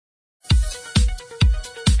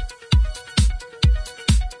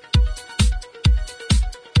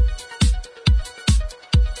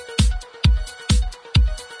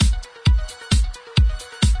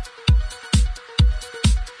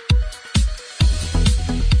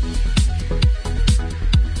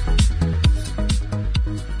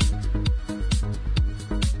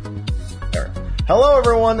Hello,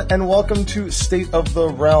 everyone, and welcome to State of the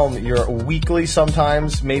Realm, your weekly,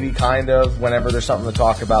 sometimes, maybe kind of, whenever there's something to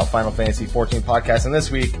talk about, Final Fantasy XIV podcast. And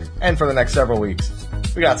this week, and for the next several weeks,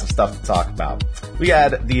 we got some stuff to talk about. We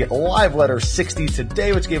had the Live Letter 60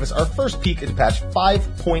 today, which gave us our first peek into patch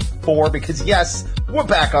 5.4, because yes, we're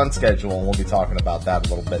back on schedule, and we'll be talking about that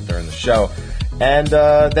a little bit during the show. And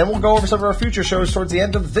then we'll go over some of our future shows towards the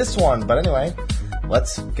end of this one. But anyway,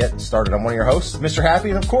 let's get started. I'm one of your hosts, Mr. Happy,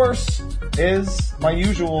 and of course is my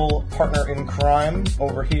usual partner in crime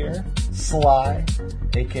over here, Sly,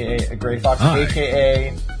 a.k.a. Gray Fox,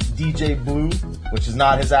 a.k.a. DJ Blue, which is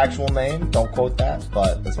not his actual name. Don't quote that,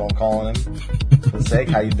 but that's what I'm calling him for the sake.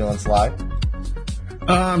 How you doing, Sly?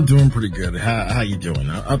 I'm doing pretty good. How you doing?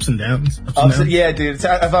 Ups and downs? Yeah, dude.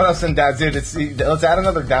 I thought ups and downs. Dude, let's add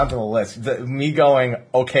another down to the list. Me going,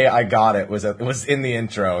 okay, I got it, was in the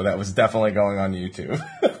intro. That was definitely going on YouTube.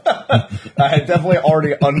 I had definitely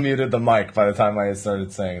already unmuted the mic by the time I had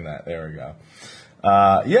started saying that. There we go.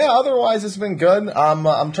 Otherwise it's been good.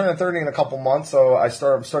 I'm turning 30 in a couple months, so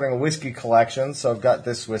I'm starting a whiskey collection. So I've got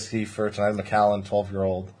this whiskey for tonight, Macallan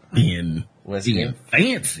 12-year-old whiskey. Being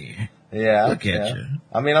fancy. Yeah. Look at you.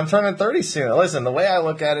 I mean, I'm turning 30 soon. Listen, the way I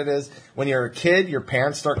look at it is when you're a kid, your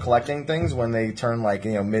parents start collecting things when they turn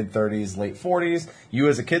mid-30s, late 40s. You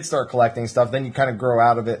as a kid start collecting stuff. Then you kind of grow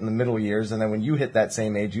out of it in the middle years. And then when you hit that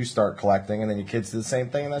same age, you start collecting. And then your kids do the same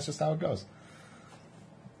thing. And that's just how it goes.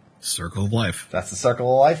 Circle of life. That's the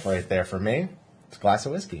circle of life right there for me. It's a glass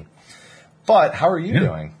of whiskey. But how are you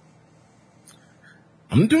doing?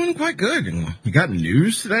 I'm doing quite good. And you got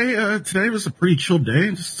news today? Today was a pretty chill day.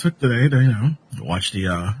 I just took today to, watch the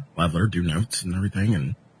Live Letter, do notes and everything,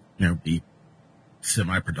 and, be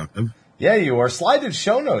semi-productive. Yeah, you are. Sly did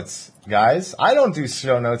show notes, guys. I don't do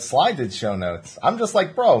show notes. Sly did show notes. I'm just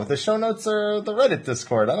like, bro, the show notes are the Reddit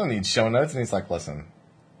Discord. I don't need show notes. And he's like, listen,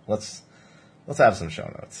 let's have some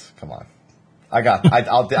show notes. Come on. I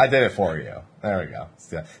did it for you. There we go.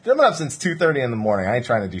 I've been up since 2:30 in the morning. I ain't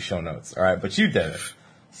trying to do show notes. All right. But you did it.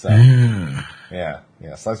 So, yeah.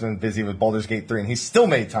 So I've been busy with Baldur's Gate 3, and he still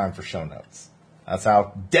made time for show notes. That's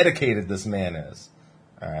how dedicated this man is.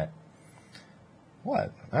 All right.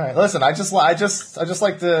 What? All right. Listen, I just like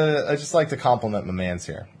to compliment my mans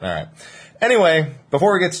here. All right. Anyway,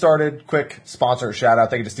 before we get started, quick sponsor shout out.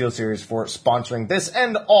 Thank you to SteelSeries for sponsoring this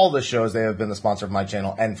and all the shows. They have been the sponsor of my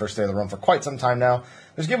channel and for Stay of the Realm for quite some time now.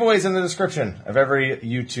 There's giveaways in the description of every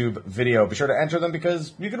YouTube video. Be sure to enter them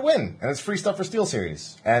because you could win, and it's free stuff for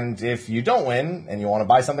SteelSeries. And if you don't win and you want to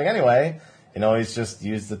buy something anyway, you can always just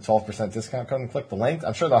use the 12% discount code and click the link.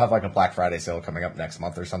 I'm sure they'll have like a Black Friday sale coming up next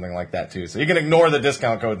month or something like that too. So you can ignore the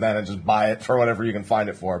discount code then and just buy it for whatever you can find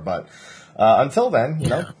it for. But until then,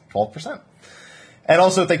 12%. And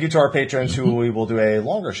also, thank you to our patrons who we will do a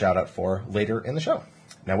longer shout-out for later in the show.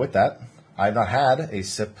 Now, with that, I've not had a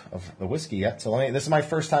sip of the whiskey yet, so this is my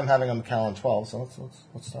first time having a Macallan 12, so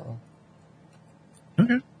let's start with.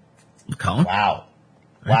 Okay. Macallan?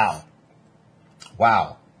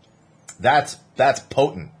 Wow. That's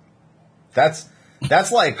potent. That's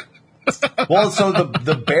like, well, so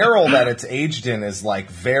the barrel that it's aged in is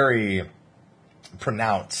like very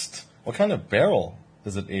pronounced. What kind of barrel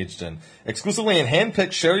is it aged in? Exclusively in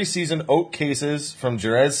hand-picked sherry-seasoned oak cases from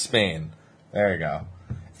Jerez, Spain. There you go.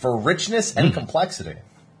 For richness and complexity.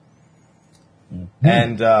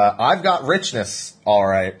 And I've got richness, all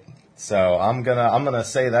right. So I'm gonna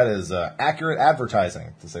say that is accurate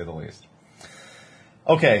advertising, to say the least.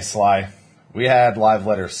 Okay, Sly. We had Live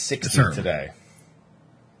Letter 60 today.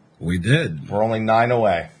 We did. We're only 9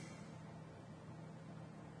 away.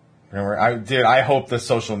 Remember, I hope the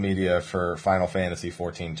social media for Final Fantasy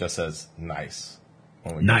XIV just says nice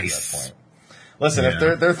when we get to that point. Listen, if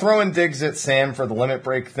they're throwing digs at Sam for the limit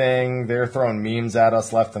break thing, they're throwing memes at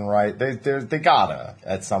us left and right. They gotta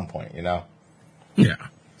at some point, Yeah.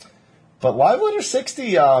 But Live Letter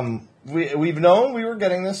 60, we've known we were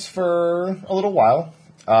getting this for a little while,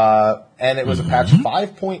 and it was a patch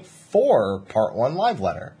 5.4 Part 1 Live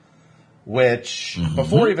Letter. Which,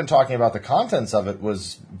 before even talking about the contents of it,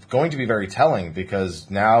 was going to be very telling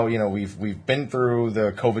because now, we've been through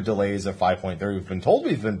the COVID delays of 5.3. We've been told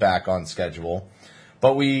we've been back on schedule,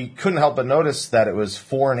 but we couldn't help but notice that it was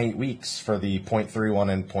 4 and 8 weeks for the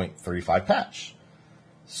 0.31 and 0.35 patch.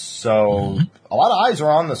 So a lot of eyes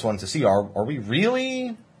are on this one to see, are we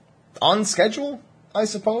really on schedule, I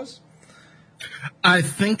suppose? I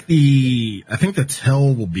think the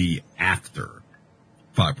tell will be after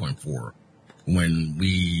 5.4 when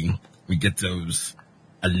we get those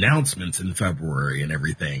announcements in February and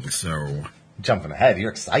everything. So jumping ahead,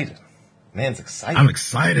 you're excited. Man's excited. I'm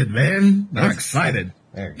excited, man. I'm excited.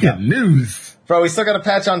 There you go. Good news. Bro, we still got a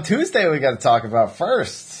patch on Tuesday we got to talk about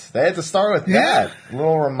first. They had to start with that. A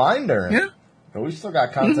little reminder. Yeah. But we still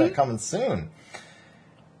got content coming soon.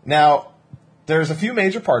 Now, there's a few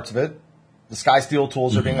major parts of it. The Skysteel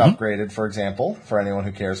tools are being upgraded, for example, for anyone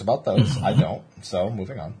who cares about those. I don't, so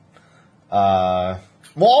moving on.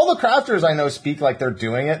 Well, all the crafters I know speak like they're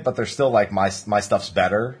doing it, but they're still like, my stuff's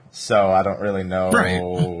better, so I don't really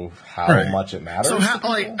know how much it matters. So,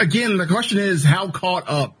 again, the question is, how caught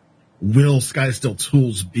up will Skysteel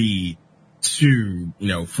tools be to,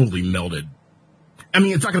 fully melded? I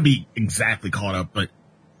mean, it's not going to be exactly caught up, but,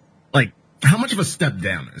 how much of a step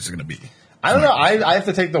down is it going to be? I don't know. I have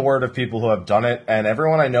to take the word of people who have done it, and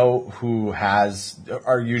everyone I know who has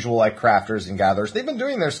our usual crafters and gatherers, they've been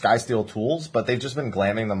doing their Skysteel tools, but they've just been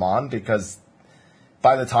glamming them on because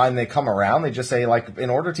by the time they come around, they just say in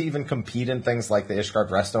order to even compete in things like the Ishgard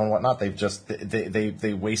Resto and whatnot, they've just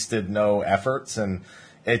they wasted no efforts, and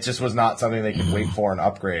it just was not something they could wait for an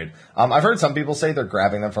upgrade. I've heard some people say they're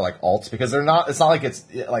grabbing them for alts because they're not. It's not like it's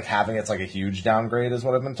having it's a huge downgrade is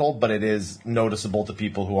what I've been told, but it is noticeable to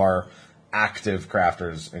people who are active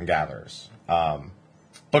crafters and gatherers.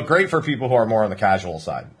 But great for people who are more on the casual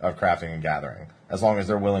side of crafting and gathering, as long as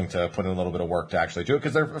they're willing to put in a little bit of work to actually do it.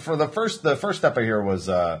 Because for the first step I hear was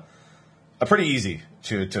a pretty easy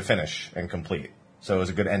to finish and complete. So it was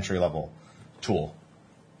a good entry level tool.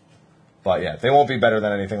 But yeah, they won't be better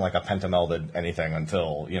than anything like a pentamelded anything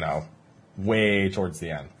until, way towards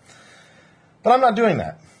the end. But I'm not doing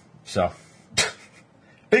that. So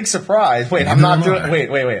big surprise. Wait, I'm not doing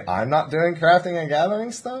wait. I'm not doing crafting and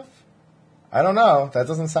gathering stuff? I don't know. That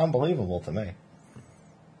doesn't sound believable to me.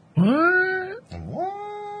 What?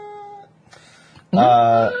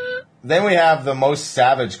 Then we have the most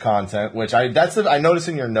savage content, which I noticed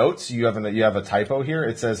in your notes you have a typo here.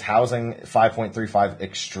 It says housing 5.35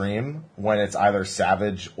 extreme when it's either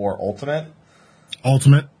savage or ultimate.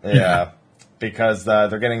 Ultimate? Yeah. Because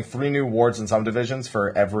they're getting 3 new wards and subdivisions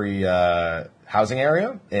for every housing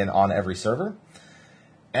area on every server.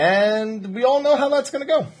 And we all know how that's going to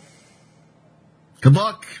go. Good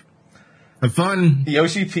luck. Have fun.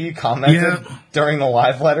 Yoshi P commented during the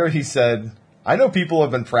live letter, he said, I know people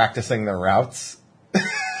have been practicing their routes.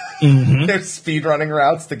 Their speedrunning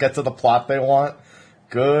routes to get to the plot they want.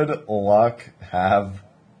 Good luck. Have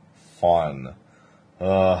fun.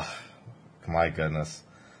 Ugh. My goodness.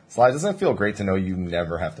 Sly, doesn't it feel great to know you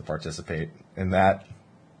never have to participate in that?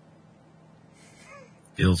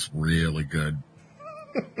 Feels really good.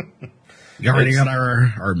 We already got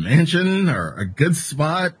our mansion, a good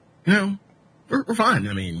spot. We're fine.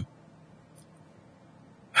 I mean,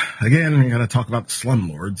 again, we got to talk about the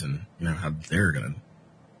slumlords and how they're gonna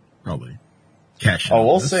probably cash in. Oh,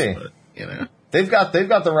 we'll this, see. But, they've got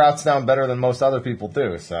the routes down better than most other people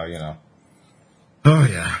do. So Oh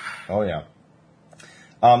yeah. Oh yeah.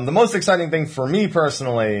 The most exciting thing for me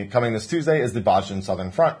personally coming this Tuesday is the Bajin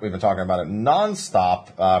Southern Front. We've been talking about it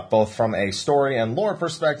nonstop, both from a story and lore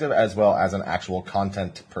perspective as well as an actual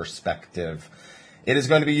content perspective. It is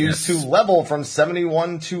going to be used to level from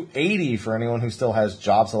 71 to 80 for anyone who still has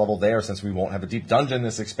jobs to level there, since we won't have a deep dungeon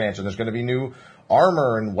this expansion. There's going to be new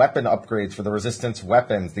armor and weapon upgrades for the resistance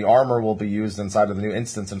weapons. The armor will be used inside of the new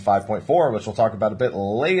instance in 5.4, which we'll talk about a bit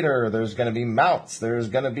later. There's going to be mounts. There's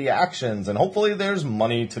going to be actions. And hopefully there's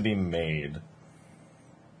money to be made.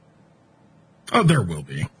 Oh, there will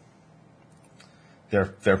be. There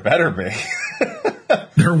better be.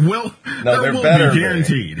 There will better be,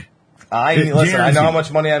 guaranteed. Listen, I know how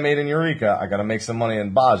much money I made in Eureka. I got to make some money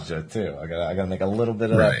in Bajja too. I got to make a little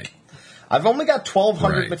bit of that. I've only got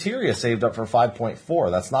 1,200 materia saved up for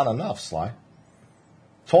 5.4. That's not enough, Sly.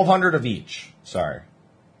 1,200 of each. Sorry.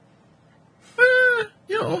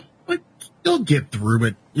 You'll get through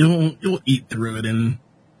it. You'll eat through it in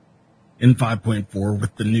 5.4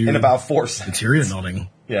 with the new in about 4 seconds. Materia melding.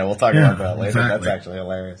 Yeah, we'll talk about that later. Exactly. That's actually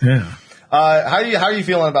hilarious. Yeah. How are you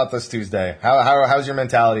feeling about this Tuesday? How's your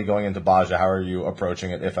mentality going into Bajja? How are you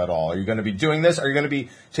approaching it, if at all? Are you going to be doing this? Are you going to be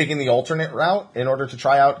taking the alternate route in order to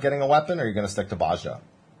try out getting a weapon, or are you going to stick to Bajja?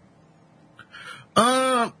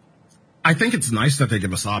 I think it's nice that they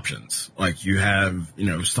give us options. Like you have,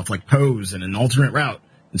 stuff like pose and an alternate route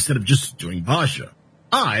instead of just doing Bajja.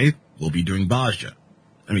 I will be doing Bajja.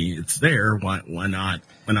 I mean, it's there. Why not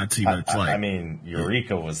see what it's like? I mean,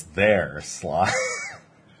 Eureka was there, Sly.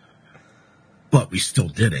 But we still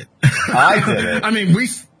did it. I did it. I mean, we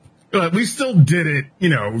still did it,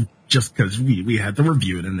 just because we had to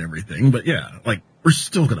review it and everything. But yeah, we're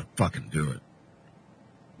still gonna fucking do it.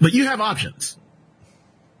 But you have options.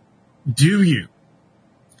 Do you?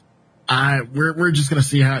 We're just gonna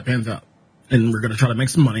see how it pans out, and we're gonna try to make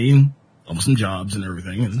some money almost some jobs and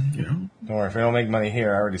everything, and Don't worry, if we don't make money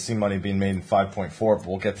here, I already see money being made in 5.4, but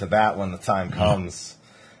we'll get to that when the time comes.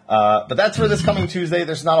 But that's for this coming Tuesday.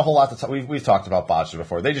 There's not a whole lot to talk. We've talked about Boccia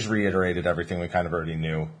before. They just reiterated everything we kind of already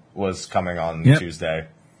knew was coming on Tuesday.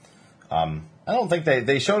 I don't think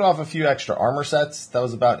they showed off a few extra armor sets. That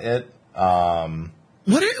was about it.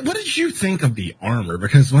 What did you think of the armor?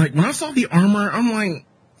 Because like when I saw the armor, I'm like,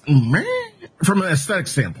 man, from an aesthetic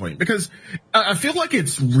standpoint, because I feel like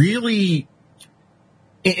it's really,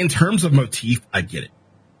 in terms of motif, I get it.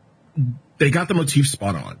 They got the motif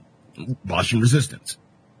spot on, Boston Resistance,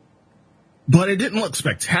 but it didn't look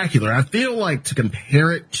spectacular. I feel like to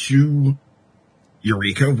compare it to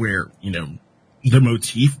Eureka, where the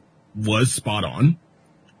motif was spot on,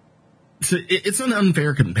 so it's an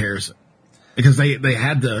unfair comparison. Because they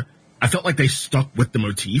had I felt like they stuck with the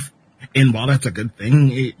motif, and while that's a good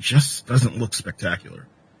thing, it just doesn't look spectacular.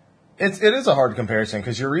 It is a hard comparison,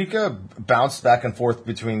 because Eureka bounced back and forth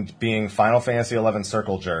between being Final Fantasy XI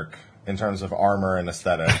circle jerk in terms of armor and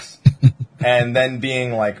aesthetics, and then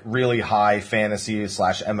being like really high fantasy /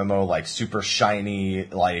 MMO, like super shiny,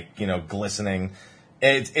 like, glistening.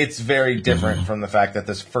 It's very different from the fact that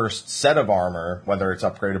this first set of armor, whether it's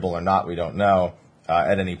upgradable or not, we don't know.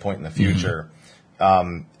 At any point in the future,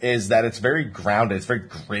 is that it's very grounded. It's very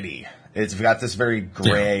gritty. It's got this very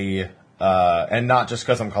gray, and not just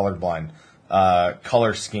because I'm colorblind,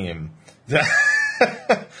 color scheme. No,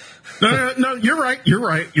 you're right.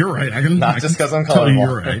 I can not just because I'm colorblind.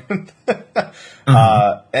 You're right.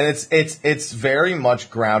 And it's very much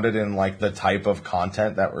grounded in like the type of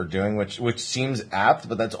content that we're doing, which seems apt,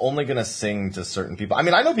 but that's only going to sing to certain people. I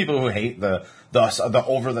mean, I know people who hate the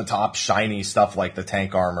over the top shiny stuff like the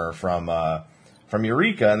tank armor from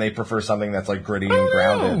Eureka, and they prefer something that's like gritty and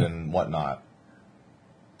grounded and whatnot.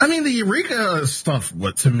 I mean, the Eureka stuff,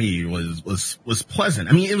 what to me was pleasant.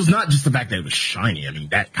 I mean, it was not just the fact that it was shiny. I mean,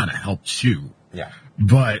 that kind of helped too. Yeah.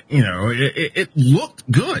 But it looked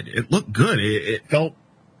good. It looked good. It felt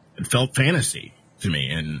fantasy to me,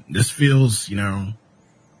 and this feels, meh.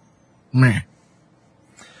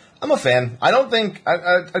 I'm a fan. I don't think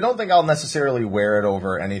I'll necessarily wear it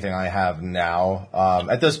over anything I have now.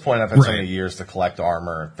 At this point, I've had so many years to collect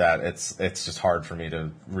armor that it's just hard for me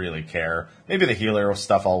to really care. Maybe the healer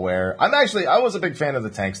stuff I'll wear. I was a big fan of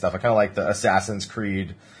the tank stuff. I kind of like the Assassin's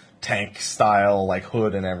Creed tank style, like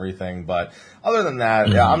hood and everything. But other than that,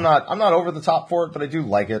 yeah, I'm not over the top for it, but I do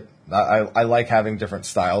like it. I like having different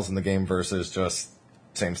styles in the game versus just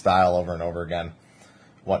same style over and over again,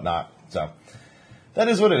 whatnot. So. That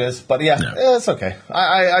is what it is, but yeah, it's okay.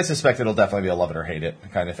 I suspect it'll definitely be a love it or hate it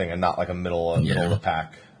kind of thing, and not like a middle of the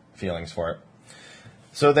pack feelings for it.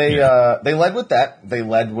 So they led with that. They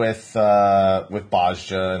led with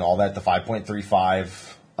Bozja and all that. The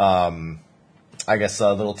 5.35. I guess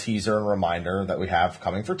a little teaser and reminder that we have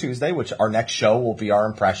coming for Tuesday, which our next show will be our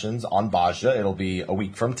impressions on Bozja. It'll be a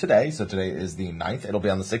week from today, so today is the 9th. It'll be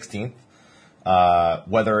on the 16th.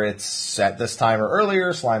 Whether it's at this time or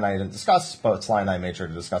earlier, Sly and I didn't discuss, but Sly and I made sure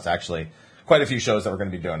to discuss actually quite a few shows that we're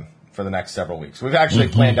going to be doing for the next several weeks. We've actually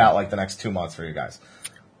planned out like the next 2 months for you guys.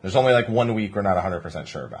 There's only like 1 week we're not 100%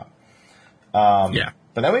 sure about.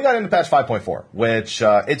 But then we got into patch 5.4, which,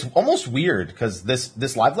 it's almost weird because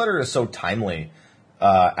this live letter is so timely,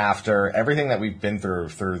 after everything that we've been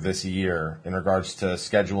through this year in regards to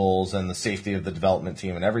schedules and the safety of the development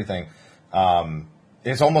team and everything.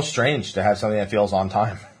 It's almost strange to have something that feels on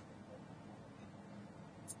time.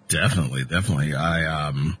 Definitely.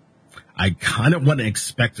 I kind of wasn't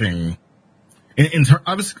expecting.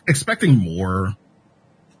 I was expecting more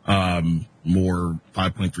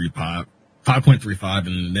 5.35,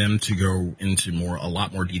 and them to go into a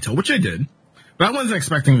lot more detail, which they did. But I wasn't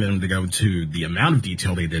expecting them to go to the amount of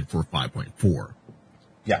detail they did for 5.4.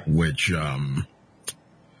 Yeah. Which,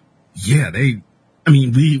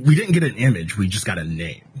 we didn't get an image. We just got a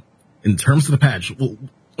name. In terms of the patch, well,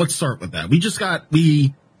 let's start with that. We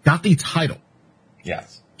got the title.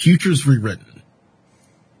 Yes. Futures Rewritten.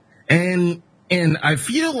 And I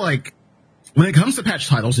feel like when it comes to patch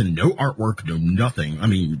titles and no artwork, no nothing, I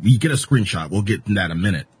mean, we get a screenshot. We'll get in that in a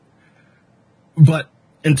minute. But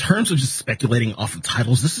in terms of just speculating off of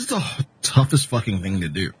titles, this is the toughest fucking thing to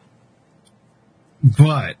do.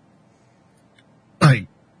 But, like,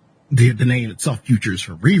 the name itself, Futures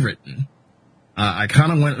Rewritten, I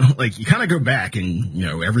kind of went, like, you kind of go back and,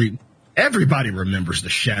 everybody remembers the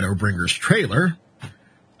Shadowbringers trailer.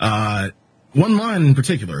 One line in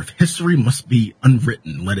particular, if history must be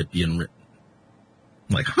unwritten, let it be unwritten.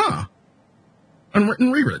 I'm like,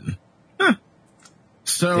 unwritten, rewritten. Huh.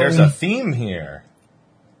 So there's a theme here.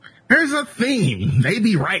 There's a theme. They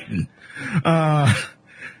be writing.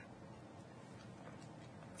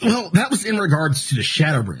 Well, that was in regards to the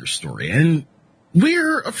Shadowbringers story, and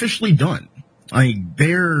we're officially done. Like,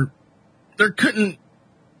 there couldn't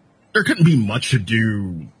be much to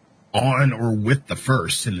do on or with the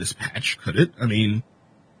first in this patch, could it? I mean,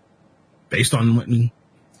 based on what we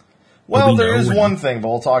there is know one thing, but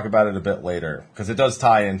we'll talk about it a bit later, because it does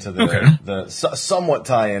tie into somewhat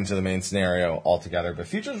tie into the main scenario altogether. But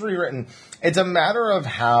Futures Rewritten, it's a matter of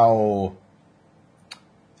how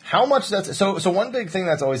much that's... So one big thing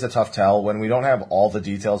that's always a tough tell when we don't have all the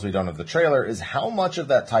details, we don't have the trailer, is how much of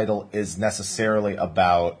that title is necessarily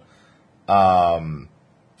about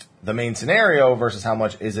the main scenario versus how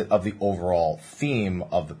much is it of the overall theme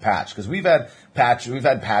of the patch. Because we've had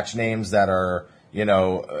patch names that are,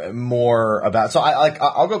 more about... So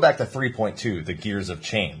I'll go back to 3.2, the Gears of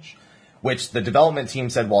Change, which the development team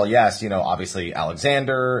said, well, yes, obviously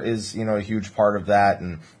Alexander is, a huge part of that,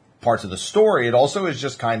 and parts of the story. It also is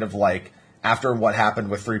just kind of like, after what happened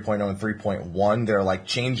with 3.0 and 3.1, they're like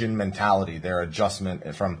change in mentality, their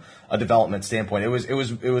adjustment from a development standpoint. It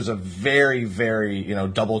was a very, very,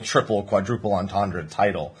 double, triple, quadruple entendre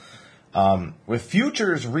title. With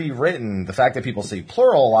Futures Rewritten, the fact that people say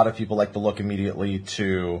plural, a lot of people like to look immediately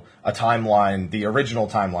to a timeline, the original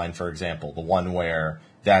timeline, for example, the one where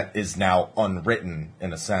that is now unwritten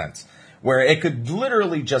in a sense, where it could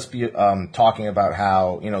literally just be talking about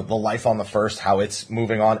how, the life on the first, how it's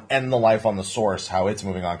moving on, and the life on the source, how it's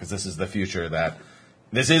moving on, because this is the future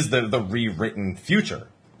this is the rewritten future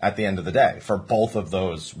at the end of the day for both of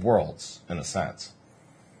those worlds, in a sense.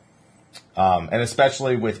 And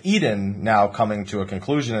especially with Eden now coming to a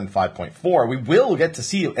conclusion in 5.4, we will get to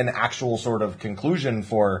see an actual sort of conclusion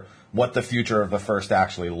for what the future of the first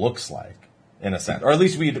actually looks like, in a sense. Or at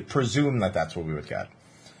least we'd presume that that's what we would get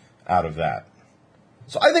out of that.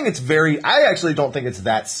 So I think I actually don't think it's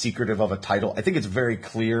that secretive of a title. I think it's very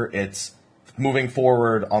clear. It's moving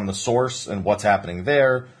forward on the source and what's happening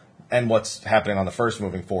there and what's happening on the first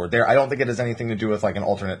moving forward there. I don't think it has anything to do with like an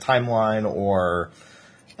alternate timeline or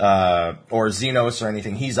Xenos or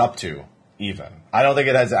anything he's up to even. I don't think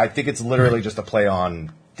it has. I think it's literally just a play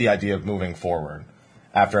on the idea of moving forward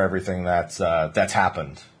after everything that's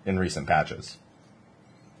happened in recent patches.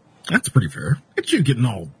 That's pretty fair. It's you getting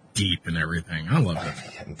all deep and everything. I love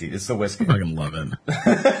it. It's the whiskey. I fucking love it.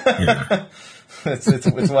 Yeah.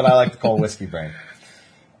 It's what I like to call whiskey brain.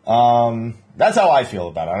 That's how I feel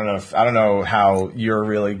about it. I don't know how you're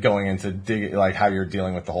really going into how you're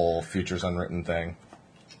dealing with the whole Futures Unwritten thing.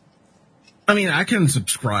 I mean, I can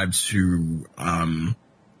subscribe to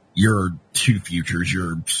your two futures,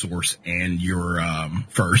 your source and your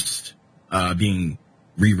first being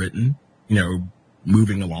rewritten,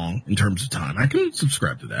 moving along in terms of time. I can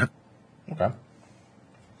subscribe to that. Okay.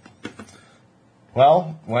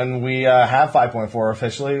 Well, when we have 5.4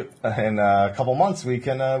 officially in a couple months, we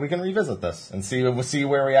can revisit this and see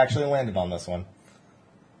where we actually landed on this one.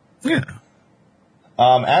 Yeah.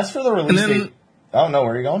 As for the release date, oh no,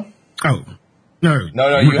 where are you going? Oh no,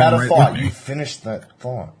 you had a thought. You finished that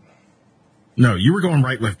thought. No, you were going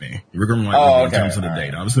right with me. You were going right with me in terms of the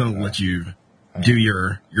date. I was going to let you do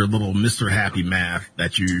your little Mr. Happy math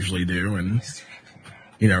that you usually do, and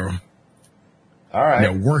all right,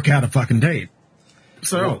 work out a fucking date.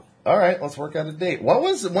 So, well, all right, let's work out a date. When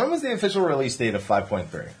was the official release date of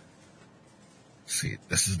 5.3? See,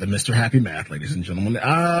 this is the Mr. Happy math, ladies and gentlemen.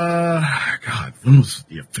 God, when was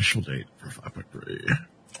the official date for 5.3?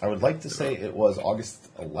 I would like to say it was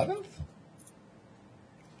August 11th.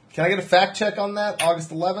 Can I get a fact check on that? August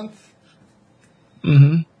 11th?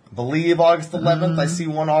 Mm-hmm. Believe August 11th. I see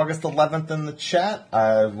one August 11th in the chat.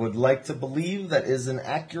 I would like to believe that is an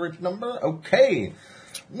accurate number. Okay.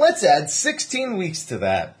 Let's add 16 weeks to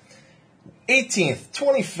that. 18th,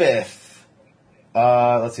 25th.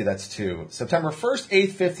 Let's see, that's 2. September 1st,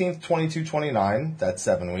 8th, 15th, 22, 29. That's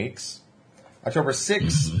 7 weeks. October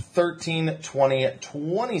 6th, 13, 20,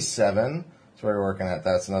 27. So we're working at,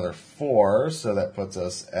 that's another 4. So that puts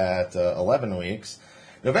us at 11 weeks.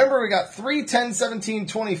 November, we got 3, 10, 17,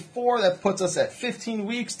 24. That puts us at 15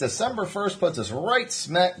 weeks. December 1st puts us right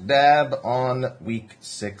smack dab on week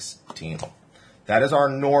 16. That is our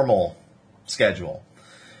normal schedule.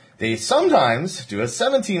 They sometimes do a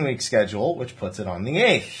 17-week schedule, which puts it on the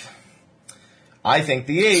 8th. I think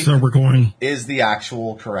the 8th is the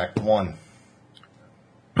actual correct one.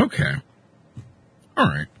 Okay. All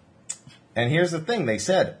right. And here's the thing. They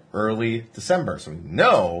said early December, so we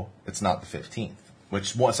know it's not the 15th,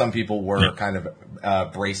 which some people were kind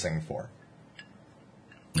of bracing for.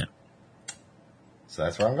 Yeah. So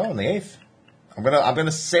that's where I'm going, the 8th. I'm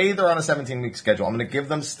gonna say they're on a 17-week schedule. I'm gonna give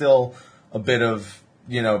them still a bit of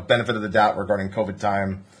benefit of the doubt regarding COVID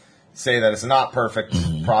time, say that it's not perfect.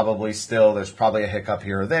 Probably still, there's probably a hiccup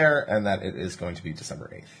here or there, and that it is going to be December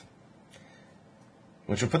 8th.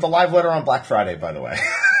 Which would put the live letter on Black Friday, by the way.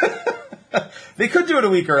 They could do it a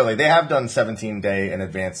week early. They have done 17-day in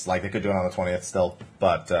advance. Like, they could do it on the 20th still.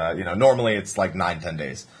 But, normally it's like 9-10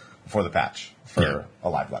 days before the patch for a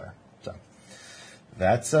live letter.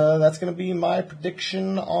 So that's going to be my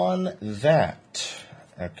prediction on that.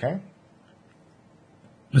 Okay.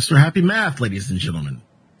 Mr. Happy Math, ladies and gentlemen.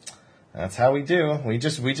 That's how we do. We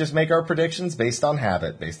just make our predictions based on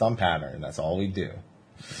habit, based on pattern. That's all we do.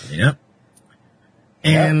 Yep.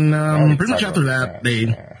 And pretty much after that,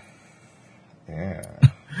 Yeah.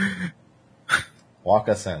 Walk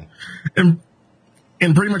us in.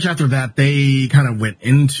 And pretty much after that, they kind of went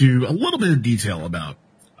into a little bit of detail about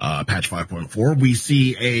patch 5.4. We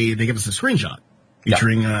see they give us a screenshot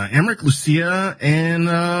featuring Amrik, Lucia, and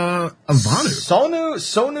Vanu.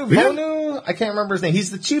 Sonu Vanu. I can't remember his name. He's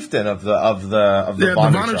the chieftain of the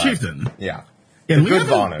Vanu chieftain. Yeah. And we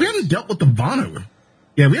haven't dealt with the Vanu.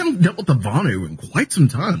 Yeah, we haven't dealt with the Vanu in quite some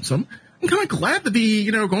time. So I'm kind of glad to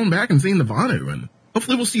be, going back and seeing the Vanu, and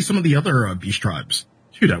hopefully we'll see some of the other beast tribes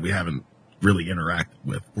too that we haven't really interacted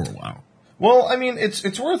with for a while. Well, I mean,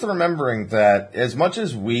 it's worth remembering that as much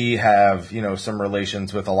as we have, some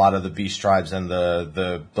relations with a lot of the beast tribes and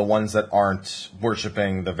the ones that aren't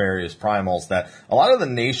worshiping the various primals, that a lot of the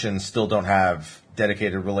nations still don't have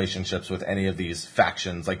dedicated relationships with any of these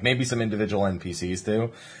factions, like maybe some individual NPCs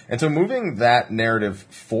do. And so moving that narrative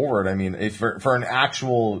forward, I mean, if for an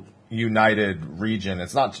actual united region,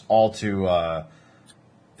 it's not too hard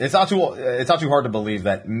to believe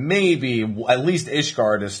that maybe at least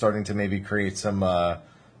Ishgard is starting to maybe create some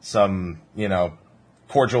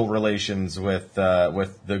cordial relations with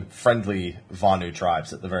the friendly Vanu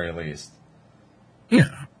tribes at the very least.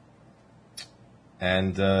 Yeah.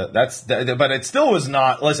 And but it still was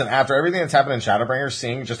not. Listen, after everything that's happened in Shadowbringers,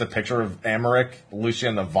 seeing just a picture of Amrik, Lucia,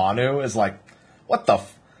 and the Vanu is like, what the?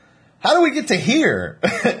 How do we get to here?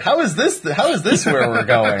 How is this where we're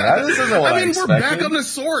going? This isn't what I expected. We're back on the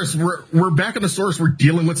source. We're back on the source. We're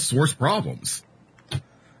dealing with source problems.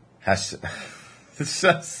 It's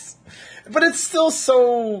just, but it's still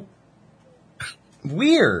so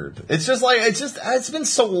weird. It's been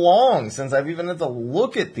so long since I've even had to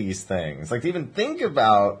look at these things, like to even think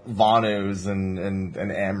about Vanus and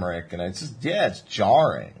Amrik, and it's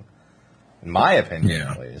jarring, in my opinion,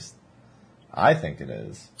 at least. I think it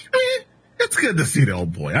is. It's good to see the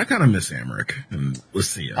old boy. I kind of miss Amrik and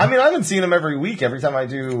Lucia. I mean, I haven't seen him every week. Every time I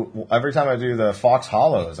do the Fox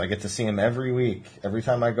Hollows, I get to see him every week. Every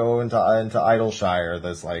time I go into Idleshire,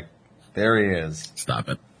 there he is. Stop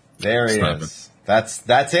it. There he is. That's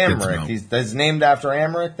Amrik. He's named after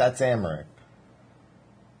Amrik. That's Amrik.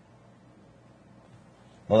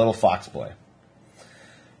 A little fox boy.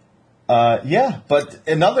 But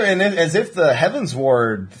as if the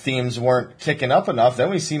Heavensward themes weren't kicking up enough, then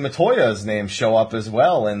we see Matoya's name show up as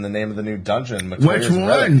well in the name of the new dungeon. Which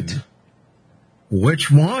one?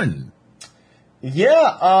 Which one?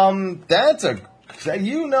 Yeah,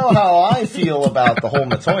 you know how I feel about the whole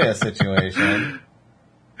Matoya situation.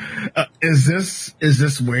 Is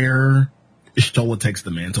this where Y'shtola takes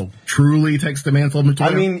the mantle? Truly takes the mantle of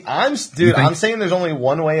Matoya? I mean, I'm saying there's only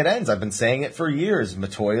one way it ends. I've been saying it for years.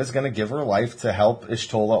 Matoya's going to give her life to help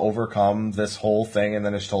Y'shtola overcome this whole thing, and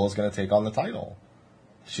then Y'shtola's going to take on the title.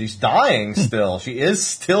 She's dying still. She is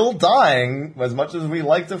still dying, as much as we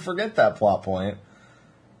like to forget that plot point.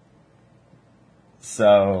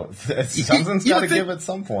 So, something's got to give at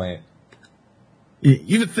some point.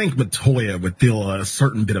 You would think Matoya would feel a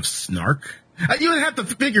certain bit of snark. You would have to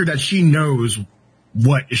figure that she knows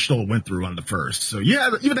what Y'shtola went through on the first. So you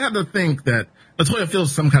would have to think that Matoya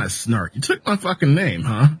feels some kind of snark. You took my fucking name,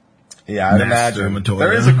 huh? Yeah, I'd imagine. Matoya.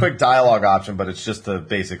 There is a quick dialogue option, but it's just to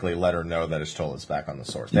basically let her know that Y'shtola's back on the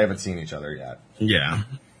source. They haven't seen each other yet. Yeah.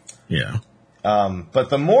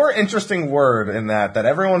 But the more interesting word in that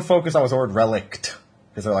everyone focused on was the word relict.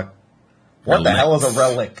 Because they're like, what the hell is a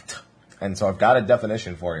relict? And so I've got a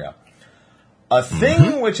definition for you. A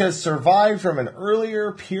thing which has survived from an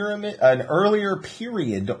earlier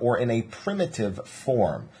period or in a primitive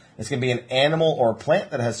form. This can be an animal or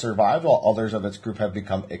plant that has survived while others of its group have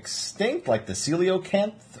become extinct, like the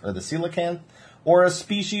coelacanth, or a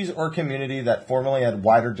species or community that formerly had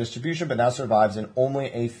wider distribution but now survives in only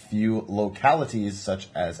a few localities, such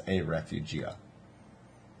as a refugia.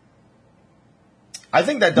 I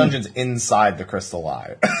think that dungeon's inside the Crystal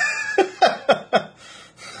Eye.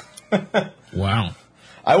 Wow.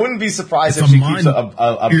 I wouldn't be surprised if she keeps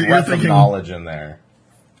a breadth of knowledge in there.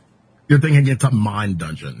 You're thinking it's a mind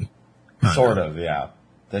dungeon. Sort of, yeah.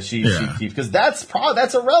 that she keeps, because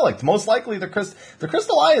that's a relic. Most likely the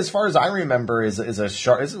crystal eye, as far as I remember, is a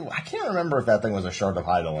shard. I can't remember if that thing was a shard of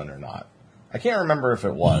Hydaelyn or not. I can't remember if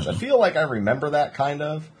it was. I feel like I remember that kind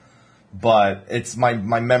of, but it's my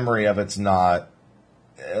memory of it's not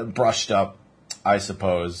brushed up, I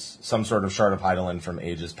suppose. Some sort of shard of Hydaelyn from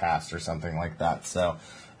ages past or something like that. So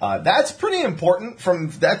that's pretty important.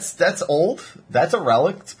 That's old. That's a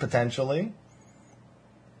relic potentially.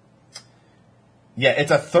 Yeah,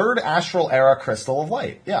 it's a third Astral Era Crystal of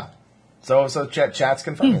Light. Yeah. So chat's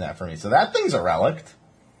confirming that for me. So that thing's a relic.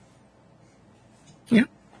 Yeah.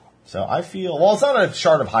 So I feel, well, it's not a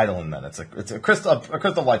shard of Hydaelyn then. It's a crystal. A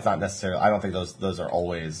crystal of light's not necessarily. I don't think those are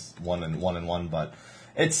always one and one, but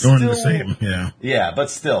it's still the same. Yeah. Yeah, but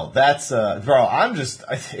still, that's bro.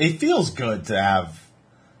 It feels good to have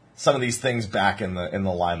some of these things back in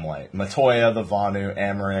the limelight. Matoya, the Vanu,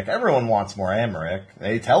 Amarik. Everyone wants more Amarik.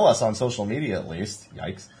 They tell us on social media at least.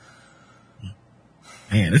 Yikes.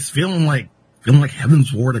 Man, it's feeling like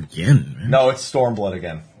Heaven's Ward again, man. No, it's Stormblood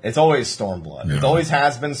again. It's always Stormblood. No. It always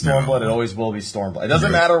has been Stormblood. No. It always will be Stormblood. It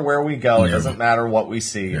doesn't matter where we go. It doesn't matter what we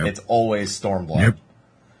see. It's always Stormblood. Yep.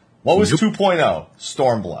 What was 2.0?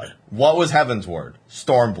 Stormblood. What was Heaven's Ward?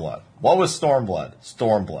 Stormblood. What was Stormblood?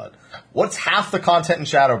 Stormblood. What's half the content in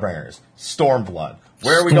Shadowbringers? Stormblood.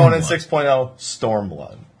 Where are we going in 6.0?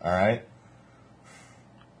 Stormblood. All right?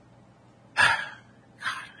 God,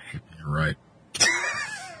 you're right.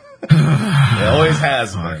 It always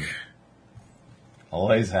has been.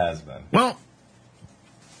 Always has been. Well,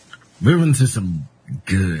 moving to some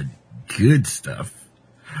good stuff.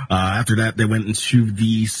 After that, they went into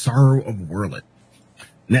the Sorrow of Werlyt.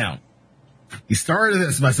 Now, he started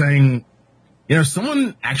this by saying,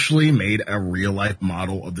 someone actually made a real-life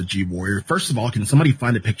model of the G-Warrior. First of all, can somebody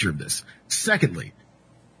find a picture of this? Secondly,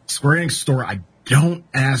 Square Enix store, I don't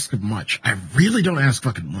ask much. I really don't ask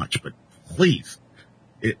fucking much, but please,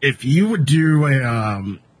 if you would do what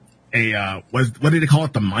did they call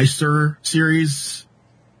it? The Meister series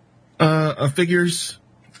of figures?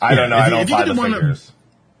 I don't know. I don't buy the figures.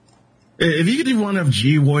 If you could do one of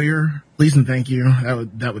G-Warrior, please and thank you.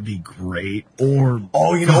 That would be great. Or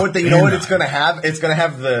you know what it's gonna have? It's gonna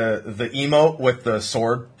have the emote with the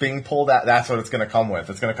sword being pulled out. That's what it's gonna come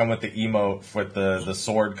with. It's gonna come with the emote with the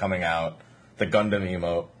sword coming out, the Gundam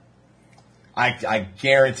emote. I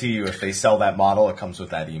guarantee you, if they sell that model, it comes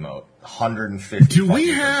with that emote. 150. Do we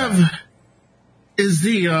have? Is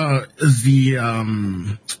the God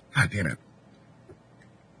damn it.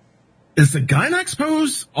 Is the Gynax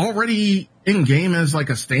pose already in game as like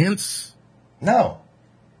a stance? No.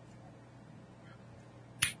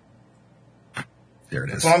 There it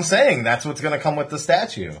is. That's what I'm saying. That's what's going to come with the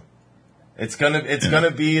statue. It's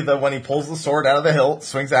gonna be when he pulls the sword out of the hilt,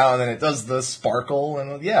 swings out, and then it does the sparkle,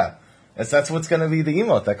 and that's what's going to be the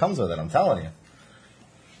emote that comes with it. I'm telling you.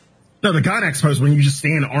 No, the Gynax pose when you just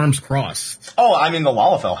stand arms crossed. Oh, I mean the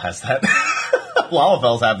Lalafell has that.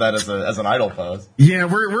 Lalafells have that as an idol pose. Yeah,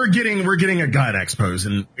 we're getting a Gynax pose,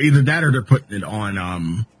 and either that or they're putting it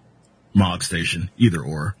on Mog Station. Either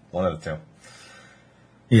or. One of the two.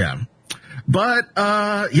 Yeah. But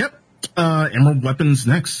Emerald Weapons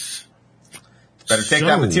next. Better take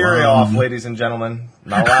that material off, ladies and gentlemen.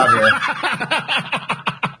 Not allowed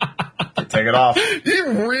here. Take it off. Do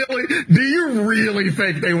you really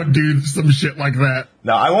think they would do some shit like that?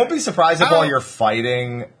 No, I won't be surprised if while you're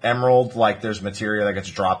fighting Emerald, there's material that gets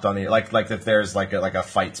dropped on the like if there's like a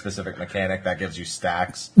fight specific mechanic that gives you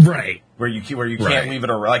stacks, right? Where you can't leave it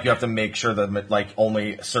around. You have to make sure that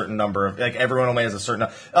only a certain number of everyone only has a certain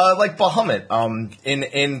like Bahamut.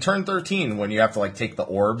 In turn 13 when you have to take the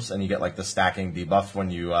orbs and you get the stacking debuff when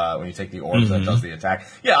you take the orbs that does the attack.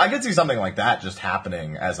 Yeah, I could see something like that just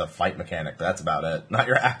happening as a fight mechanic. That's about it. Not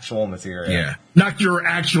your actual materia. Yeah, not your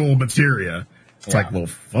actual materia. It's well,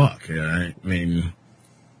 fuck. Yeah, I mean,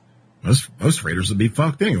 most raiders would be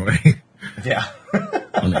fucked anyway. Yeah.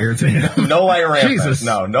 On irritating. No light rampant. Jesus.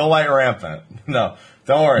 No light rampant. No,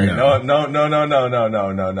 don't worry. No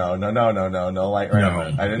light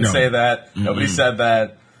rampant. I didn't say that. Mm-mm. Nobody said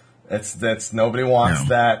that. That's nobody wants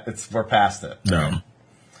that. We're past it. No.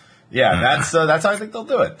 Yeah, that's how I think they'll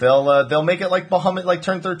do it. They'll make it like Bahamut, like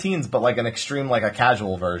Turn 13s, but an extreme, a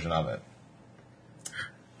casual version of it.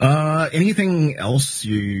 Anything else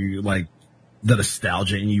you like? The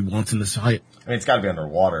nostalgia in you wants in this fight? I mean, it's got to be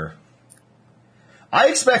underwater. I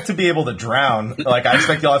expect to be able to drown. I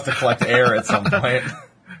expect you'll have to collect air at some point.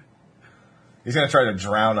 He's gonna try to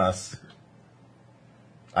drown us.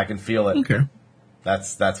 I can feel it. Okay.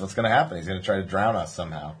 That's what's gonna happen. He's gonna try to drown us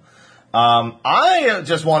somehow. I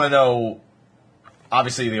just want to know,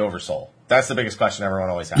 obviously, the Oversoul. That's the biggest question everyone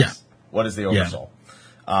always has. Yeah. What is the Oversoul?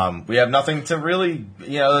 We have nothing to really,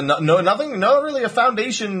 no really a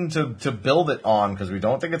foundation to build it on because we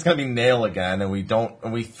don't think it's going to be Nail again, and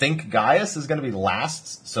we think Gaius is going to be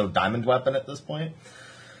last, so Diamond Weapon at this point.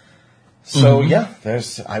 So we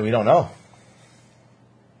don't know.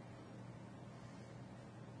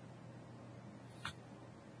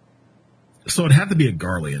 So it had to be a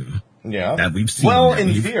Garlean. Yeah. That we've seen. Well,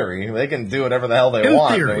 in theory, they can do whatever the hell they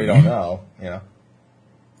want, but we don't know. Yeah.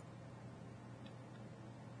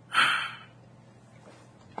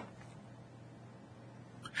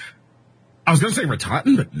 I was going to say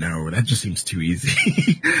Ratatan, but no, that just seems too easy.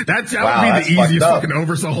 that would be the easiest fucking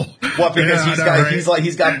Oversoul. What? Because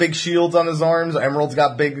he's got big shields on his arms. Emerald's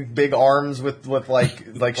got big arms with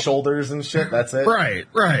like shoulders and shit. That's it. Right.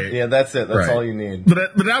 Yeah, that's it. That's all you need.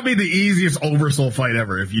 But that'd be the easiest Oversoul fight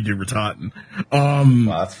ever if you do Ratatan.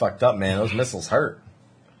 Wow, that's fucked up, man. Those missiles hurt.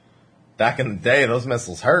 Back in the day, those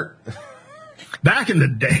missiles hurt. Back in the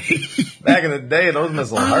day, those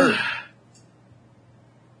missiles hurt.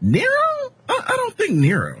 Nero? I don't think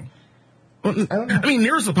Nero. I mean,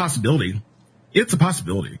 Nero's a possibility. It's a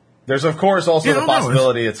possibility. There's of course also the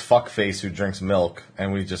possibility it's fuckface who drinks milk,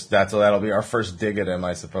 and that'll be our first dig at him,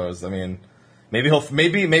 I suppose. I mean, maybe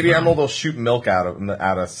Emerald will shoot milk out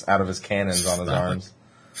of his cannons on his arms.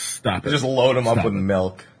 Stop it! Just load him up with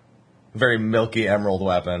milk. Very milky Emerald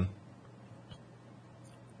weapon.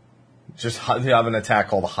 Just have an attack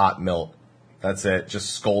called Hot Milk. That's it. Just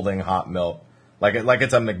scolding hot milk. Like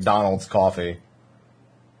it's a McDonald's coffee.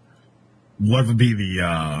 What would be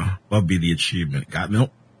the achievement? Got milk?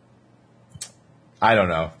 I don't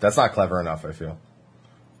know. That's not clever enough, I feel.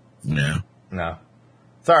 Yeah. No.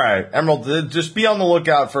 It's alright. Emerald, just be on the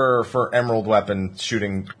lookout for Emerald weapon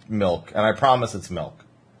shooting milk, and I promise it's milk.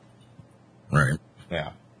 Right.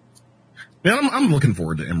 Yeah. Man, I'm looking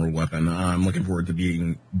forward to Emerald weapon. I'm looking forward to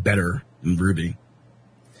being better than Ruby.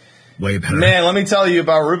 Way better. Man, let me tell you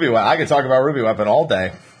about Ruby Weapon. I could talk about Ruby Weapon all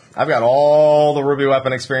day. I've got all the Ruby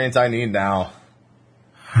Weapon experience I need now.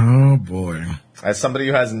 Oh boy. As somebody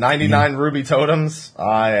who has 99 Ruby totems,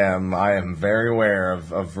 I am very aware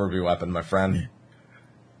of Ruby Weapon, my friend.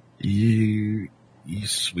 You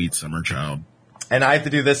sweet summer child. And I have to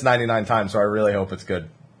do this 99 times, so I really hope it's good.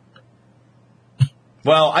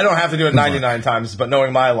 Well, I don't have to do it 99 times, but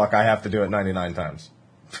knowing my luck, I have to do it 99 times.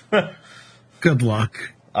 Good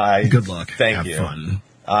luck. Good luck. Thank you. Fun.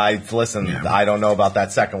 Listen, I don't know about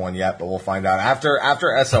that second one yet, but we'll find out. After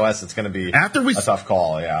SOS, it's going to be a tough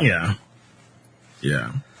call,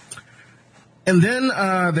 Yeah. And then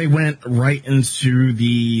they went right into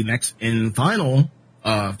the next and final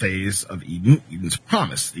phase of Eden, Eden's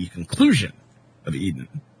Promise, the conclusion of Eden.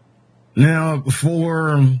 Now,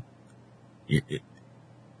 before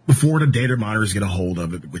the data monitors get a hold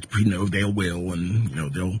of it, which we know they will, and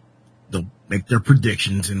they'll make their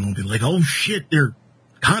predictions and they'll be like, oh shit, they're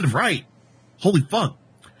kind of right. Holy fuck.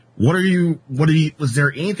 Was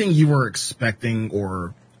there anything you were expecting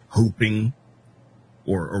or hoping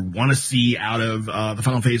or want to see out of the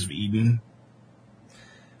final phase of Eden?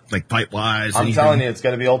 Like fight-wise? I'm telling you, it's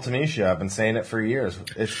going to be Ultimecia. I've been saying it for years.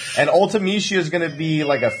 And Ultimecia is going to be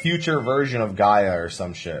like a future version of Gaia or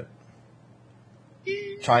some shit.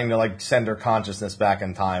 Trying to send her consciousness back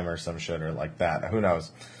in time or some shit or like that. Who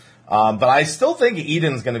knows? But I still think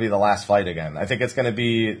Eden's going to be the last fight again. I think it's going to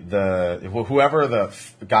be whoever the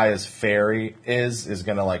Gaia's fairy is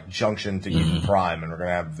going to junction to Eden Prime, and we're going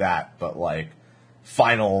to have that, but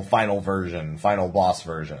final version, final boss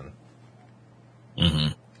version.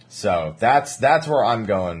 Mm-hmm. So that's where I'm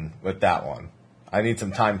going with that one. I need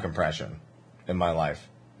some time compression in my life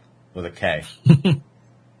with a K.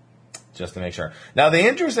 Just to make sure. Now, the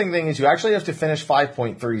interesting thing is you actually have to finish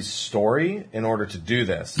 5.3's story in order to do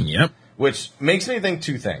this. Yep. Which makes me think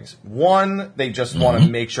two things. One, they just want to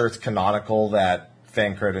make sure it's canonical that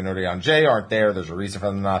Thancred and Urian J aren't there. There's a reason for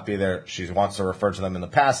them to not be there. She wants to refer to them in the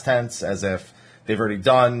past tense as if they've already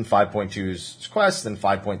done 5.2's quest and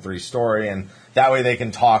 5.3's story, and that way they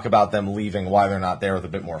can talk about them leaving, why they're not there with a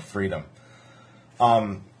bit more freedom.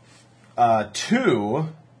 Two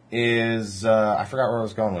is I forgot where I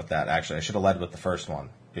was going with that. Actually, I should have led with the first one.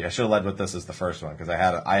 I should have led with this as the first one because I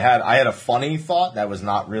had a funny thought that was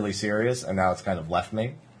not really serious, and now it's kind of left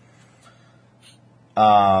me.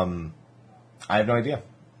 I have no idea,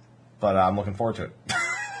 but I'm looking forward to it.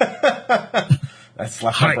 That's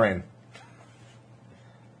left my brain.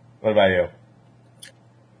 What about you?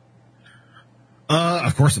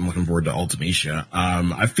 Of course, I'm looking forward to Ultimecia.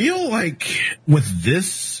 I feel like with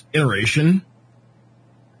this iteration,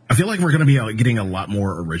 I feel like we're going to be getting a lot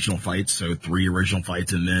more original fights. So 3 original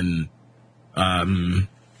fights, and then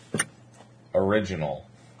original.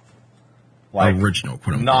 Like, original,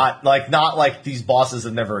 quote unquote. Not like these bosses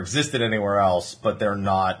have never existed anywhere else, but they're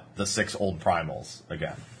not the 6 old primals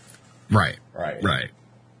again. Right.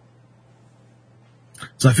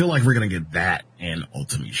 So I feel like we're gonna get that in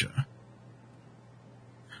Ultimecia.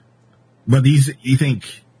 But you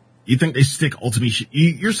think they stick Ultimecia?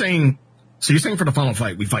 You're saying for the final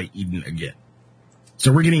fight we fight Eden again.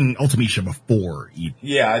 So we're getting Ultimecia before Eden.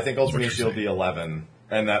 Yeah, I think Ultimecia will be 11,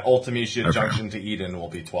 and that Ultimecia junction to Eden will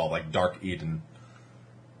be 12, like Dark Eden.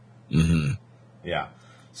 Mm-hmm. Yeah.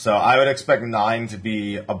 So I would expect 9 to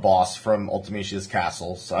be a boss from Ultimecia's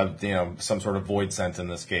castle. So some sort of void sense in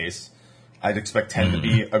this case. I'd expect 10 to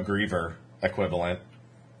be a Griever equivalent.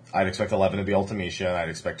 I'd expect 11 to be Ultimecia, and I'd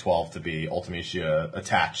expect 12 to be Ultimecia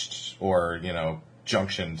attached or,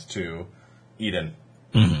 junctioned to Eden.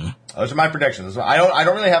 Mm-hmm. Those are my predictions. I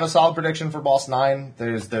don't really have a solid prediction for boss 9.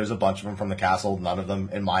 There's a bunch of them from the castle. None of them,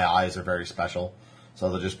 in my eyes, are very special. So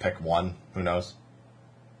they'll just pick one. Who knows?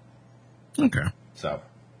 Okay. So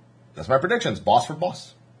that's my predictions. Boss for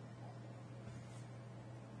boss.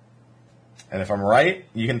 And if I'm right,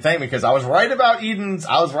 you can thank me because I was right about Eden's.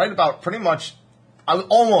 I was right about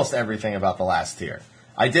almost everything about the last tier.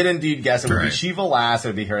 I did indeed guess it would be Shiva last. It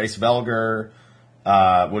would be Herase Velger.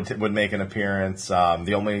 Would make an appearance.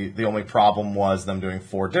 The only problem was them doing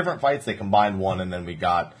 4 different fights. They combined one, and then we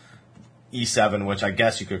got E7, which I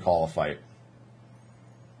guess you could call a fight.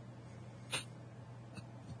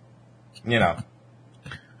 Yeah.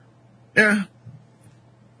 Yeah.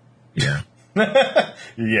 That's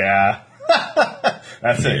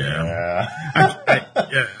it. Yeah.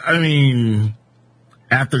 I mean,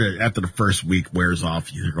 after the first week wears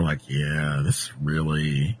off, you're like, yeah, this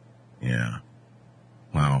really, yeah.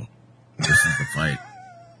 Wow, this is the fight.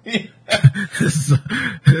 This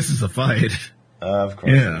is a fight. Of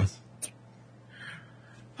course. Yeah.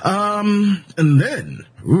 And then,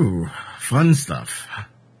 fun stuff.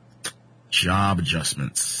 Job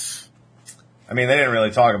adjustments. I mean, they didn't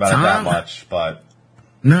really talk about it that much, but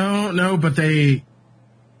no, but did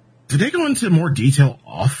they go into more detail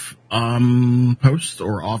off post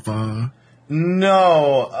or off?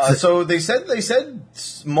 No. So they said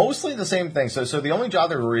mostly the same thing. So the only job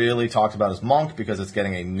they really talked about is Monk because it's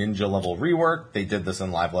getting a ninja level rework. They did this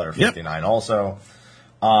in Live Letter 59 also.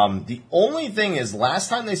 The only thing is last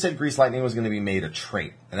time they said Grease Lightning was going to be made a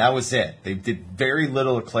trait, and that was it. They did very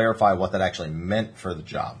little to clarify what that actually meant for the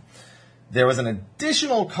job. There was an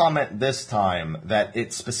additional comment this time that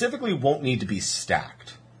it specifically won't need to be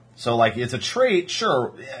stacked. So, like, it's a trait,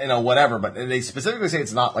 sure, whatever, but they specifically say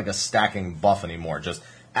it's not like a stacking buff anymore. Just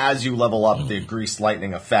as you level up, the Grease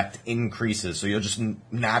Lightning effect increases, so you'll just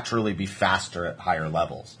naturally be faster at higher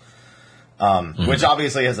levels. Which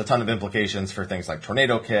obviously has a ton of implications for things like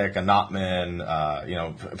Tornado Kick,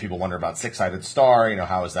 Anatman, people wonder about Six-Sided Star,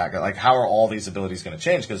 how is that, like, how are all these abilities going to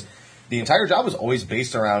change? Because the entire job was always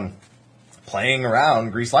based around playing around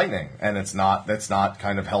Grease Lightning, and that's not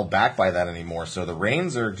kind of held back by that anymore. So the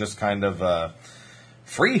reins are just kind of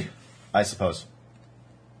free, I suppose.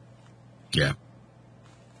 Yeah.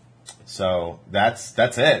 So that's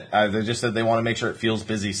it. They just said they want to make sure it feels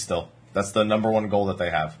busy still. That's the number one goal that they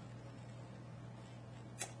have.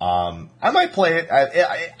 I might play it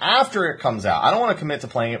after it comes out. I don't want to commit to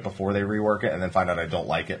playing it before they rework it and then find out I don't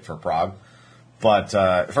like it for Prague. But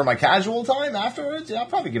for my casual time afterwards, I'll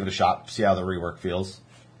probably give it a shot, see how the rework feels.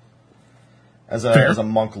 As a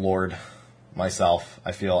monk lord myself,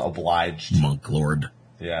 I feel obliged. Monk lord.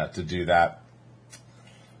 Yeah, to do that.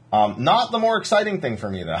 Not the more exciting thing for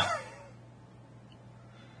me, though.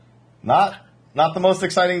 Not the most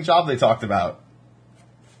exciting job they talked about.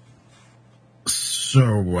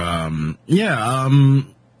 So,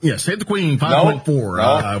 Save the Queen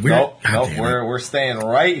 5.4. We're staying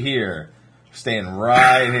right here. Staying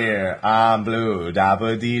right here. I'm blue.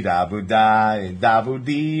 Dabu dee dabu die. Dabu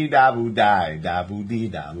dee dabu die. Dabu dee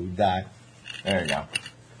dabu die. There you go.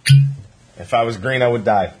 If I was green, I would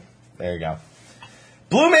die. There you go.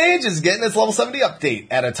 Blue Mage is getting its level 70 update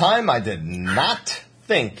at a time I did not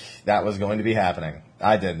think that was going to be happening.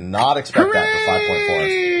 I did not expect that for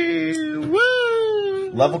 5.4.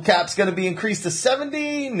 Woo! Level cap's going to be increased to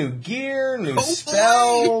 70. New gear, new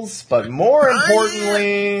spells, but more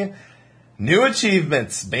importantly, new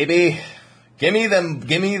achievements, baby. Give me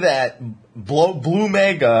that blue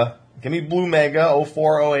mega. Give me blue mega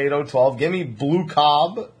 04, 08, 012. Give me blue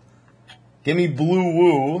cob. Give me blue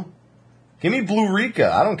woo. Give me blue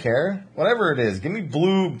Rika. I don't care. Whatever it is. Give me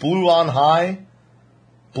blue on high.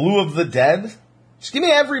 Blue of the dead. Just give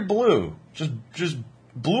me every blue. Just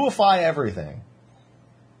bluify everything.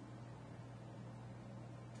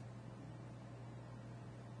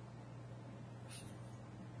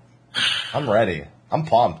 I'm ready. I'm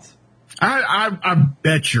pumped. I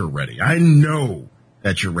bet you're ready. I know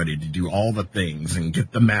that you're ready to do all the things and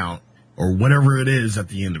get the mount or whatever it is at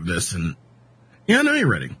the end of this. And yeah, I know you're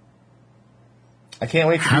ready. I can't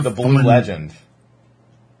wait to do the Blue Legend.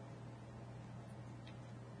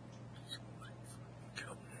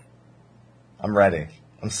 I'm ready.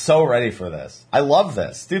 I'm so ready for this. I love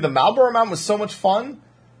this. Dude, the Malboro mount was so much fun.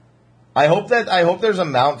 I hope there's a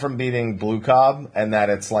mount from beating Blue Cobb and that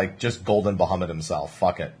it's like just Golden Bahamut himself.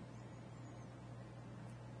 Fuck it.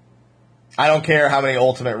 I don't care how many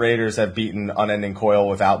Ultimate Raiders have beaten Unending Coil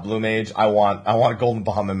without Blue Mage. I want a Golden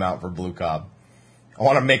Bahamut mount for Blue Cobb. I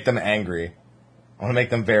want to make them angry. I want to make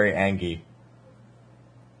them very angry.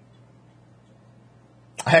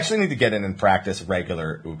 I actually need to get in and practice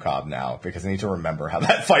regular UCOB now because I need to remember how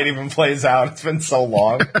that fight even plays out. It's been so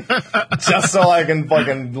long. Just so I can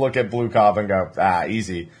fucking look at Blue Cobb and go,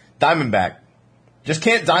 easy. Diamondback. Just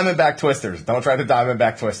can't Diamondback Twisters. Don't try to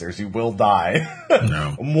Diamondback Twisters. You will die.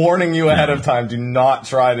 No. I'm warning you ahead of time. Do not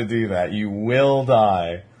try to do that. You will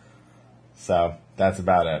die. So, that's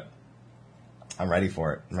about it. I'm ready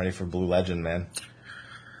for it. I'm ready for Blue Legend, man.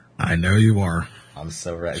 I know you are. I'm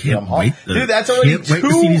so ready. Dude, that's already can't wait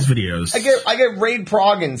to see these videos. I get Raid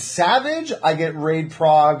Prog in Savage. I get Raid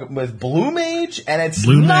Prog with Blue Mage, and it's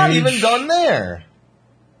Blue not Mage. even done there.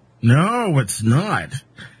 No, it's not.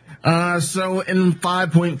 So in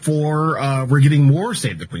 5.4, we're getting more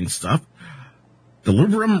Save the Queen stuff.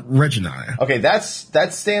 Delubrum Reginae. Okay,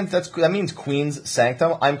 that means Queen's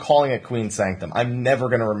Sanctum. I'm calling it Queen's Sanctum. I'm never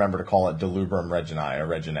going to remember to call it Delubrum Reginae or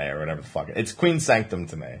Reginae or whatever the fuck. It's Queen's Sanctum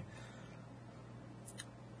to me.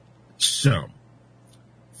 So,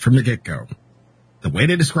 from the get-go, the way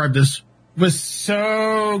they described this was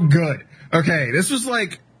so good. Okay, this was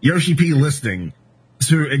like Yoshi P listening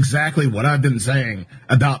to exactly what I've been saying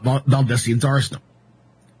about Baldessian's Arsenal.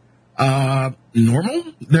 Normal,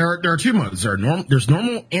 there are two modes. There's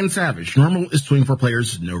normal and savage. Normal is 24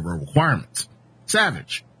 players, no role requirements.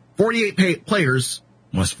 Savage, 48 players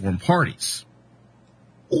must form parties.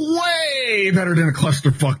 Way better than a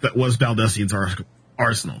clusterfuck that was Baldessian's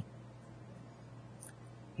Arsenal.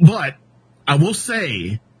 But I will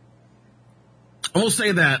say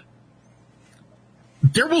that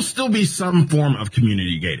there will still be some form of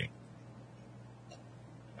community gating.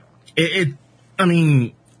 It's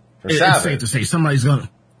safe to say somebody's gonna,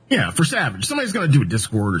 for Savage, somebody's gonna do a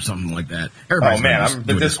Discord or something like that. Oh man,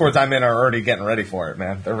 the Discords I'm in are already getting ready for it,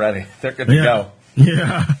 man. They're ready. They're good to go.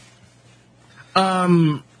 Yeah.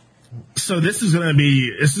 So this is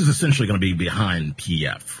essentially gonna be behind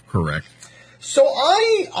PF, correct? So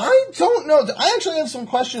I don't know. I actually have some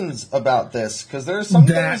questions about this because there's some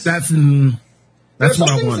things. That's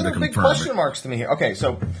what I wanted to confirm. Big question marks to me here. Okay,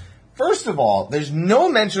 so first of all, there's no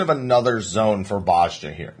mention of another zone for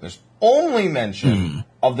Bajja here. There's only mention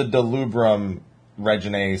of the Delubrum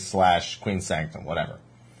Reginae / Queen Sanctum, whatever.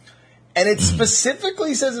 And it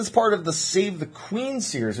specifically says it's part of the Save the Queen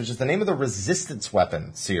series, which is the name of the Resistance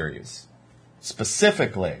Weapon series.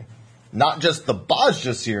 Specifically. Not just the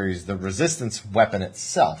Bajja series, the Resistance Weapon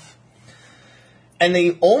itself. And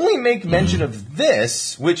they only make mention of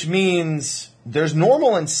this, which means there's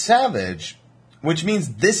normal and savage, which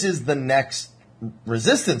means this is the next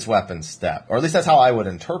Resistance Weapon step. Or at least that's how I would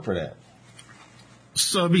interpret it.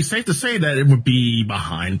 So it'd be safe to say that it would be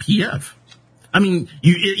behind PF. I mean,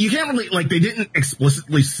 you can't really, like, they didn't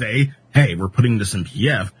explicitly say, hey, we're putting this in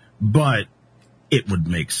PF, but it would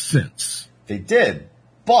make sense. They did,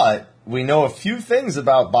 but we know a few things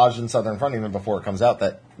about Bajja and Southern Front even before it comes out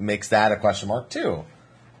that makes that a question mark too.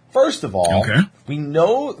 First of all, we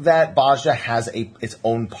know that Bajja has its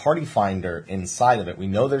own party finder inside of it. We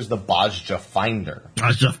know there's the Bajja Finder.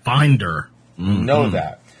 Bajja Finder. We know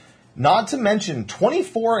that. Not to mention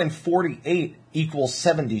 24 and 48 equals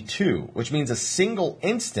 72, which means a single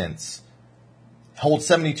instance holds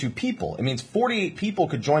 72 people. It means 48 people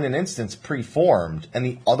could join an instance pre-formed, and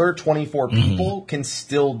the other 24 people can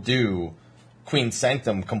still do Queen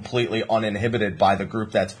Sanctum completely uninhibited by the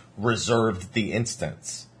group that's reserved the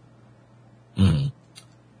instance.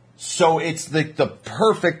 So it's the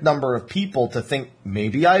perfect number of people to think,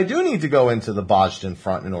 maybe I do need to go into the Bajjan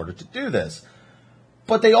front in order to do this.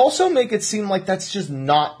 But they also make it seem like that's just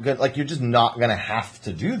not good. Like, you're just not going to have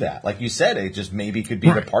to do that. Like you said, it just maybe could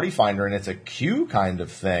be the party finder, and it's a queue kind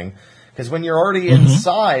of thing. Because when you're already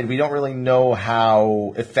inside, we don't really know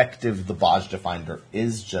how effective the Bajja Finder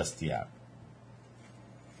is just yet.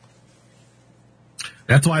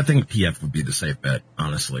 That's why I think PF would be the safe bet,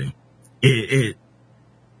 honestly. It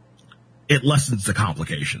lessens the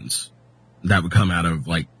complications that would come out of,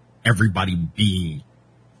 like, everybody being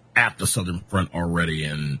at the Southern Front already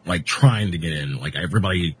and like trying to get in. Like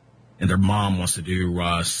everybody and their mom wants to do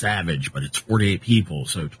Savage, but it's 48 people,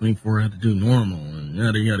 so 24 had to do normal and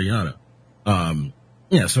yada yada yada.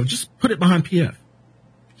 Yeah, so just put it behind PF.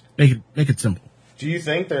 Make it simple. Do you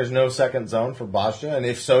think there's no second zone for Bajja? And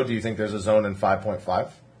if so, do you think there's a zone in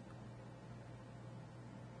 5.5?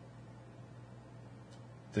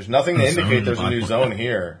 There's nothing to indicate there's a new zone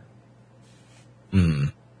here.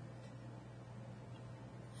 I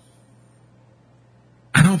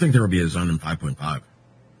don't think there will be a zone in 5.5.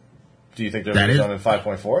 Do you think there'll be a zone in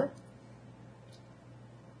 5.4?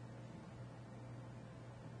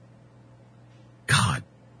 God.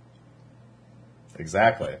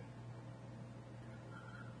 Exactly.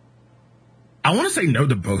 I want to say no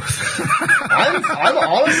to both.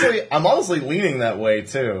 I'm honestly leaning that way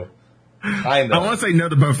too. Kind of. I want to say no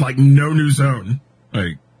to both, like no new zone.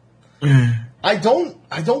 Like, I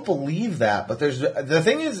don't believe that, but the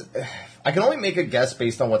thing is, I can only make a guess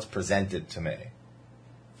based on what's presented to me.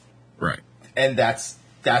 Right. And that's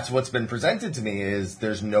what's been presented to me is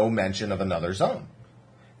there's no mention of another zone.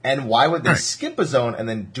 And why would they skip a zone and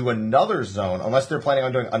then do another zone unless they're planning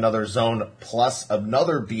on doing another zone plus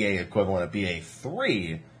another BA equivalent of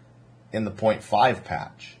BA3 in the 0.5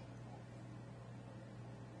 patch?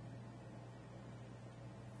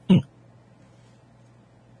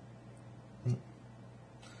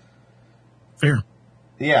 Fair.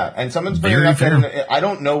 Yeah, and someone's bringing up that I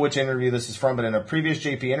don't know which interview this is from, but in a previous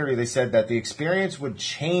JP interview, they said that the experience would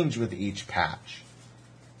change with each patch.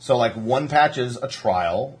 So, like, one patch is a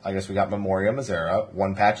trial. I guess we got Memoria Misera.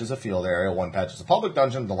 One patch is a field area. One patch is a public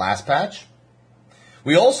dungeon. The last patch.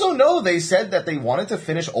 We also know they said that they wanted to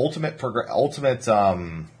finish ultimate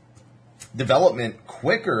development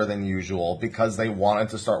quicker than usual because they wanted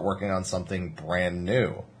to start working on something brand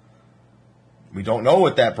new. We don't know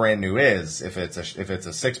what that brand new is, if it's a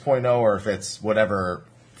 6.0 or if it's whatever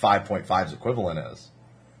 5.5's equivalent is.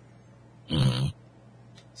 Mm-hmm.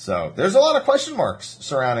 So there's a lot of question marks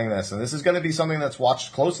surrounding this, and this is going to be something that's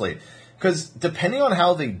watched closely. Because depending on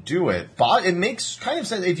how they do it, it makes kind of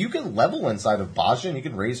sense. If you can level inside of Bajja and you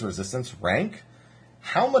can raise resistance rank,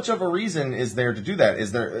 how much of a reason is there to do that?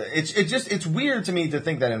 Is there? It's weird to me to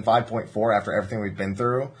think that in 5.4, after everything we've been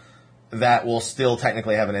through, that we'll still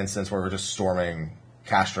technically have an instance where we're just storming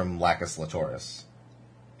Castrum Lacus Latoris.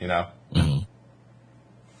 You know? Mm-hmm.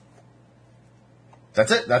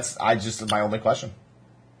 That's it. That's my only question.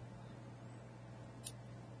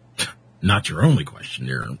 Not your only question.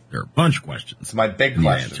 There are a bunch of questions. It's my big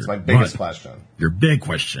question. It's my biggest question. Your big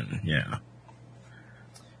question, yeah.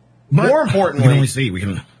 But more importantly, we can only see. We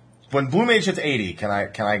can. When Blue Mage hits 80, can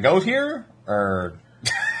I go here or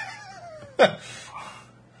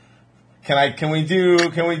can we do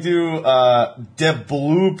De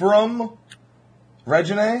Blubrum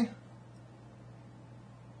Regine?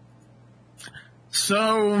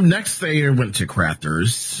 So next they went to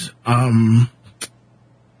Crafters.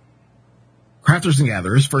 Crafters and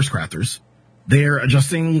Gatherers, first Crafters. They're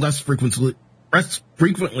adjusting less frequently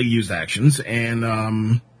used actions,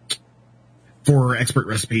 and for expert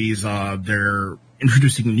recipes, they're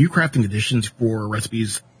introducing new crafting conditions for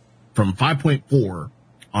recipes from 5.4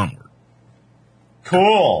 onward.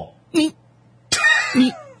 Cool. Neat.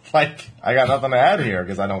 Like, I got nothing to add here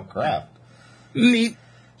because I don't craft. Neat.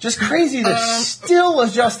 Just crazy. They're still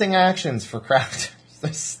adjusting actions for crafters.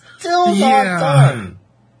 They're still not done.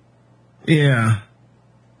 Yeah.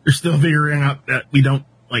 They're still figuring out that we don't,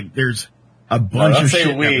 like, there's a bunch of shit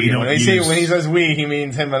that we don't use. When he says we, he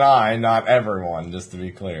means him and I, not everyone, just to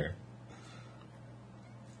be clear.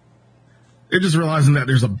 They're just realizing that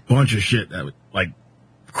there's a bunch of shit that, like,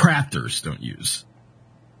 crafters don't use.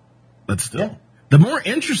 But still. Yeah. The more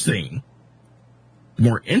interesting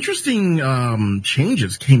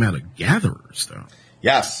changes came out of Gatherers, though.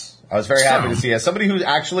 Yes. I was very happy to see. As somebody who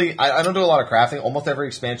actually, I don't do a lot of crafting. Almost every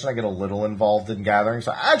expansion I get a little involved in gathering,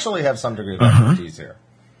 so I actually have some degree of expertise here.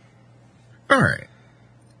 All right.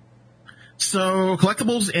 So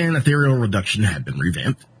collectibles and ethereal reduction have been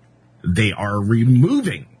revamped. They are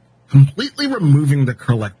completely removing the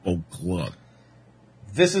collectible glove.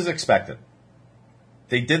 This is expected.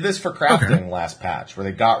 They did this for crafting last patch, where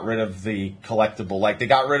they got rid of the collectible. Like, they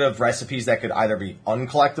got rid of recipes that could either be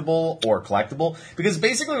uncollectible or collectible. Because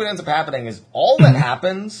basically what ends up happening is all that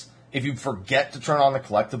happens if you forget to turn on the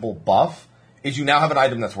collectible buff is you now have an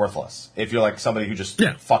item that's worthless. If you're like somebody who just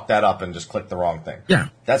fucked that up and just clicked the wrong thing. Yeah.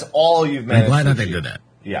 That's all you've managed to I'm glad that they did that.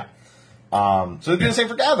 Yeah. So they do the same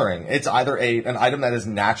for gathering. It's either an item that is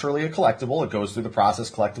naturally a collectible, it goes through the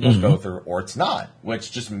process collectibles go through, or it's not,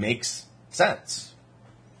 which just makes sense.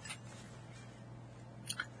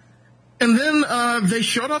 And then they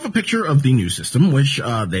showed off a picture of the new system, which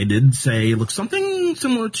they did say looks something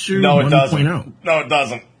similar to 1.0. No, it doesn't. No, it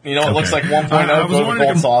doesn't. You know, it looks like 1.0 go to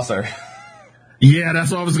Gold Saucer. Yeah,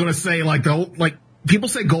 that's what I was going to say. Like people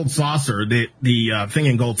say Gold Saucer. The thing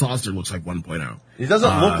in Gold Saucer looks like 1.0. It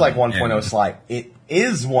doesn't look like 1.0 Sly. It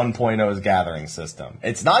is 1.0's gathering system.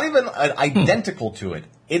 It's not even identical to it.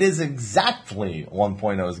 It is exactly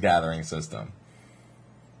 1.0's gathering system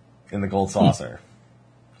in the Gold Saucer.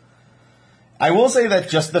 I will say that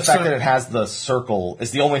just the fact that it has the circle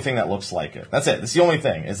is the only thing that looks like it. That's it. It's the only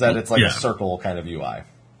thing, is that it's like a circle kind of UI.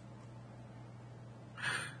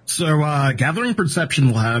 So, gathering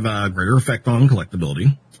perception will have a greater effect on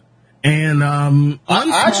collectability. And,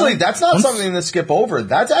 actually, that's not something to skip over.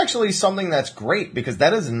 That's actually something that's great, because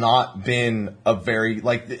that has not been a very,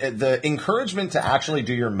 like, the encouragement to actually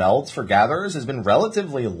do your melds for gatherers has been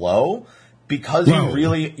relatively low. Because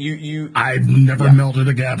I've never melded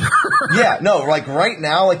a gatherer. Yeah, no, like right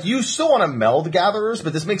now, like you still want to meld gatherers,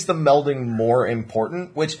 but this makes the melding more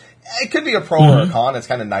important, which it could be a pro or a con. It's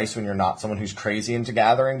kind of nice when you're not someone who's crazy into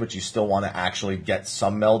gathering, but you still want to actually get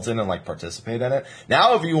some melds in and like participate in it.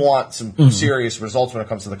 Now, if you want some serious results when it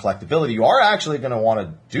comes to the collectability, you are actually going to want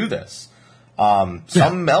to do this. Some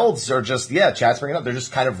melds are just, chat's bringing up, they're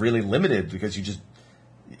just kind of really limited because you just,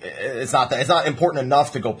 it's not important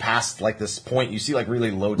enough to go past like this point. You see like really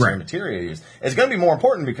low tier material use. It's going to be more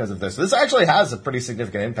important because of this. This actually has a pretty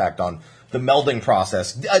significant impact on the melding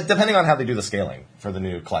process, depending on how they do the scaling for the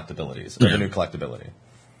new collectabilities, or the new collectability.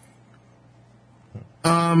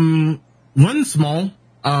 One small,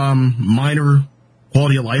 minor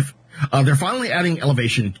quality of life. They're finally adding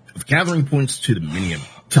elevation of gathering points to the minion.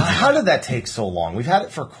 How did that take so long? We've had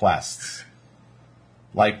it for quests.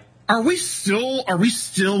 Like, Are we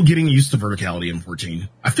still getting used to verticality in 14?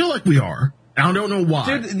 I feel like we are. I don't know why.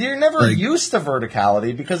 Dude, you're never used to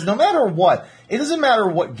verticality because no matter what, it doesn't matter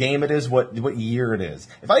what game it is, what year it is.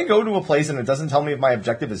 If I go to a place and it doesn't tell me if my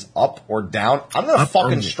objective is up or down, I'm going to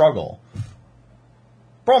fucking struggle.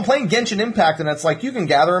 Bro, I'm playing Genshin Impact and it's like, you can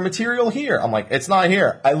gather a material here. I'm like, it's not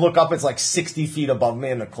here. I look up, it's like 60 feet above me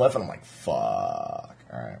in the cliff and I'm like, fuck.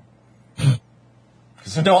 Alright.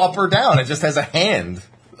 There's no up or down. It just has a hand.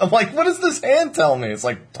 I'm like, what does this hand tell me? It's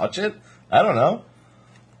like, touch it? I don't know.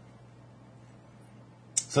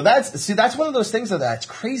 So that's one of those things that's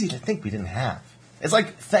crazy to think we didn't have. It's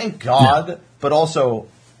like, thank God, but also,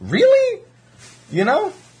 really? You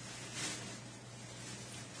know?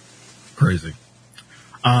 Crazy.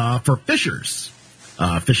 For fishers,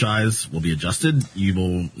 fish eyes will be adjusted. You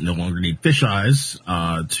will no longer need fish eyes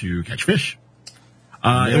to catch fish.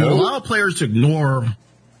 It will allow players to ignore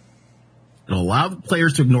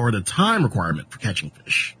the time requirement for catching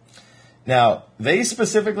fish. Now, they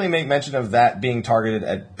specifically make mention of that being targeted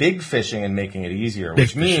at big fishing and making it easier,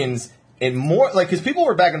 which means it more, like, because people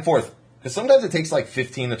were back and forth, because sometimes it takes like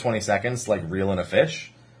 15 to 20 seconds to like reel in a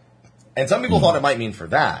fish, and some people thought it might mean for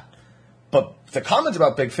that, but the comments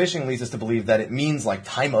about big fishing leads us to believe that it means like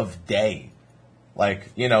time of day.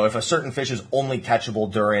 Like, you know, if a certain fish is only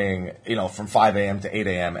catchable during, you know, from 5 a.m. to 8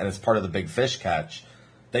 a.m. and it's part of the big fish catch,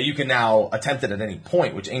 that you can now attempt it at any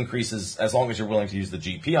point, which increases, as long as you're willing to use the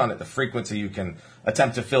GP on it, the frequency you can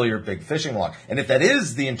attempt to fill your big fishing log. And if that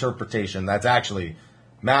is the interpretation, that's actually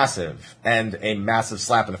massive, and a massive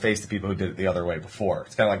slap in the face to people who did it the other way before.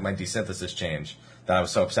 It's kind of like my desynthesis change that I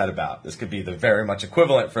was so upset about. This could be the very much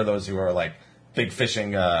equivalent for those who are like big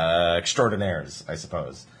fishing extraordinaires, I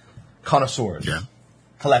suppose. Connoisseurs. Yeah.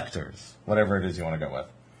 Collectors. Whatever it is you want to go with.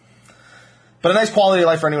 But a nice quality of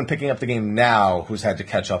life for anyone picking up the game now who's had to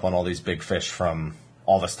catch up on all these big fish from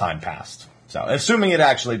all this time past. So, assuming it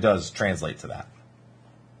actually does translate to that.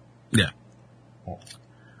 Yeah.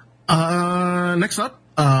 Next up,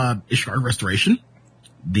 Ishgard Restoration.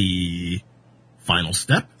 The final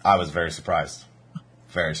step. I was very surprised.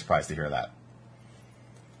 Very surprised to hear that.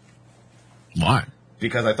 Why?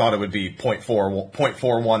 Because I thought it would be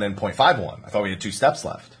 0.41 and 0.51. I thought we had 2 steps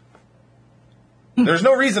left. There's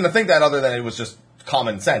no reason to think that other than it was just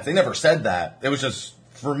common sense. They never said that. It was just,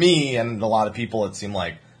 for me and a lot of people, it seemed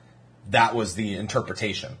like that was the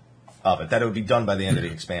interpretation of it, that it would be done by the end of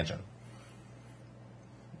the expansion.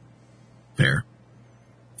 Fair.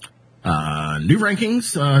 New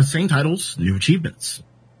rankings, same titles, new achievements.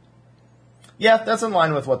 Yeah, that's in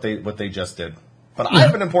line with what they just did. But I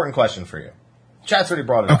have an important question for you. Chat's already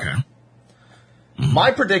brought it up. Okay.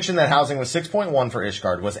 My prediction that housing was 6.1 for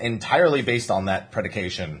Ishgard was entirely based on that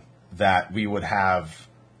predication that we would have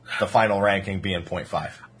the final ranking being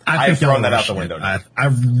 0.5. I've thrown that out the window now. I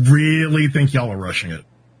really think y'all are rushing it.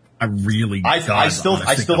 I still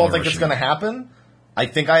don't think it's going to happen. I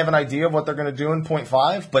think I have an idea of what they're going to do in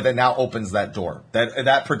 0.5, but it now opens that door.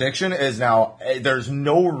 That prediction is now, there's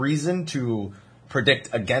no reason to predict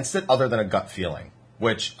against it other than a gut feeling,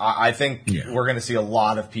 which I think we're going to see a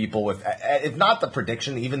lot of people with, if not the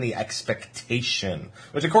prediction, even the expectation,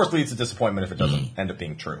 which of course leads to disappointment if it doesn't end up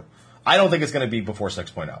being true. I don't think it's going to be before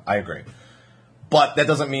 6.0. I agree. But that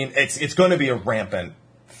doesn't mean it's going to be a rampant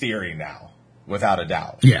theory now, without a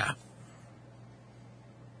doubt. Yeah.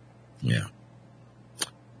 Yeah.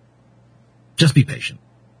 Just be patient.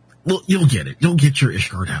 Well, you'll get it. You'll get your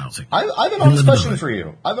Ishgard housing. I have an honest question for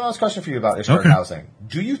you. I have an honest question for you about Ishgard housing.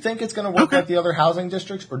 Do you think it's going to work like the other housing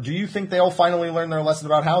districts, or do you think they'll finally learn their lesson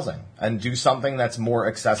about housing and do something that's more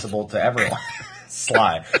accessible to everyone?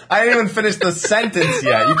 Sly. I didn't even finish the sentence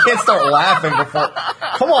yet. You can't start laughing before.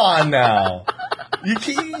 Come on now. You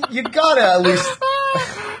gotta at least.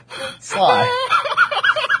 Sly.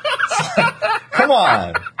 Come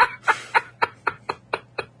on.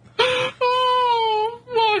 Oh,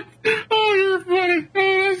 fuck. Oh, you're funny.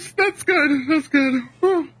 Oh, that's good. That's good.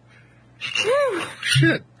 Oh.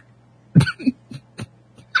 Shit.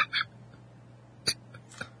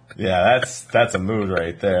 Yeah, that's a mood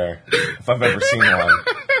right there. If I've ever seen one.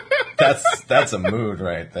 That's a mood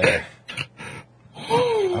right there.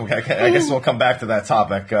 Okay, I guess we'll come back to that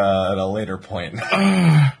topic at a later point.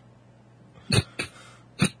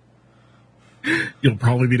 You'll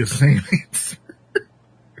probably be the same answer.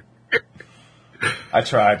 I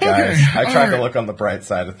tried, guys. Okay, I tried to look on the bright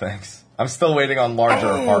side of things. I'm still waiting on larger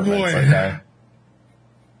apartments, okay?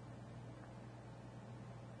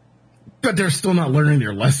 But they're still not learning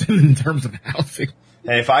their lesson in terms of housing.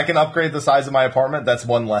 Hey, if I can upgrade the size of my apartment, that's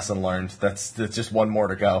one lesson learned. That's just one more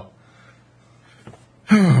to go.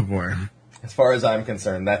 Oh, boy. As far as I'm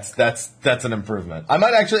concerned, that's an improvement. I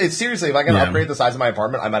might actually, seriously, if I can upgrade the size of my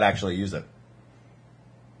apartment, I might actually use it.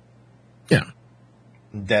 Yeah.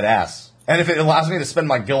 Dead ass. And if it allows me to spend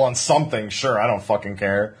my gil on something, sure, I don't fucking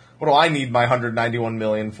care. What do I need my 191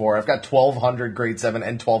 million for? I've got 1,200 grade 7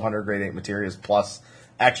 and 1,200 grade 8 materials plus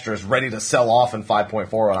extras ready to sell off in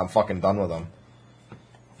 5.4 when I'm fucking done with them.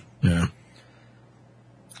 Yeah.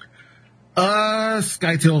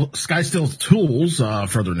 Skystill's tools,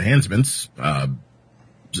 further enhancements.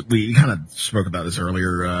 We kind of spoke about this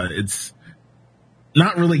earlier. It's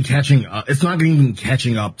not really catching up. It's not even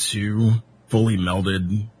catching up to fully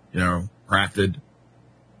melded, crafted.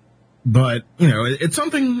 But, it's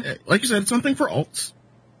something, like you said, it's something for alts.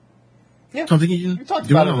 Yeah. Something you can talked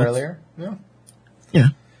do about it alts. earlier. Yeah. Yeah.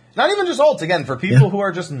 Not even just alts, again, for people who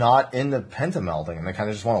are just not into pentamelding and they kind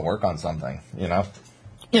of just want to work on something, Yeah.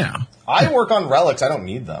 I work on relics. I don't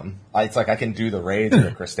need them. It's like I can do the raids or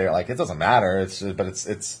the Crystale. Like, it doesn't matter. It's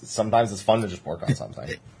sometimes it's fun to just work on something.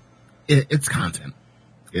 It's content.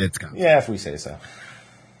 It's content. Yeah, if we say so.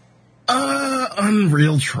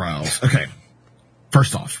 Unreal Trials. Okay.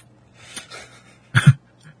 First off.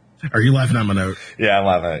 Are you laughing at my note? Yeah, I'm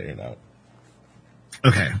laughing at your note.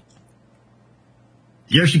 Okay.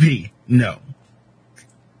 Yoshi P, no.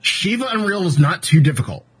 Shiva Unreal is not too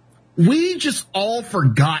difficult. We just all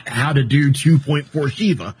forgot how to do 2.4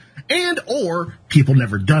 Shiva, and or people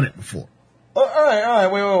never done it before. All right.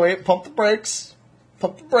 Wait. Pump the brakes.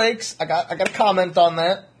 I got a comment on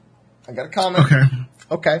that.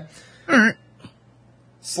 Okay. All right.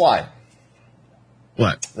 Sly.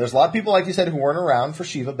 What? There's a lot of people, like you said, who weren't around for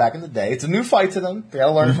Shiva back in the day. It's a new fight to them. They got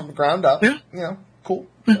to learn it from the ground up. Yeah. Cool.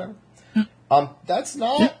 Whatever. That's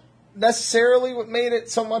not necessarily what made it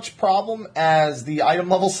so much problem as the item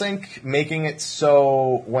level sync, making it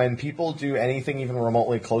so when people do anything even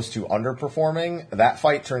remotely close to underperforming, that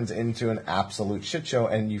fight turns into an absolute shit show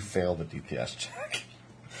and you fail the DPS check.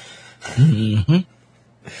 Mm-hmm.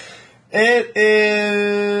 It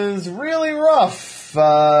is really rough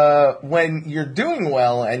when you're doing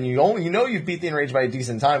well and you've beat the enrage by a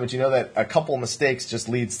decent time, but you know that a couple mistakes just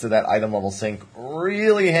leads to that item level sync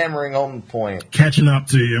really hammering home the point. Catching up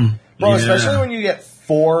to you. Bro, especially when you get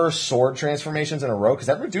 4 sword transformations in a row, because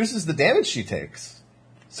that reduces the damage she takes.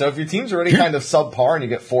 So if your team's already kind of subpar and you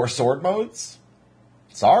get 4 sword modes,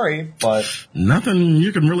 sorry, but nothing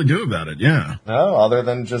you can really do about it, yeah. No, other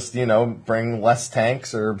than just, bring less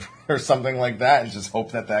tanks or something like that and just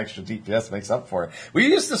hope that the extra DPS makes up for it. We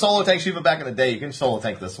used to solo tank Shiva back in the day. You can solo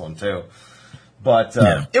tank this one too. But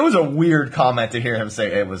it was a weird comment to hear him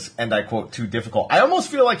say it was, and I quote, too difficult. I almost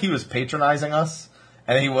feel like he was patronizing us.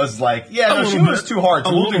 And he was like, she was too hard,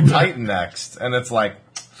 so we'll do Titan next. And it's like,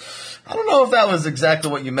 I don't know if that was exactly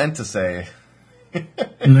what you meant to say.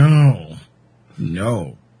 No.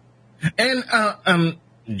 And,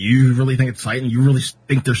 you really think it's Titan? You really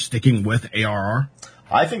think they're sticking with ARR?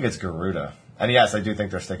 I think it's Garuda. And yes, I do think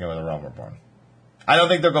they're sticking with a Realm Reborn. I don't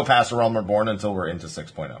think they'll go past Realm Reborn until we're into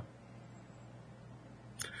 6.0.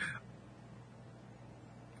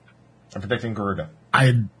 I'm predicting Garuda.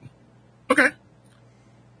 Okay.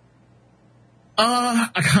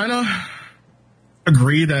 I kind of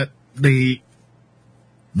agree that they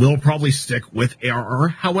will probably stick with ARR.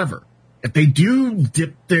 However, if they do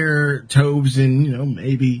dip their toes in,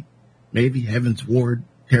 maybe Heaven's Ward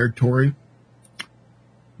territory,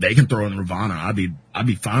 they can throw in Ravana. I'd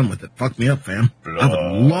be fine with it. Fuck me up, fam. I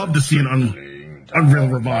would love to see an Unreal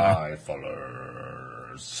Ravana.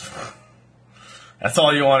 That's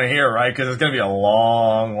all you want to hear, right? Because it's going to be a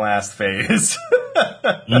long last phase.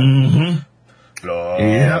 Mm-hmm.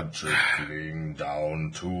 Blood trickling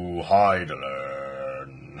down to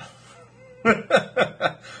Hydaelyn. We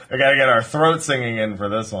gotta get our throat singing in for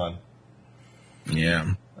this one.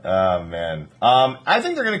 Yeah. Oh, man. I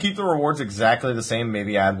think they're going to keep the rewards exactly the same,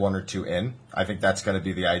 maybe add 1 or 2 in. I think that's going to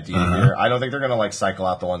be the idea here. I don't think they're going to, cycle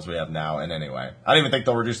out the ones we have now in any way. I don't even think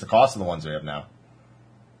they'll reduce the cost of the ones we have now.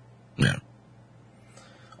 Yeah.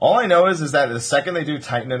 All I know is that the second they do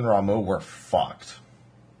Titan and Ramuh, we're fucked.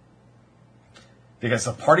 Because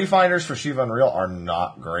the party finders for Shiva Unreal are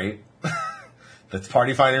not great. The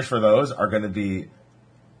party finders for those are going to be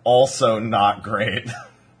also not great.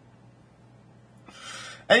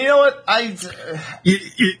 And you know what? Do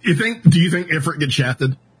you think Ifrit gets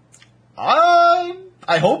shafted? I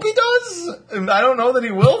hope he does. I don't know that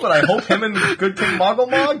he will, but I hope him and Good King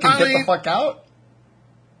Mogglemog can get the fuck out.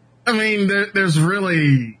 I mean, there's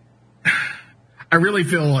really... I really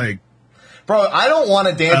feel like... Bro, I don't want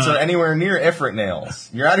a dancer anywhere near Ifrit Nails.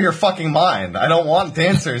 You're out of your fucking mind. I don't want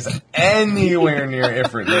dancers anywhere near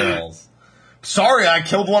Ifrit Nails. Sorry, I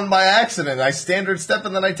killed one by accident. I standard stepped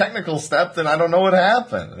and then I technical stepped and I don't know what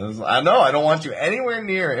happened. I don't want you anywhere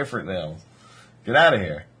near Ifrit Nails. Get out of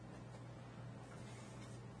here.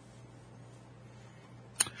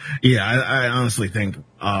 Yeah, I honestly think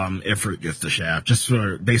Ifrit gets the shaft just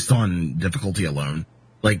based on difficulty alone.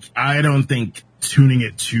 I don't think tuning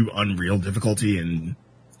it to Unreal difficulty and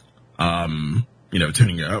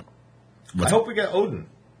tuning it up. I hope we get Odin.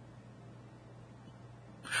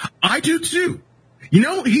 I do too. He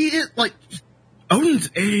is Odin's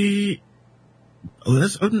a. Oh,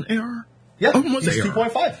 that's Odin AR. Yeah, Odin was he's AR.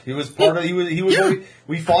 2.5. He was part of. He was. Yeah.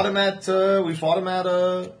 We fought him at.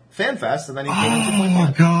 FanFest, and then he came in 2.5.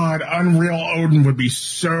 Oh god, Unreal Odin would be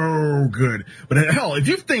so good. But hell, if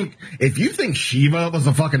you think Shiva was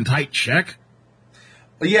a fucking tight check.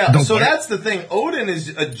 Yeah, so that's the thing. Odin is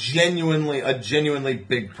a genuinely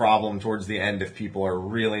big problem towards the end if people are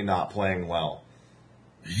really not playing well.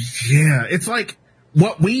 Yeah, it's like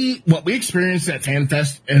what we experienced at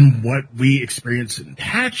FanFest and what we experienced in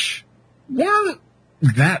Patch weren't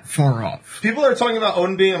that far off. People are talking about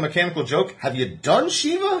Odin being a mechanical joke. Have you done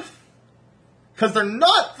Shiva? Because they're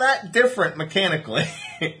not that different mechanically.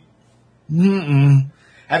 Mm-mm.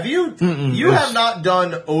 Have you? Mm-mm. You have not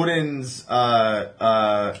done Odin's. It's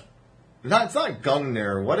not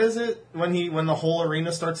Gungnir. What is it when the whole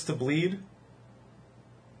arena starts to bleed?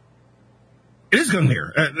 It is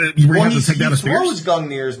Gungnir. Where you have to take down a spear. He throws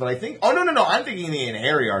Gungnirs, but I think. Oh no! I'm thinking the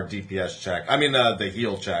Anheriar DPS check. I mean the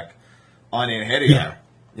heal check on Anheriar.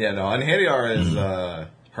 Yeah, no, Anheriar is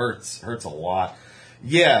hurts a lot.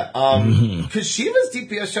 Yeah, because Shiva's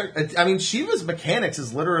DPS check. I mean, Shiva's mechanics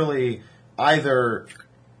is literally either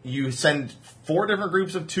you send 4 different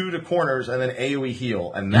groups of 2 to corners and then AoE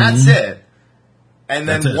heal, and that's it. And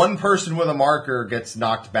then one person with a marker gets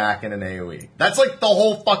knocked back in an AoE. That's the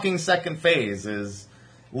whole fucking second phase is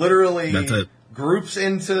literally groups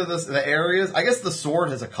into the areas. I guess the sword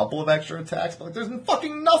has a couple of extra attacks, but there's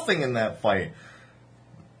fucking nothing in that fight.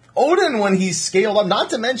 Odin, when he's scaled up, not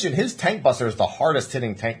to mention his Tank Buster is the hardest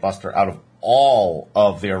hitting Tank Buster out of all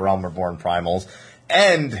of the Realm Reborn Primals.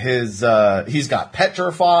 And he's got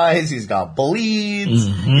Petrifies, he's got Bleeds,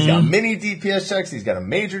 he's got mini DPS checks, he's got a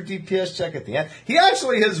major DPS check at the end. He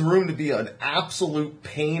actually has room to be an absolute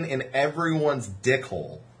pain in everyone's dick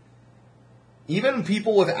hole. Even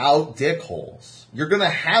people without dick holes. You're gonna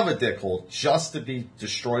have a dick hole just to be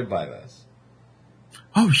destroyed by this.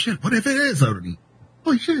 Oh shit, what if it is Odin?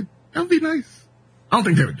 Holy shit, that would be nice. I don't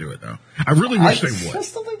think they would do it, though. I really wish they would. I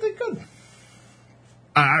still think they could.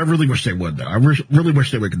 I really wish they would, though. I really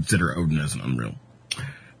wish they would consider Odin as an Unreal.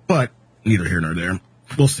 But neither here nor there.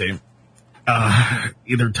 We'll see.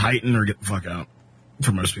 Either Titan or get the fuck out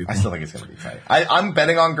for most people. I still think it's going to be Titan. I'm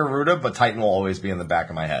betting on Garuda, but Titan will always be in the back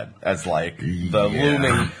of my head as the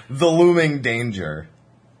looming danger.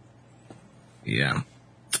 Yeah.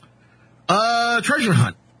 Treasure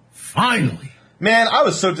Hunt. Finally. Man, I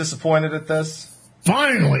was so disappointed at this.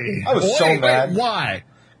 Finally. I was so mad. Why?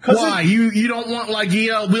 Why? You don't want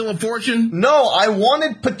Lagia Wheel of Fortune? No, I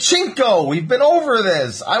wanted Pachinko. We've been over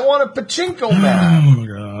this. I want a Pachinko map. Oh,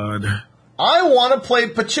 God. I want to play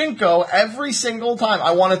Pachinko every single time.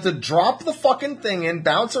 I want it to drop the fucking thing in,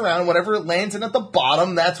 bounce around, whatever it lands in at the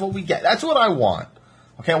bottom, that's what we get. That's what I want.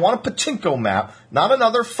 Okay, I want a Pachinko map, not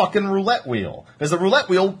another fucking roulette wheel. Because the roulette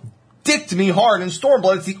wheel dicked me hard in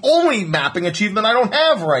Stormblood. It's the only mapping achievement I don't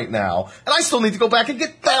have right now. And I still need to go back and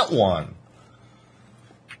get that one.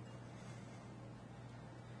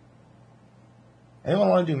 Anyone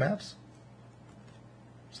want to do maps?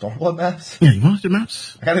 Stormblood maps? Yeah, you want to do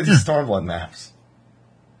maps? I gotta do Stormblood maps.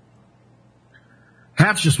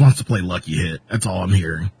 Haps just wants to play Lucky Hit. That's all I'm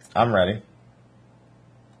hearing. I'm ready.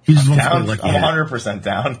 He just wants to Down? play Lucky I'm Hit. 100%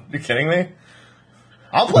 down. You kidding me?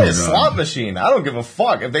 I'll play a slot machine. I don't give a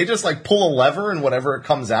fuck. If they just like pull a lever and whatever it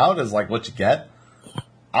comes out is like what you get,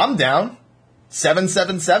 I'm down.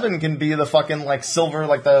 777 can be the fucking like silver,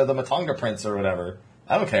 like the Matonga Prince or whatever.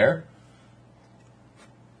 I don't care.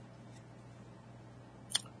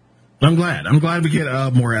 I'm glad. I'm glad we get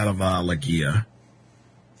more out of Lagia.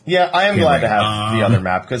 Yeah, I am glad to right. have the other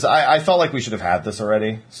map because I felt like we should have had this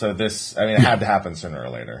already. So this, I mean, it had to happen sooner or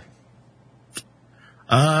later.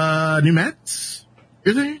 New mats?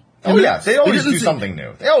 Is they? Oh yeah, they always do something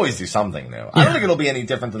new. They always do something new. I don't think it'll be any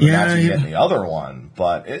different than the mats you get in the other one,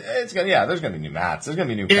 but it's gonna. Yeah, there's gonna be new mats. There's gonna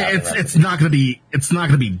be new. It's not gonna be. It's not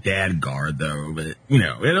gonna be Dadguard though, but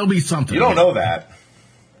it'll be something. You don't know that.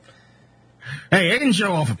 Hey, I can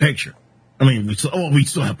show off a picture. I mean, we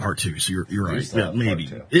still have part 2, so you're right. Yeah,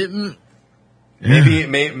 maybe.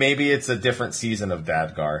 Maybe it's a different season of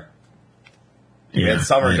Dadgar. We Yeah, had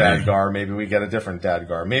Summer maybe. Dadgar. Maybe we get a different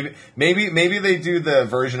Dadgar. Maybe they do the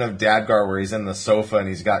version of Dadgar where he's in the sofa and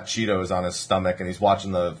he's got Cheetos on his stomach and he's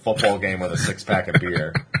watching the football game with a 6-pack of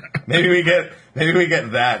beer. Maybe we get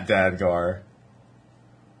that Dadgar.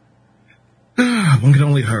 One can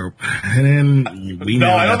only hope. And then we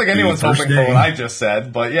know I don't think that anyone's the first hoping for day- what I just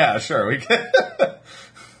said, but yeah, sure. We get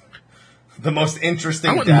the most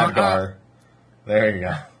interesting wouldn't mind- Dadgar. There you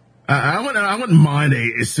go. I wouldn't mind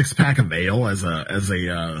a 6-pack of ale as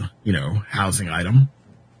a housing item.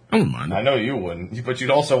 I wouldn't mind. I know you wouldn't, but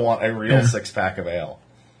you'd also want a real 6-pack of ale.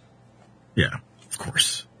 Yeah, of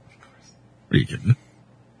course. What are you kidding?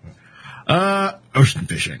 Ocean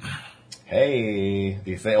fishing. Hey,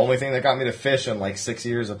 the only thing that got me to fish in like 6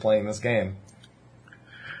 years of playing this game.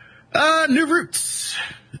 New routes.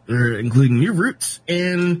 They're including new routes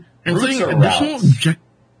and including Routes or additional routes?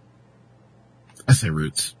 I say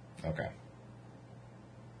routes. Okay.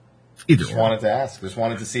 Either Just or. wanted to ask. Just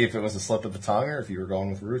wanted to see if it was a slip of the tongue or if you were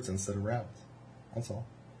going with routes instead of routes. That's all.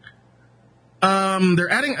 They're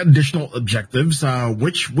adding additional objectives,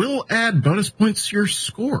 which will add bonus points to your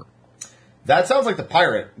score. That sounds like the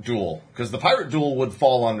pirate duel, because the pirate duel would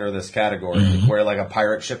fall under this category, where like a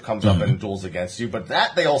pirate ship comes up and duels against you. But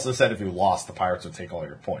that they also said if you lost, the pirates would take all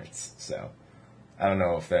your points. So I don't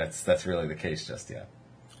know if that's really the case just yet.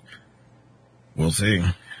 We'll see.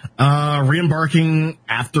 Re-embarking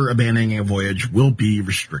after abandoning a voyage will be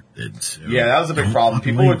restricted. So Yeah, that was a big problem.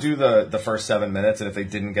 People leave. would do the first 7 minutes, and if they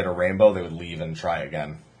didn't get a rainbow, they would leave and try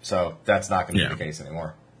again. So that's not going to be the case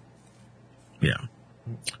anymore. Yeah.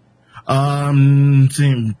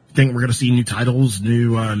 Same thing. We're going to see new titles,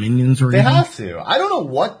 new minions, or They anything? have to. I don't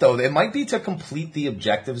know what, though. It might be to complete the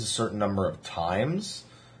objectives a certain number of times.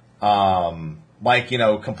 Like,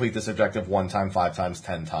 complete this objective 1 time, 5 times,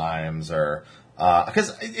 10 times, or...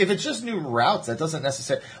 Because if it's just new routes, that doesn't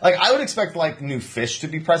necessarily... Like, I would expect, like, new fish to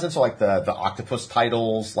be present, so, like, the octopus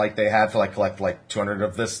titles, like, they had to, like, collect, like, 200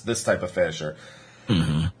 of this type of fish, or...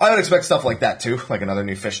 I would expect stuff like that, too, like another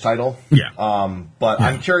new fish title. Yeah. But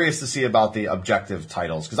I'm curious to see about the objective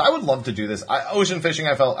titles, because I would love to do this. Ocean fishing,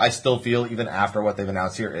 I still feel, even after what they've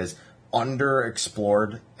announced here, is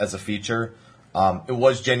underexplored as a feature. It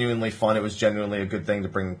was genuinely fun. It was genuinely a good thing to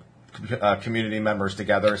bring community members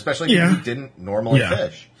together, especially people who didn't normally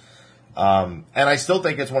fish. And I still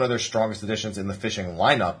think it's one of their strongest additions in the fishing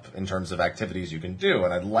lineup in terms of activities you can do.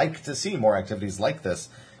 And I'd like to see more activities like this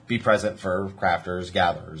be present for crafters,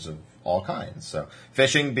 gatherers of all kinds. So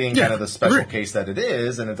fishing being kind of the special case that it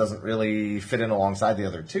is, and it doesn't really fit in alongside the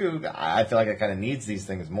other two, I feel like it kind of needs these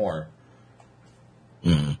things more.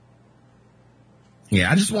 Yeah,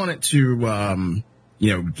 I just want it to,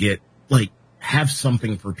 have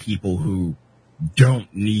something for people who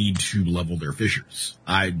don't need to level their fishers.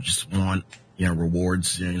 I just want,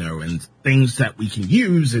 rewards, and things that we can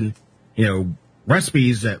use and,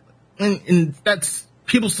 recipes that, and that's,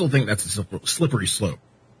 people still think that's a slippery slope.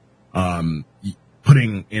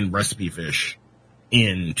 Putting in recipe fish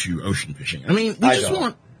into ocean fishing. I mean, we just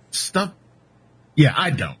want stuff. Yeah, I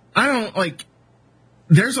don't like.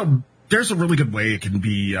 There's a really good way it can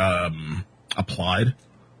be applied.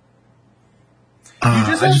 You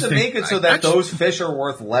just have to make it so that those fish are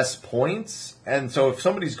worth less points. And so if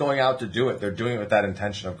somebody's going out to do it, they're doing it with that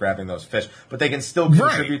intention of grabbing those fish. But they can still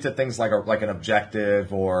contribute to things like an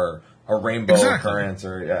objective or a rainbow occurrence.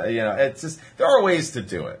 Or, it's just, there are ways to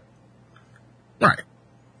do it. Right.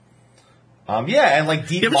 And like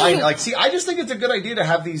deep mine, I just think it's a good idea to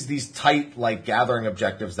have these tight, like, gathering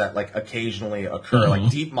objectives that, like, occasionally occur.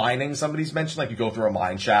 Like deep mining, somebody's mentioned, like, you go through a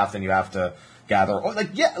mine shaft and you have to gather. Or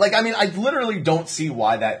I literally don't see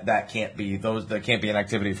why that can't be an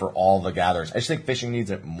activity for all the gatherers. I just think fishing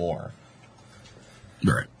needs it more.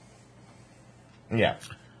 Right. Yeah.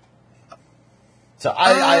 So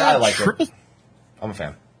I like it. I'm a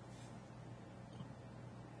fan.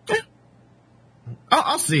 Yeah.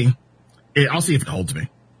 I'll see. I'll see if it holds me.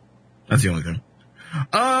 That's the only thing.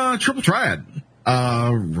 Triple Triad.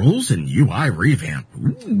 Rules and UI revamp.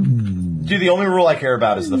 Ooh. Dude, the only rule I care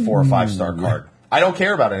about is the 4 or 5 star card. I don't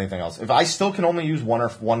care about anything else. If I still can only use one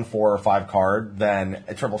 4 or 5 card, then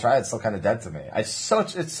a Triple Triad's still kind of dead to me. It's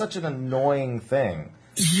such an annoying thing.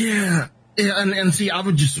 Yeah. And see, I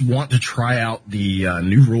would just want to try out the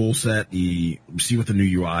new rule set, see what the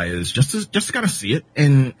new UI is, just to kind of see it.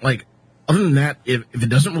 And like, other than that, if it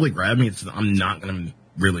doesn't really grab me, I'm not going to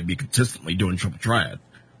really be consistently doing Triple Triad.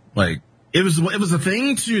 Like, it was a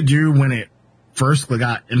thing to do when it first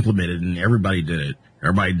got implemented, and everybody did it.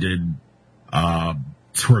 Everybody did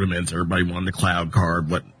tournaments. Everybody wanted the cloud card,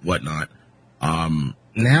 whatnot.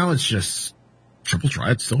 Now it's just Triple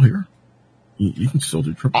Triad's still here. You can still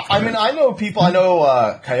do Triple Triad. I mean, I know people. I know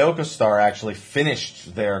Kyoka Star actually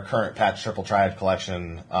finished their current patch Triple Triad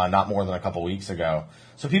collection not more than a couple weeks ago.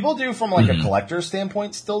 So people do, from like a collector's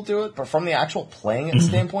standpoint, still do it, but from the actual playing it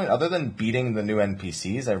standpoint, other than beating the new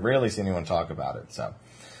NPCs, I rarely see anyone talk about it. So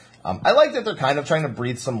I like that they're kind of trying to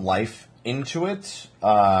breathe some life into it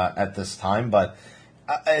at this time, but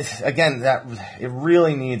again, that it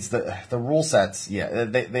really needs the rule sets. Yeah,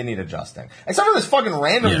 they need adjusting. Except for this fucking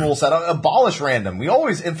random rule set. Abolish random. We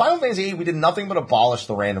always in Final Fantasy VIII we did nothing but abolish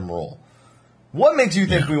the random rule. What makes you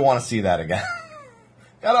think we want to see that again?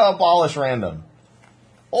 Gotta abolish random.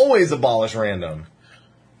 Always abolish random.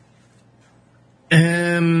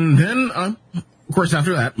 And then, of course,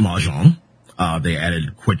 after that, Mahjong. They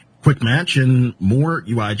added quick match and more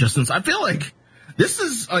UI adjustments. I feel like this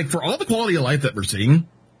is, like, for all the quality of life that we're seeing,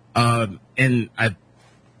 and I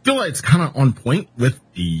feel like it's kind of on point with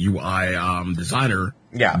the UI designer.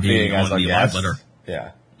 Yeah, being as a guest. Letter.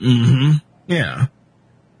 Yeah. Mm-hmm. Yeah.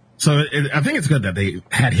 So I think it's good that they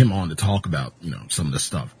had him on to talk about, some of this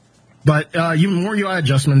stuff. But even more UI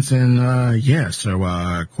adjustments, and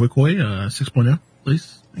so Quick Way 6.0,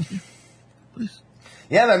 please. Thank you. Please.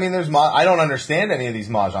 Yeah, I mean, I don't understand any of these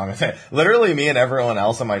Mahjong. Literally, me and everyone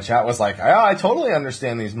else in my chat was like, I totally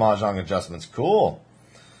understand these Mahjong adjustments. Cool.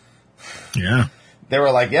 Yeah. They were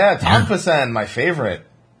like, Tanpasen, my favorite.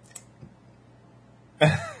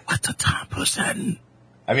 What's a Tanpasen?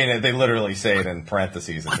 I mean, they literally say it in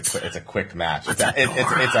parentheses. It's a quick match. It's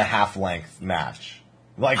a half-length match.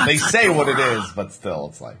 Like, they say what it is, but still,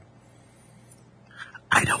 it's like...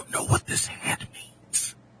 I don't know what this hand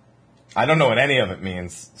means. I don't know what any of it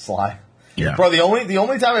means, Sly. Yeah. Bro, the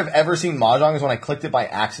only time I've ever seen Mahjong is when I clicked it by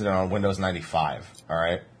accident on Windows 95,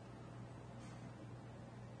 alright?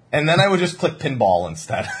 And then I would just click pinball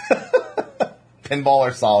instead. Pinball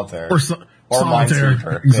or solitaire. Or solitaire,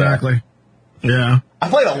 Minesweeper. exactly. Yeah. I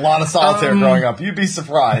played a lot of solitaire growing up. You'd be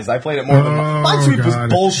surprised. I played it more than... Minesweeper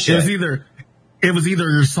was bullshit. It was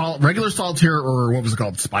either regular solitaire or what was it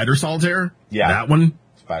called? Spider solitaire? Yeah. That one?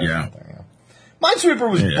 Spider solitaire, yeah. Minesweeper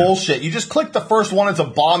was bullshit. You just click the first one, it's a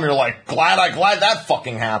bomb, you're like, glad that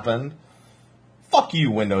fucking happened. Fuck you,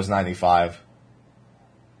 Windows 95.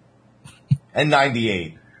 And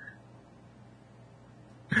 98.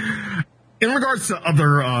 In regards to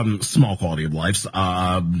other small quality of lives,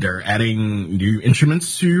 they're adding new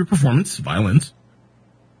instruments to performance, violins.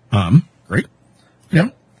 Great. Yeah.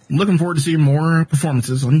 Looking forward to seeing more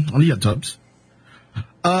performances on the YouTube.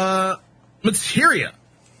 Materia.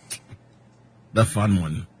 The fun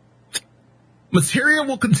one. Materia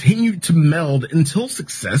will continue to meld until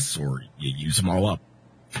success, or you use them all up.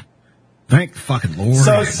 Thank fucking Lord.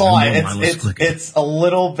 So, Sly, it's a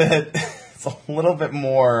little bit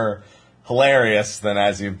more hilarious than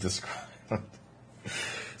as you've described.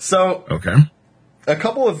 So, okay. A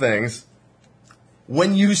couple of things.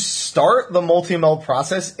 When you start the multi-meld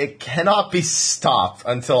process, it cannot be stopped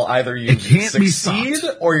until either you succeed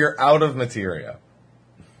or you're out of materia.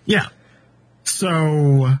 Yeah.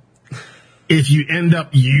 So, if you end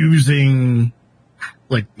up using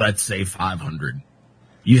like, let's say 500.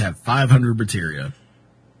 You have 500 materia.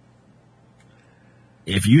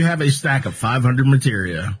 If you have a stack of 500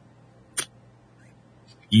 materia,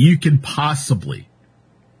 you can possibly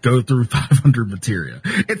go through 500 materia.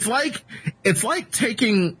 It's like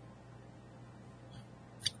taking,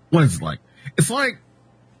 what is it like? It's like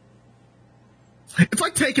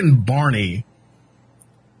taking Barney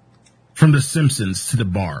from The Simpsons to the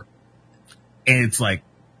bar. And it's like,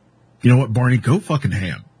 you know what, Barney, go fucking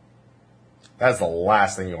ham. That's the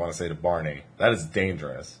last thing you want to say to Barney. That is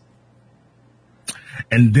dangerous.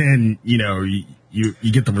 And then, you know, you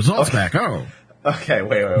get the results back. Oh. Okay,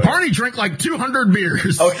 wait. Barney drank like 200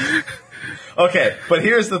 beers. Okay, but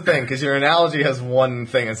here's the thing, because your analogy has one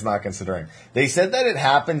thing it's not considering. They said that it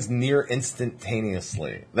happens near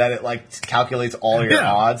instantaneously. That it, like, calculates all your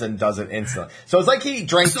odds and does it instantly. So it's like he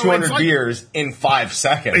drank 200 beers in 5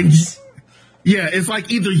 seconds. Yeah, it's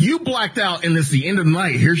like either you blacked out and it's the end of the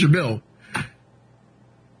night, here's your bill.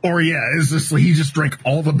 Or it's just like he just drank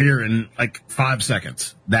all the beer in like 5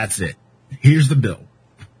 seconds. That's it. Here's the bill.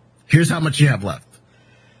 Here's how much you have left.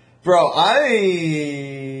 Bro, I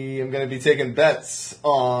am going to be taking bets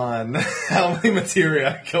on how many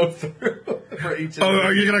materia I go through for each of them. Oh,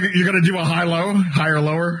 you're gonna do a higher,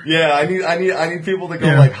 lower? Yeah, I need people to go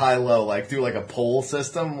like high, low, like do like a poll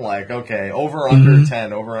system. Like, okay, over, under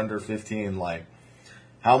 10, over, under 15, like,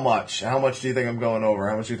 how much do you think I'm going over?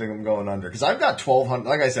 How much do you think I'm going under? Because I've got 1,200.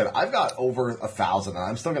 Like I said, I've got over 1,000, and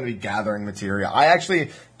I'm still going to be gathering materia. I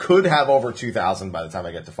actually could have over 2,000 by the time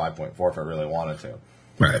I get to 5.4 if I really wanted to.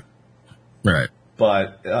 Right.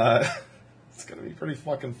 But it's going to be pretty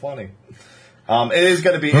fucking funny. It is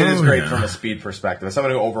going to be. It is great from a speed perspective. As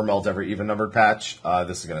someone who overmelds every even numbered patch,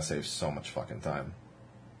 this is going to save so much fucking time.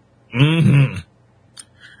 Mm-hmm.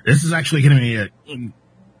 This is actually going to be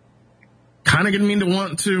kind of getting me to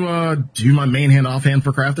want to do my main hand offhand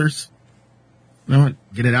for crafters. You know what?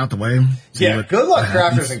 Get it out the way. Yeah, good luck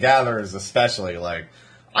crafters and gatherers, especially. Like,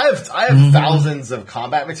 I have thousands of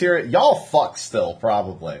combat material. Y'all fuck still,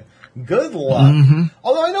 probably. Good luck.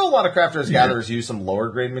 Although I know a lot of crafters gatherers use some lower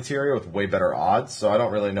grade material with way better odds, so I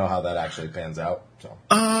don't really know how that actually pans out. So.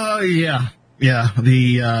 Yeah.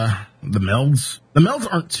 The melds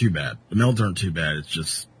aren't too bad. It's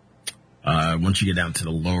just once you get down to the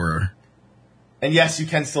lower. And yes, you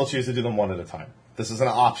can still choose to do them one at a time. This is an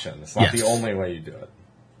option. It's not the only way you do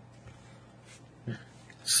it.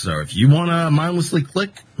 So if you want to mindlessly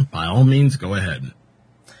click, by all means, go ahead.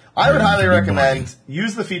 I would highly recommend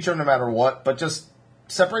use the feature no matter what, but just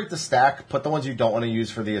separate the stack, put the ones you don't want to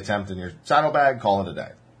use for the attempt in your saddlebag, call it a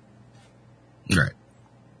day. Right.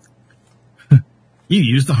 You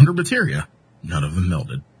used 100 materia. None of them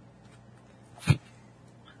melded.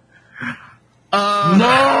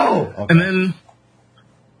 No! Okay.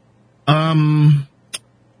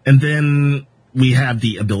 And then we have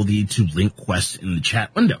the ability to link quests in the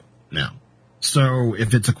chat window now. So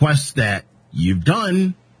if it's a quest that you've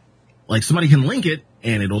done, like somebody can link it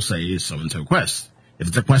and it'll say so-and-so quest. If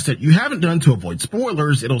it's a quest that you haven't done to avoid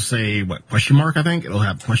spoilers, it'll say question mark, I think. It'll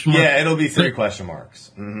have question mark. Yeah, it'll be 3 question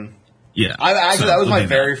marks. Mm-hmm. Yeah. That was my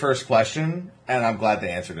very first question, and I'm glad they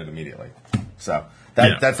answered it immediately. So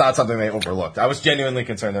that's not something they overlooked. I was genuinely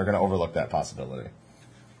concerned they were going to overlook that possibility.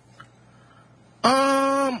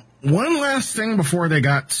 One last thing before they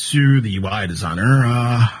got to the UI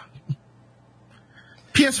designer,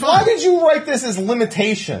 PS5. Why did you write this as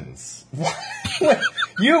limitations?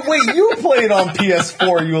 You played on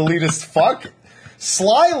PS4, you elitist fuck.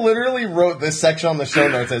 Sly literally wrote this section on the show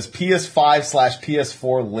notes as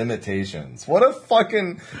PS5/PS4 limitations. What a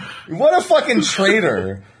fucking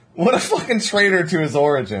traitor. What a fucking traitor to his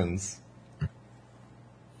origins.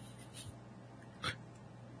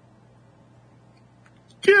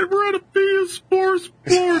 Get rid of PS4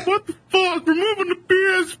 Sport. What the fuck? We're moving to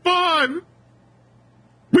PS5.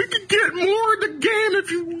 We can get more of the game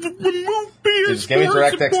if you remove PS4 Just give me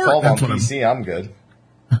DirectX 12 on PC. I'm good.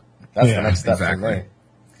 That's the next step for me.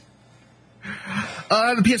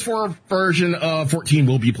 The PS4 version of 14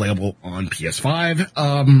 will be playable on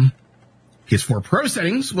PS5. PS4 Pro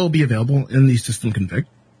settings will be available in the system config.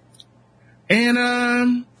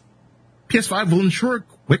 And PS5 will ensure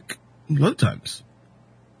quick load times,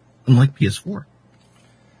 unlike PS4.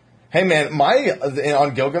 Hey man,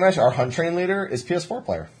 on Gilgamesh, our hunt train leader is PS4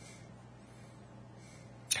 player.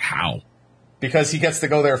 How? Because he gets to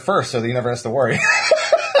go there first, so that he never has to worry.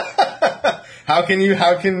 How can you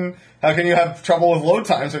have trouble with load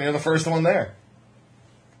times when you're the first one there?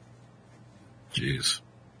 Jeez.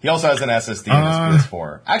 He also has an SSD in his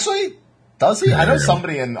PS4. Actually, does he? I know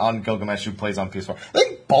somebody on Gilgamesh who plays on PS4. I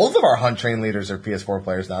think both of our hunt train leaders are PS4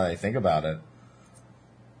 players now that I think about it.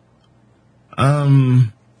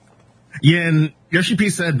 Yeah, and Yoshi P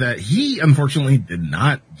said that he unfortunately did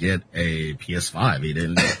not get a PS5. He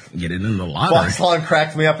didn't get it in the lottery. Boxlon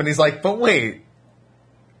cracked me up and he's like, but wait,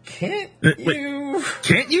 can't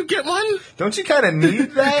you get one? Don't you kind of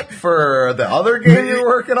need that for the other game you're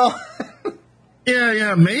working on?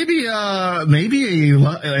 Yeah. Maybe a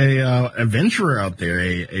adventurer out there,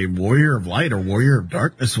 a warrior of light or warrior of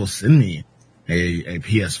darkness will send me a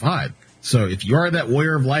PS5. So if you are that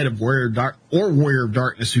warrior of light, warrior of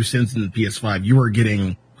darkness who sends in the PS5, you are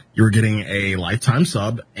getting a lifetime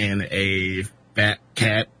sub and a fat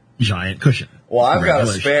cat giant cushion. Well, I've got a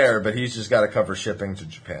spare, but he's just got to cover shipping to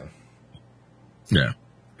Japan. Yeah,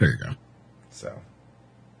 there you go. So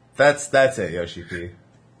that's it, Yoshi P.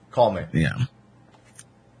 Call me. Yeah.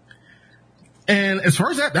 And as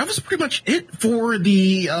far as that was pretty much it for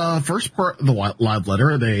the first part of the live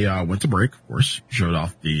letter. They went to break, of course, showed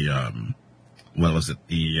off the what was it?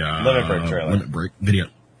 The Limit Break trailer. Limit Break video.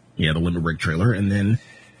 Yeah, the Limit Break trailer, and then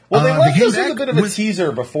well, they left us with a bit of a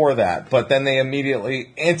teaser before that, but then they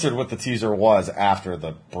immediately answered what the teaser was after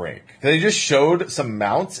the break. They just showed some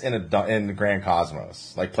mounts in Grand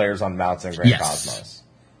Cosmos, like players on mounts in Grand Cosmos.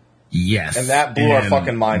 Yes, and that blew our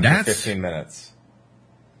fucking mind for 15 minutes.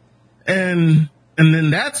 And then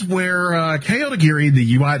that's where Kei Odagiri,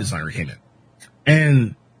 the UI designer, came in.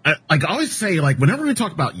 And I always say, like, whenever we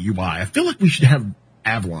talk about UI, I feel like we should have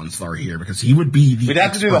Avalon Star here because he would be the We'd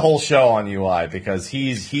have to do the whole show on UI because he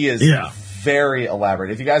is very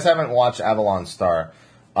elaborate. If you guys haven't watched Avalon Star,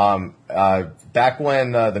 back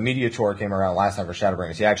when the Media Tour came around last time for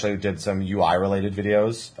Shadowbringers, he actually did some UI related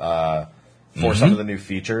videos for some of the new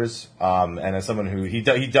features. And as someone who he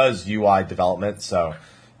does UI development, so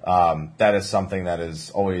that is something that is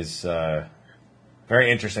always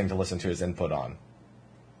very interesting to listen to his input on.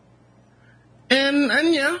 And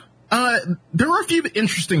yeah, there were a few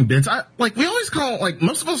interesting bits. We always call,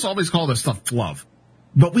 most of us always call this stuff fluff,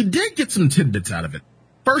 but we did get some tidbits out of it.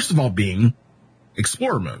 First of all, being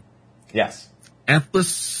Explorer mode. Yes.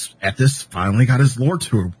 Ethos finally got his lore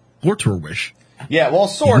tour wish. Yeah, well,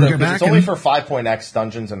 sort of, because it's only for 5.x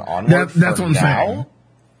dungeons and onward. That's what I'm saying.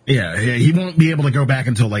 Yeah, he won't be able to go back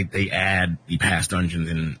until they add the past dungeons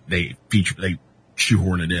and they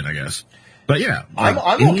shoehorn it in, I guess. But yeah, I'm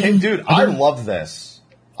okay, dude. I love this.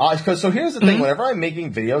 So here's the thing: whenever I'm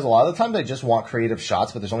making videos, a lot of the times I just want creative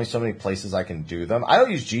shots, but there's only so many places I can do them. I don't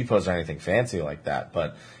use G-pose or anything fancy like that,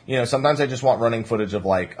 but sometimes I just want running footage of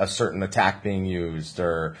a certain attack being used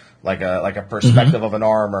or like a perspective of an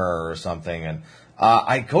armor or something, and.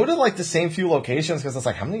 I go to the same few locations because it's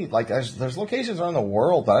how many there's locations around the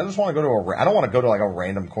world, but I just want to go to I don't want to go to a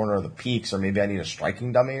random corner of the peaks, or maybe I need a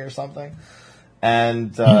striking dummy or something.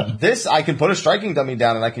 And this I can put a striking dummy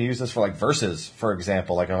down and I can use this for verses, for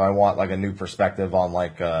example. If I want a new perspective on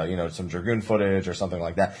some Dragoon footage or something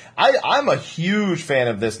like that. I'm a huge fan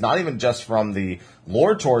of this, not even just from the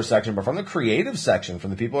lore tour section, but from the creative section,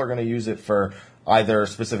 from the people who are going to use it for either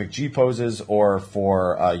specific G poses or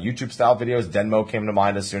for YouTube style videos. Denmo came to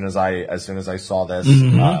mind as soon as I saw this.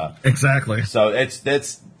 Exactly. So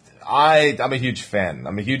I'm a huge fan.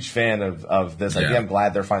 I'm a huge fan of this idea. I'm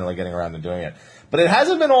glad they're finally getting around to doing it. But it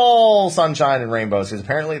hasn't been all sunshine and rainbows because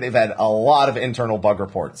apparently they've had a lot of internal bug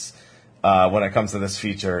reports when it comes to this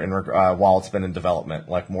feature while it's been in development,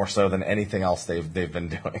 more so than anything else they've been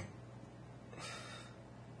doing.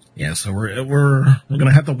 Yeah, so we're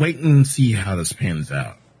gonna have to wait and see how this pans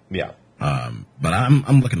out. Yeah. But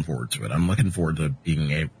I'm looking forward to it. I'm looking forward to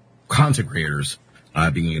being content creators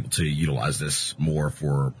being able to utilize this more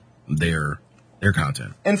for their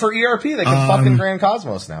content. And for ERP, they can fucking Grand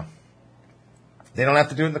Cosmos now. They don't have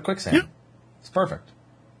to do it in the quicksand. Yeah. It's perfect.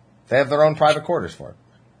 They have their own private quarters for it.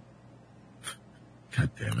 God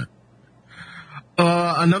damn it.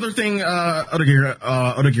 Another thing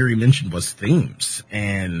Odagiri mentioned was themes,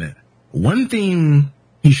 and one theme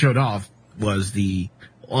he showed off was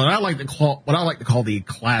what I like to call the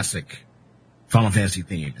classic Final Fantasy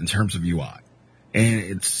theme in terms of UI,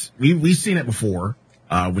 and we've seen it before.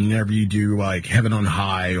 Whenever you do Heaven on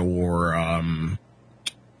High or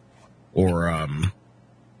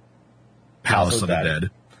Palace of the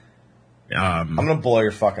Dead. I'm gonna blow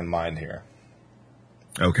your fucking mind here.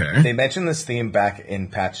 Okay. They mentioned this theme back in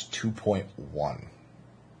patch 2.1.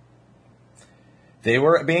 They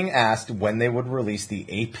were being asked when they would release the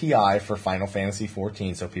API for Final Fantasy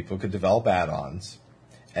XIV so people could develop add-ons.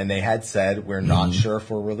 And they had said, we're not sure if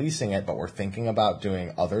we're releasing it, but we're thinking about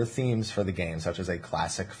doing other themes for the game, such as a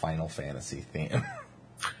classic Final Fantasy theme.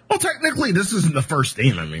 Well, technically, this isn't the first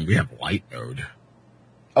theme. I mean, we have Light Mode.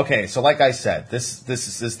 Okay, so like I said, this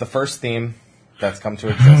is the first theme that's come to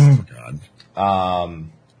exist. Oh, God.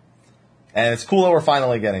 And it's cool that we're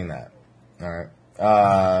finally getting that. All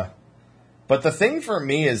right. But the thing for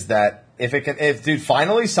me is that if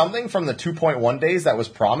finally something from the 2.1 days that was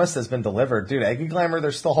promised has been delivered, dude, Eggy Glamour,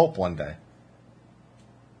 there's still hope one day.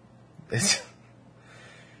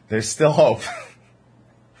 There's still hope.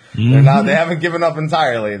 Mm-hmm. They haven't given up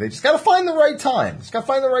entirely. They just got to find the right time. Just got to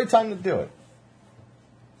find the right time to do it.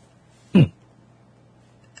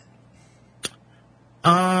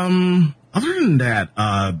 Other than that,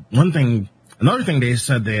 another thing they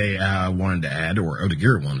said they wanted to add, or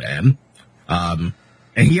Odagira wanted to add,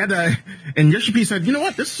 and he had to, and Yoshi P said, you know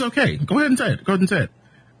what, this is okay. Go ahead and say it.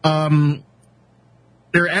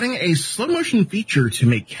 They're adding a slow motion feature to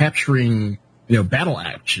make capturing, battle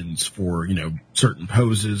actions for, certain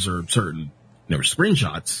poses or certain,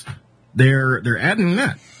 screenshots. They're adding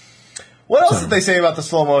that. What else did they say about the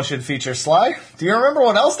slow motion feature, Sly? Do you remember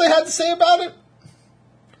what else they had to say about it?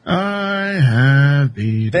 I have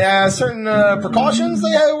They had certain precautions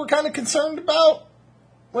they were kind of concerned about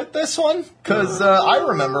with this one, because I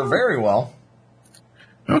remember very well.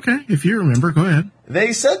 Okay, if you remember, go ahead.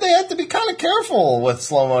 They said they had to be kind of careful with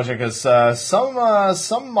slow motion because some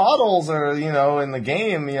models are, in the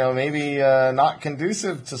game, maybe not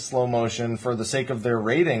conducive to slow motion for the sake of their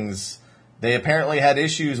ratings. They apparently had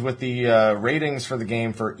issues with the ratings for the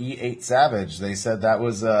game for E8 Savage. They said that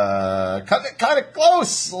was cutting it kind of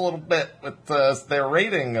close a little bit with their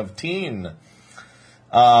rating of teen.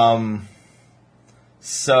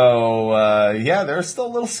 So they're still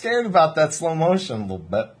a little scared about that slow motion a little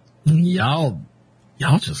bit. Y'all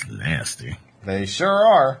just nasty. They sure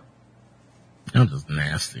are. Y'all just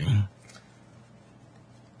nasty.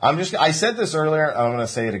 I said this earlier, I'm going to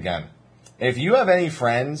say it again. If you have any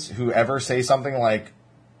friends who ever say something like,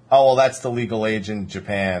 oh, well, that's the legal age in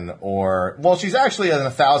Japan, or, well, she's actually a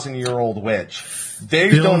 1,000-year-old witch,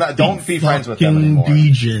 don't be friends with them anymore.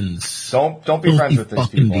 Degens. Don't be friends with these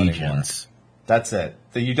people anymore. Degens. That's it.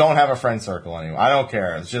 You don't have a friend circle anymore. I don't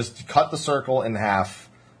care. It's just cut the circle in half,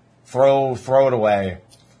 throw it away,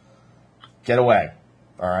 get away.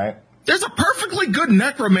 All right? There's a perfectly good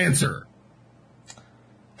necromancer.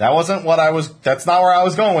 That's not where I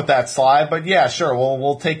was going with that, Sly, but yeah, sure,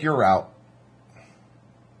 we'll take your route.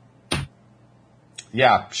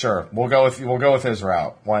 Yeah, sure. We'll go with his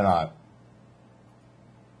route. Why not?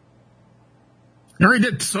 I already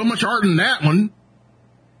did so much art in that one.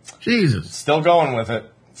 Jesus. Still going with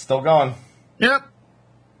it. Still going. Yep.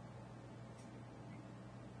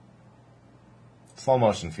 Slow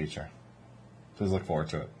motion feature. Please look forward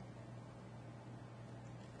to it.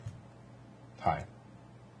 Hi.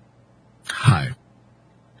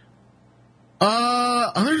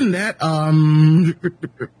 Other than that,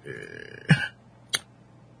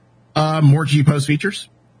 more G-Pose features.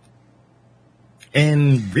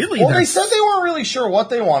 And really, they said they weren't really sure what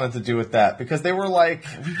they wanted to do with that because they were like,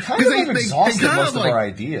 we kind of exhausted most of our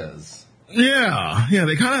ideas. Yeah,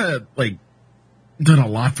 they kind of done a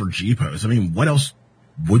lot for G-Pose. I mean, what else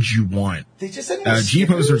would you want? They just said more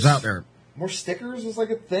G-Posers out there. More stickers was a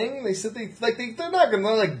thing. They said they're not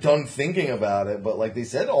gonna done thinking about it, but they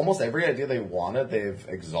said almost every idea they wanted, they've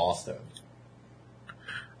exhausted.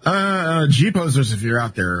 G-Posers, if you're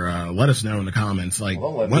out there, let us know in the comments.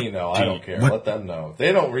 Don't let me know. I don't care. Let them know. If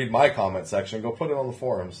they don't read my comment section, go put it on the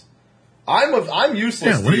forums. I'm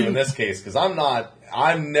useless to you in this case because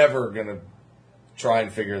I'm never gonna try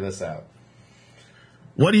and figure this out.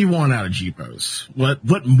 What do you want out of G-Pose?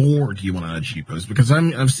 What more do you want out of G-Pose? Because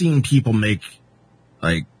I've seen people make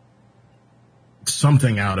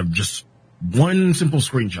something out of just one simple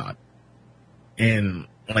screenshot. And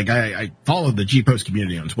I follow the G-Pose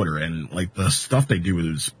community on Twitter, and the stuff they do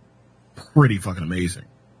is pretty fucking amazing.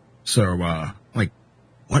 So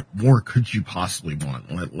what more could you possibly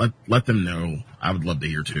want? Let them know. I would love to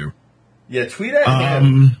hear too. Yeah, tweet at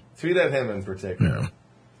him. Tweet at him in particular. Yeah.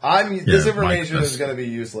 This information is going to be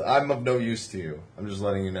useless. I'm of no use to you. I'm just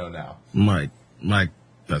letting you know now. Mike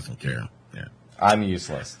doesn't care. Yeah. I'm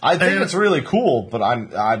useless. I think it's really cool, but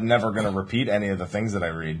I'm never going to repeat any of the things that I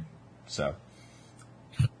read. So.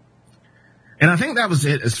 And I think that was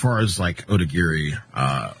it as far as Odagiri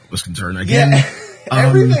was concerned. Again, yeah.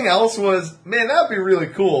 Everything else was, man, that'd be really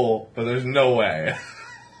cool, but there's no way.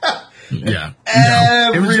 Yeah.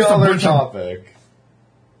 Every other topic.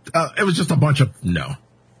 It was just a bunch of no.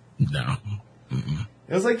 Mm-mm.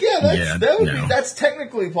 It was that's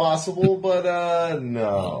technically possible, but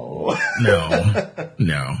no.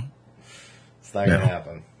 No. It's not gonna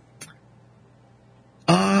happen.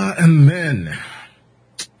 And then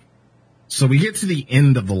so we get to the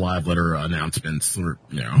end of the live letter announcements,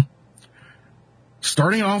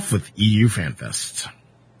 starting off with EU FanFest.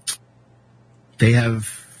 They have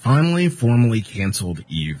finally formally canceled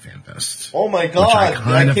EU FanFest. Oh my god,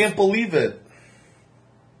 I can't believe it.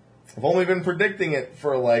 I've only been predicting it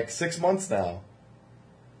for like 6 months now.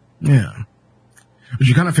 Yeah. But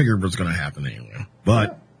you kind of figured what's going to happen anyway.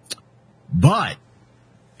 But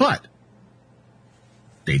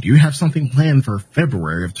they do have something planned for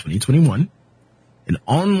February of 2021, an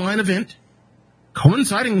online event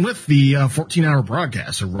coinciding with the 14-hour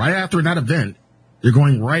broadcast. So right after that event, they're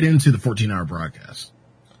going right into the 14-hour broadcast.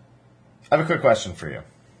 I have a quick question for you.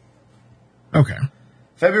 Okay.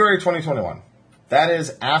 February 2021. That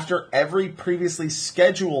is after every previously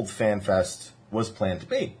scheduled FanFest was planned to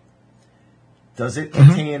be. Does it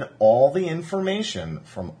contain all the information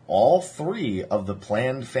from all 3 of the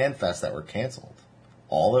planned FanFests that were canceled?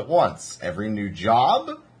 All at once. Every new job,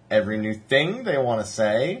 every new thing they want to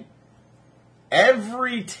say,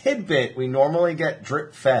 every tidbit we normally get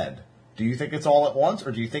drip fed. Do you think it's all at once,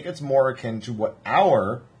 or do you think it's more akin to what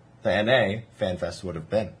the NA FanFest would have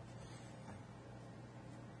been?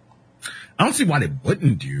 I don't see why they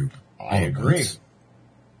wouldn't do. I agree.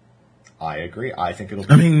 I think it'll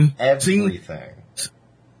be everything.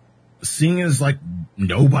 Seeing as like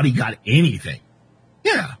nobody got anything.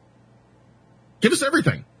 Yeah. Give us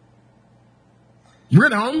everything. You're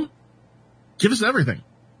at home. Give us everything.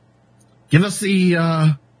 Give us the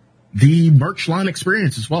merch line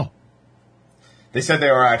experience as well. They said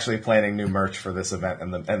they were actually planning new merch for this event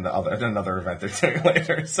and another event they're doing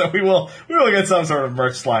later. So we will get some sort of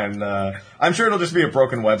merch line. I'm sure it'll just be a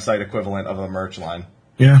broken website equivalent of a merch line.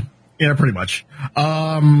 Yeah. Yeah, pretty much.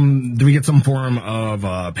 Do we get some form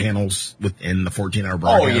of panels within the 14-hour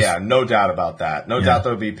broadcast? Oh, yeah, no doubt about that. No doubt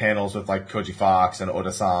there would be panels with, like, Koji Fox and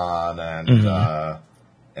Oda-san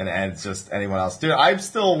and just anyone else. Dude, I'm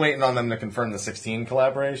still waiting on them to confirm the 16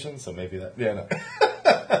 collaboration, so maybe that... Yeah, no.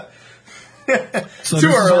 So too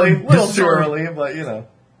early. A little too early, but, you know.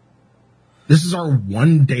 This is our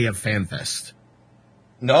one day of FanFest.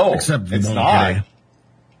 No, except it's not. Day.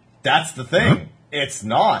 That's the thing. Huh? It's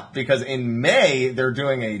not, because in May, they're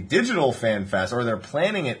doing a digital FanFest, or they're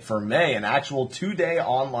planning it for May, an actual 2-day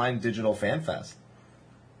online digital FanFest.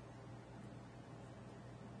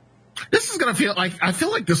 This is going to feel like, I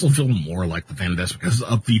feel like this will feel more like the FanFest because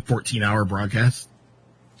of the 14-hour broadcast.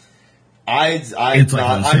 I'm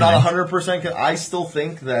not 100%. I still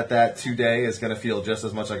think that 2-day is going to feel just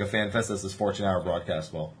as much like a FanFest as this 14-hour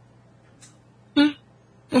broadcast will.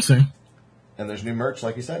 We'll see. And there's new merch,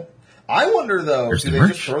 like you said. I wonder, though, do they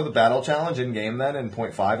just throw the battle challenge in-game then in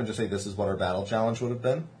 0.5 and just say this is what our battle challenge would have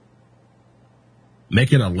been?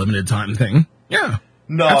 Make it a limited time thing. Yeah.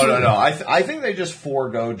 No. I think they just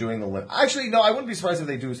forego doing the limit. Actually, no, I wouldn't be surprised if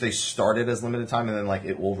they do. If they start it as limited time and then like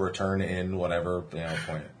it will return in whatever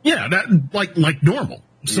point. Yeah, that like normal.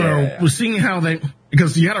 So we're seeing how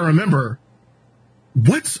because you got to remember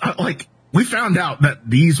we found out that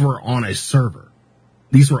these were on a server.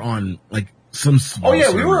 These were on like some small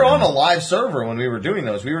server. We were on a live server when we were doing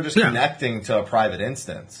those. We were just connecting to a private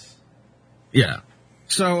instance. Yeah.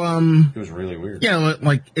 So it was really weird. Yeah,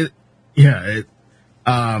 like it. Yeah,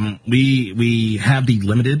 we have the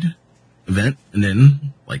limited event and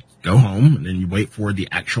then like go home and then you wait for the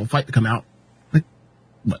actual fight to come out like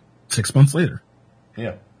 6 months later.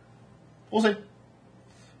 Yeah. We'll see.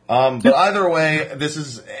 But either way, this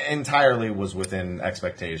is entirely was within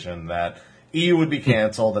expectation that EU would be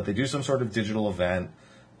canceled, that they do some sort of digital event.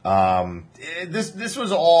 This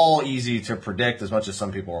was all easy to predict as much as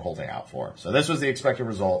some people were holding out for. So this was the expected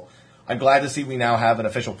result. I'm glad to see we now have an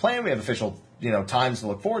official plan. We have official, times to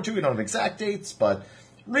look forward to. We don't have exact dates, but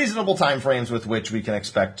reasonable time frames with which we can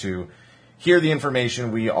expect to hear the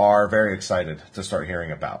information we are very excited to start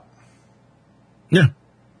hearing about. Yeah.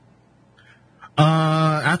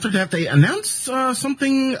 After that, they announced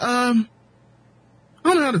something. I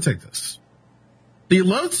don't know how to take this. The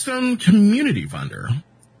Lodestone Community Funder,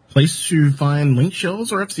 place to find link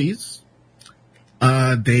shells or FCs.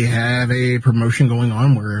 They have a promotion going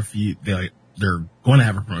on where they're going to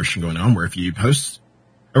have a promotion going on where if you post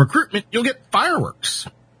a recruitment, you'll get fireworks.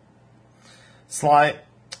 Sly,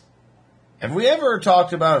 have we ever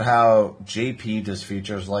talked about how JP does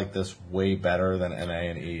features like this way better than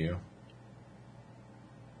NA and EU?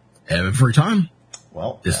 Every time.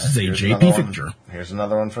 Well, this is a JP feature. Here's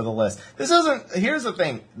another one for the list. Here's the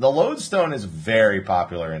thing. The Lodestone is very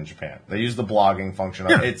popular in Japan. They use the blogging function.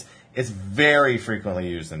 Yeah. It's very frequently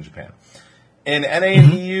used in Japan. In NA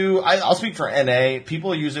and EU, I'll speak for NA.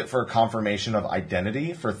 People use it for confirmation of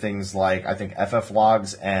identity for things like, I think, FF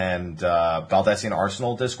Logs and Baldesion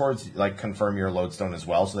Arsenal Discords, like, confirm your Lodestone as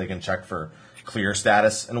well, so they can check for clear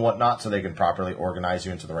status and whatnot, so they can properly organize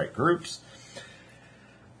you into the right groups.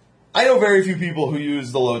 I know very few people who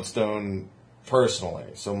use the Lodestone personally,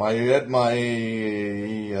 so my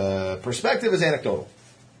perspective is anecdotal.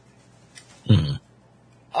 Mm-hmm.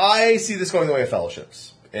 I see this going the way of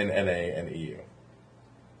fellowships in NA and EU.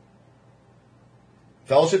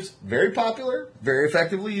 Fellowships, very popular, very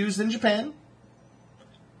effectively used in Japan.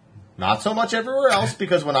 Not so much everywhere else,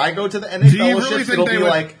 because when I go to the NA fellowships, it'll be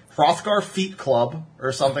like Hrothgar Feet Club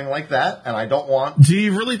or something like that, and I don't want... Do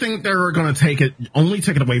you really think they're going to only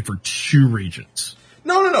take it away for 2 regions?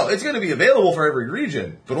 No. It's going to be available for every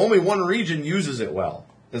region, but only one region uses it well,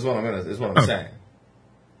 is what I'm saying.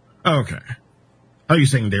 Okay. Are you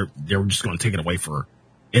saying they're just going to take it away for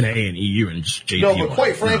NA and EU and just JP? No, but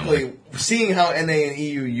quite frankly, seeing how NA and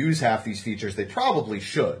EU use half these features, they probably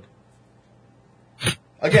should.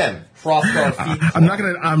 Again, Hrothgar Feet Club.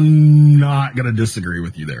 I'm not gonna disagree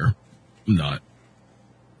with you there. I'm not.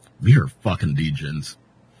 We are fucking degens.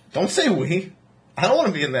 Don't say we. I don't want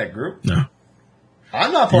to be in that group. No.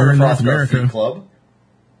 I'm not part of Hrothgar Feet Club.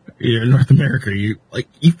 You're in North America. You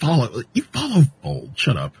follow Fold.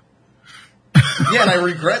 Shut up. Yeah, and I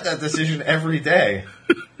regret that decision every day.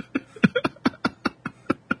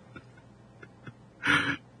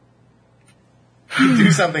 You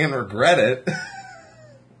do something and regret it.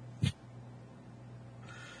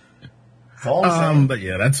 That's all I'm saying. But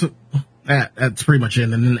yeah, that's pretty much it.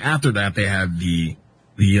 And then after that, they have the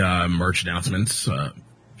merch announcements. A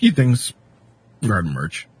few things regarding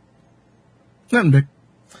merch. Nothing big.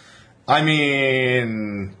 I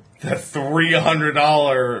mean, the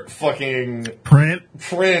 $300 fucking print.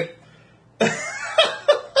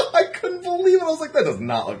 I couldn't believe it. I was like, that does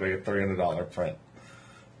not look like a $300 print.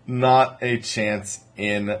 Not a chance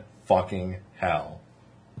in fucking hell.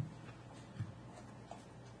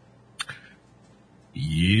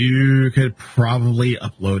 You could probably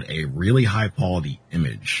upload a really high quality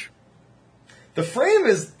image. The frame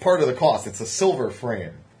is part of the cost. It's a silver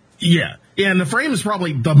frame. Yeah, and the frame is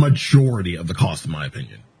probably the majority of the cost, in my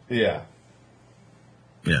opinion. Yeah.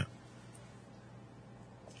 Yeah.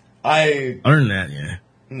 Other than that, yeah.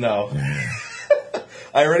 No. Yeah.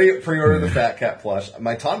 I already pre-ordered the Fat Cat plush.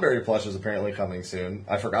 My Tonberry plush is apparently coming soon.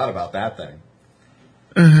 I forgot about that thing.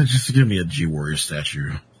 Just give me a G-Warrior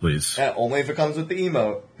statue, please. Only if it comes with the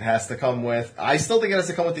emote. It has to come with... I still think it has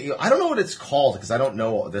to come with the emote. I don't know what it's called, because I don't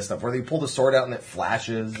know this stuff. Where they pull the sword out and it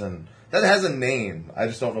flashes, and... That has a name. I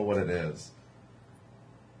just don't know what it is.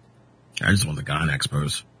 I just want the Gynax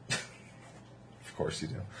pose. Of course you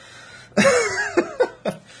do.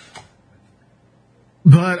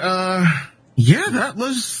 But, yeah, that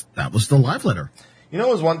was the live letter. You know,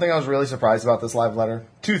 was one thing I was really surprised about this live letter?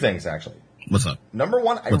 2 things, actually. What's up? Number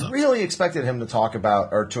one, I really expected him to talk about,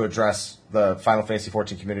 or to address the Final Fantasy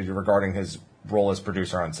XIV community regarding his role as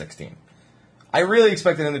producer on 16. I really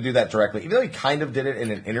expected him to do that directly, even though he kind of did it in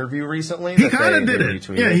an interview recently. He kind of did it.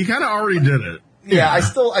 Yeah, he kind of already did it. Yeah, I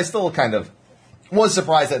still kind of was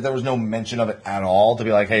surprised that there was no mention of it at all, to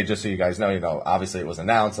be like, hey, just so you guys know, obviously it was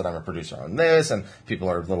announced that I'm a producer on this, and people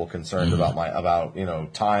are a little concerned about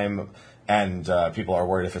time, and people are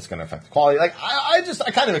worried if it's going to affect the quality. Like, I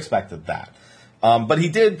kind of expected that. But he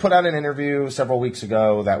did put out an interview several weeks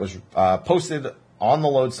ago that was posted on the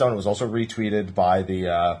Lodestone. It was also retweeted by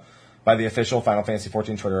the official Final Fantasy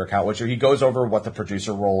XIV Twitter account, which he goes over what the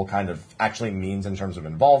producer role kind of actually means in terms of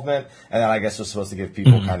involvement, and then I guess was supposed to give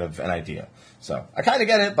people kind of an idea. So I kind of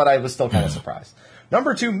get it, but I was still kind of surprised.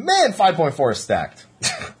 Number 2, man, 5.4 is stacked.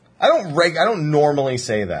 I don't normally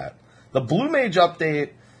say that. The Blue Mage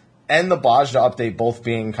update and the Bajda update both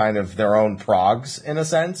being kind of their own progs in a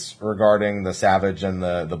sense regarding the Savage and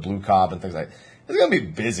the Blue Cob and things like that. It's going to be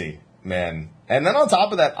busy, man. And then on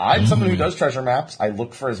top of that, I'm someone who does treasure maps. I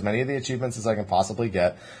look for as many of the achievements as I can possibly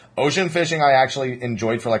get. Ocean fishing I actually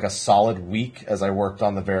enjoyed for like a solid week as I worked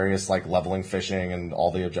on the various like leveling fishing and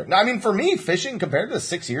all the objectives. I mean, for me, fishing compared to the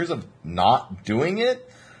 6 years of not doing it,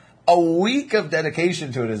 a week of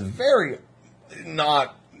dedication to it is very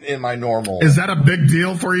not in my normal. Is that a big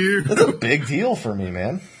deal for you? That's a big deal for me,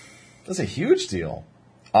 man. That's a huge deal.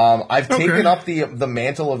 I've taken up the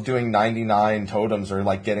mantle of doing 99 totems or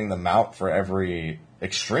like getting them out for every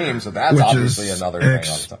extreme, so that's obviously another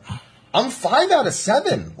thing. I'm 5 out of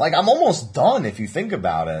 7. Like, I'm almost done if you think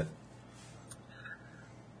about it.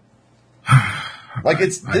 Like,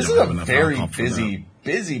 this is a very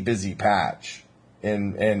busy patch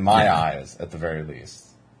in my eyes, at the very least.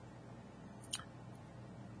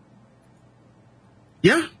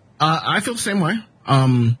 Yeah, I feel the same way.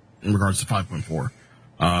 In regards to 5.4.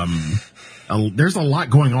 There's a lot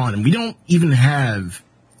going on, and we don't even have,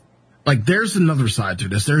 like, there's another side to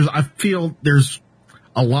this. I feel there's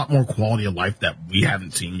a lot more quality of life that we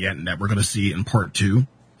haven't seen yet and that we're going to see in part 2.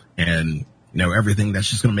 and, everything that's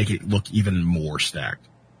just going to make it look even more stacked,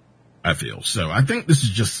 I feel. So I think this is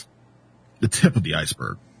just the tip of the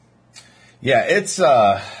iceberg. Yeah, it's,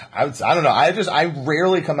 I don't know. I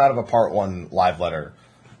rarely come out of a part 1 live letter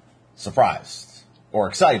surprised or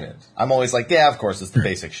excited. I'm always like, yeah, of course, it's the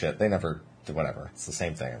basic shit. They never do whatever. It's the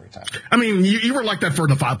same thing every time. I mean, you were like that for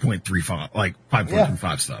the 5.35, like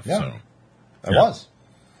 5.25 stuff. Yeah. So it was.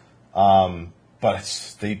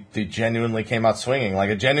 But they genuinely came out swinging. Like,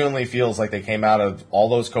 it genuinely feels like they came out of all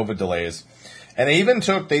those COVID delays. And they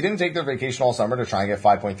didn't take their vacation all summer to try and get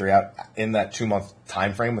 5.3 out in that 2-month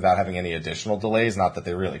time frame without having any additional delays. Not that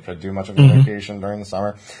they really could do much of a vacation during the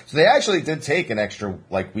summer. So they actually did take an extra,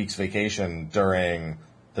 week's vacation during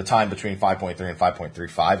the time between 5.3 and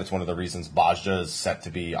 5.35. It's one of the reasons Bajda is set to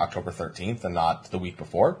be October 13th and not the week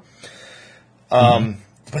before.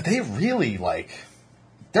 But they really,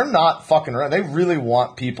 they're not fucking around. They really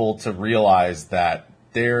want people to realize that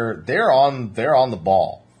they're on the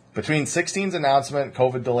ball. Between 16's announcement,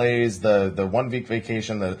 COVID delays, the 1 week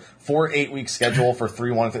vacation, the 4 8-week schedule for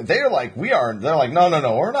 3-1, they're like,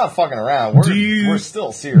 no, we're not fucking around. We're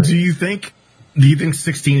still serious. Do you think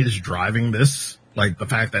 16 is driving this? Like the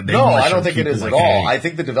fact that they No, I don't think it is at all. Hey. I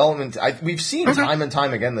think the development, we've seen time and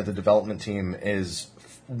time again that the development team is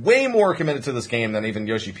way more committed to this game than even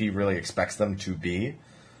Yoshi P really expects them to be.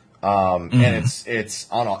 And it's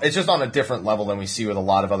just on a different level than we see with a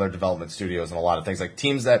lot of other development studios and a lot of things, like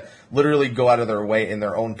teams that literally go out of their way in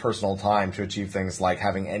their own personal time to achieve things like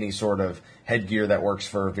having any sort of headgear that works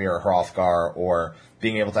for Vera Hrothgar, or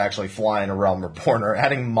being able to actually fly in a Realm Reborn, or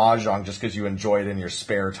adding Mahjong just because you enjoy it in your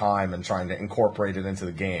spare time and trying to incorporate it into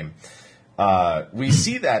the game. We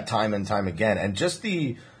see that time and time again, and just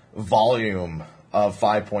the volume of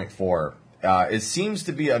 5.4 it seems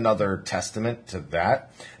to be another testament to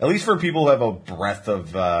that, at least for people who have a breadth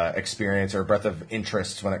of experience or a breadth of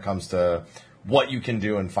interest when it comes to what you can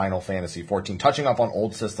do in Final Fantasy XIV, touching up on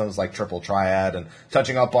old systems like Triple Triad, and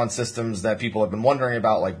touching up on systems that people have been wondering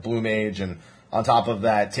about like Blue Mage, and on top of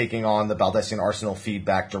that, taking on the Baldesion Arsenal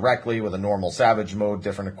feedback directly with a normal Savage mode,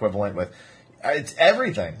 different equivalent with... It's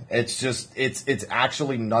everything. It's just, it's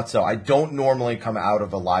actually nutso. I don't normally come out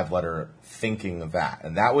of a live letter thinking of that.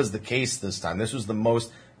 And that was the case this time. This was the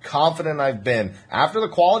most confident I've been after the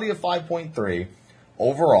quality of 5.3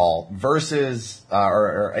 overall versus,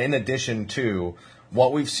 or in addition to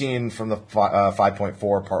what we've seen from the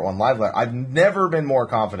 5.4 Part 1 live letter. I've never been more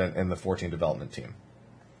confident in the 14 development team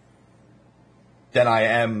than I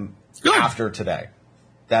am after today.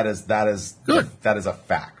 That is good. That is a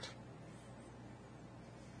fact.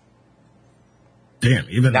 Damn,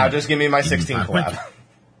 even now, just give me my 16 collab.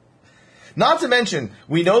 Not to mention,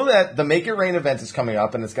 we know that the Make It Rain event is coming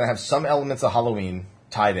up, and it's going to have some elements of Halloween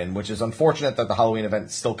tied in, which is unfortunate that the Halloween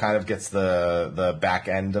event still kind of gets the back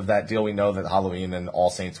end of that deal. We know that Halloween and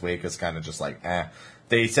All Saints Wake is kind of just like, eh.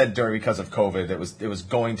 They said because of COVID, it was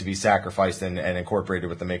going to be sacrificed and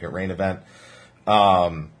incorporated with the Make It Rain event.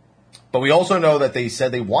 But we also know that they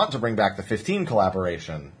said they want to bring back the 15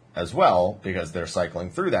 collaboration as well, because they're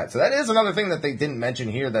cycling through that. So that is another thing that they didn't mention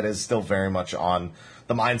here that is still very much on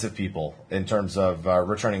the minds of people in terms of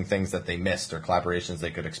returning things that they missed or collaborations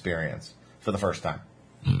they could experience for the first time.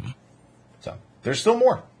 So there's still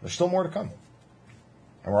more. There's still more to come.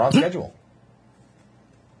 And we're on schedule.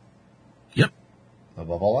 Yep.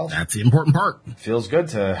 Above all else. That's the important part. Feels good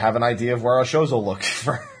to have an idea of where our shows will look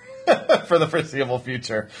for the foreseeable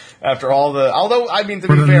future. After all although, I mean, to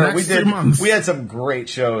be fair, we had some great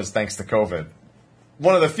shows thanks to COVID.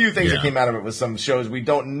 One of the few things that came out of it was some shows we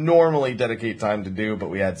don't normally dedicate time to do, but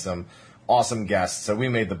we had some awesome guests, so we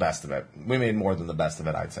made the best of it. We made more than the best of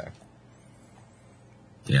it, I'd say.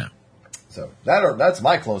 Yeah. So that's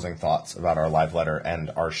my closing thoughts about our live letter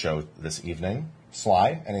and our show this evening.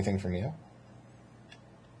 Sly, anything from you?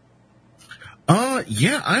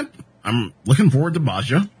 Yeah, I'm looking forward to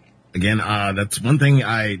Baja. Again, that's one thing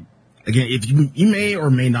if you may or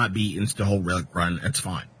may not be into the whole relic grind, that's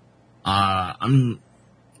fine. I'm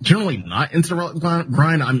generally not into the relic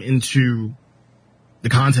grind. I'm into the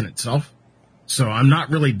content itself. So I'm not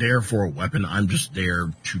really there for a weapon. I'm just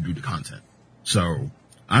there to do the content. So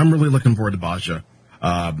I'm really looking forward to Baja.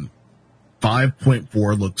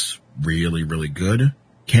 5.4 looks really, really good.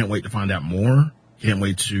 Can't wait to find out more. Can't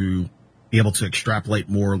wait to be able to extrapolate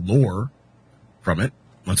more lore from it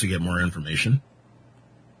once we get more information.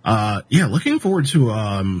 Looking forward to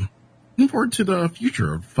the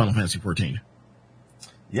future of Final Fantasy XIV.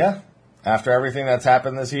 Yeah. After everything that's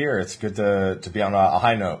happened this year, it's good to be on a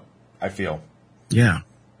high note, I feel. Yeah.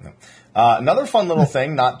 Another fun little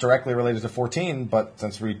thing, not directly related to 14, but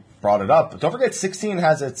since we brought it up, don't forget 16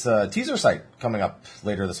 has its teaser site coming up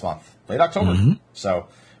later this month, late October. Mm-hmm. So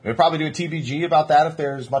we'll probably do a TBG about that if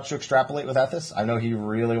there's much to extrapolate with Ethis. I know he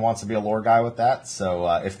really wants to be a lore guy with that, so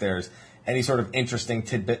if there's any sort of interesting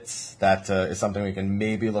tidbits, that is something we can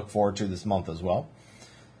maybe look forward to this month as well.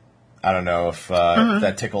 I don't know if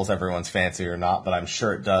that tickles everyone's fancy or not, but I'm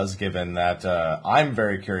sure it does, given that I'm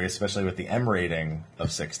very curious, especially with the M rating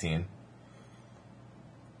of 16.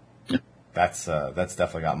 That's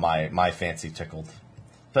definitely got my fancy tickled,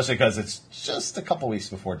 especially because it's just a couple weeks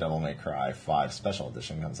before Devil May Cry 5 Special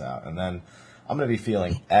Edition comes out, and then I'm going to be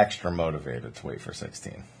feeling extra motivated to wait for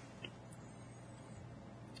 16.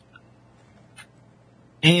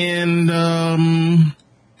 And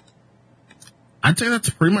I'd say that's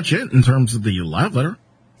pretty much it in terms of the live letter.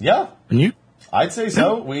 Yeah, and you? I'd say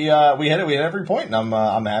so. We hit it. We hit every point, and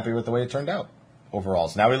I'm happy with the way it turned out overall.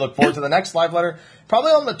 So now we look forward to the next live letter,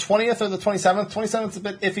 probably on the 20th or the 27th. 27th's a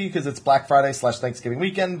bit iffy because it's Black Friday / Thanksgiving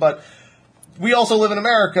weekend, but we also live in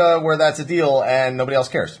America where that's a deal and nobody else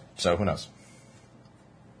cares. So who knows?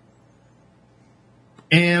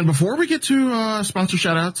 And before we get to sponsor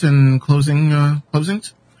shoutouts and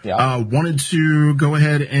closings, wanted to go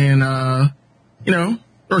ahead and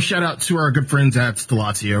throw a shout out to our good friends at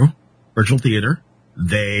Stellatio Virtual Theater.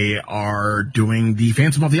 They are doing the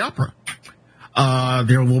Phantom of the Opera.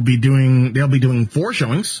 They'll be doing 4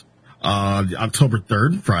 showings, October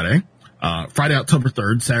 3rd, Friday, October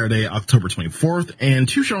 3rd, Saturday, October 24th, and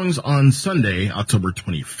 2 showings on Sunday, October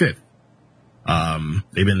 25th.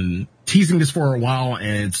 They've been teasing this for a while,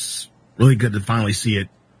 and it's really good to finally see it,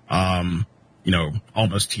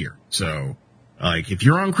 almost here. So, if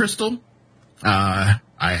you're on Crystal, I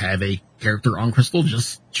have a character on Crystal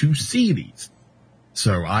just to see these.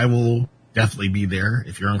 So I will definitely be there.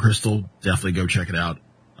 If you're on Crystal, definitely go check it out.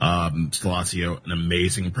 Stellatio, an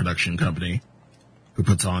amazing production company who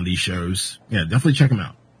puts on these shows. Yeah, definitely check them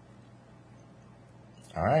out.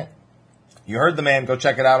 All right. You heard the man. Go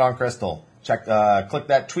check it out on Crystal. Click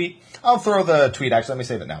that tweet. I'll throw the tweet. Actually, let me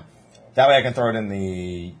save it now. That way I can throw it in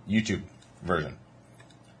the YouTube version.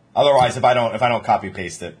 Otherwise, if I don't copy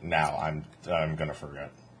paste it now, I'm gonna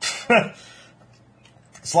forget.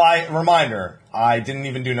 Sly reminder: I didn't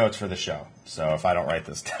even do notes for the show, so if I don't write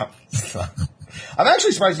this down, I'm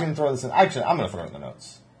actually surprised you didn't throw this in. Actually, I'm gonna throw it in the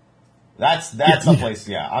notes. That's the place.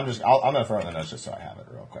 Yeah, I'm gonna throw it in the notes just so I have it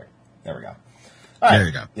real quick. There we go. All right. There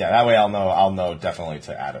you go. Yeah, that way I'll know definitely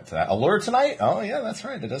to add it to that. Allure tonight? Oh yeah, that's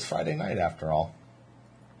right. It is Friday night after all.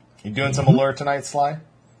 You doing some Allure tonight, Sly?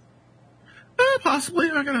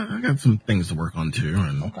 Possibly. I got some things to work on too,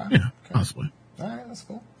 and okay. Possibly. All right, that's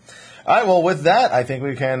cool. All right, well, with that, I think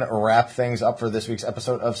we can wrap things up for this week's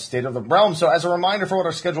episode of State of the Realm. So as a reminder for what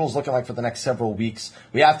our schedule is looking like for the next several weeks,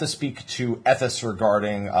 we have to speak to Ethis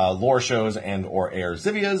regarding lore shows and or Air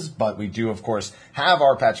Zivias, but we do, of course, have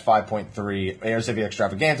our patch 5.3 Air Zivia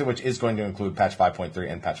Extravaganza, which is going to include patch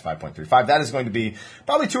 5.3 and patch 5.35. That is going to be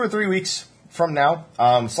probably 2 or 3 weeks from now.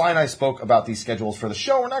 Sly and I spoke about these schedules for the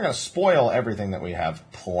show. We're not going to spoil everything that we have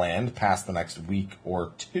planned past the next week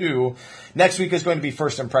or 2. Next week is going to be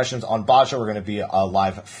First Impressions on Baja. We're going to be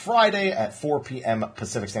live Friday at 4 p.m.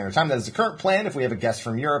 Pacific Standard Time. That is the current plan. If we have a guest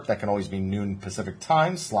from Europe, that can always be noon Pacific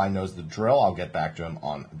Time. Sly knows the drill. I'll get back to him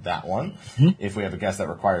on that one. If we have a guest that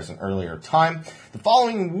requires an earlier time. The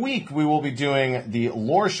following week, we will be doing the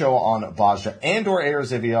lore show on Baja and or Air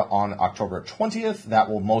Zivia on October 20th. That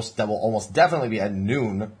will almost definitely be at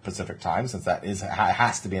noon Pacific Time, since that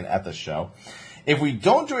has to be an Ethis show. If we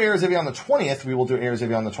don't do Air Zivia on the 20th, we will do Air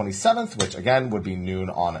Zivia on the 27th, which again would be noon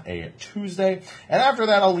on a Tuesday. And after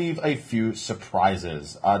that, I'll leave a few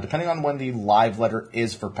surprises. Depending on when the live letter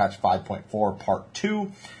is for patch 5.4 part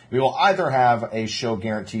 2, we will either have a show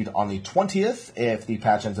guaranteed on the 20th if the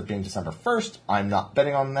patch ends up being December 1st. I'm not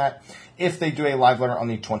betting on that. If they do a live letter on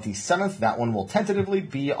the 27th, that one will tentatively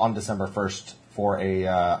be on December 1st for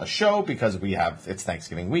a show, because it's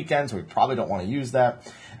Thanksgiving weekend, so we probably don't want to use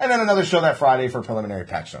that. And then another show that Friday for preliminary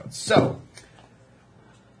patch notes. So,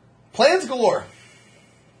 plans galore.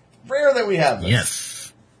 Rare that we have this.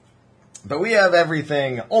 Yes. But we have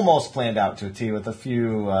everything almost planned out to a T, with a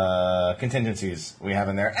few contingencies we have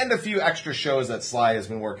in there, and a few extra shows that Sly has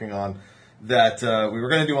been working on that we were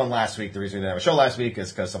going to do one last week. The reason we didn't have a show last week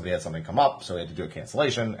is because somebody had something come up, so we had to do a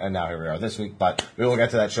cancellation, and now here we are this week. But we will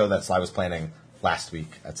get to that show that Sly was planning last week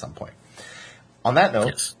at some point. On that note,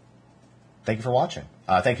 yes. Thank you for watching.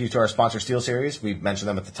 Thank you to our sponsor, SteelSeries. We mentioned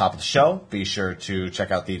them at the top of the show. Be sure to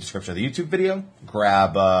check out the description of the YouTube video.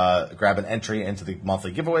 Grab an entry into the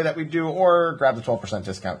monthly giveaway that we do, or grab the 12%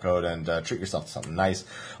 discount code and treat yourself to something nice.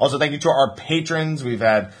 Also, thank you to our patrons. We've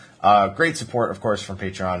had great support, of course, from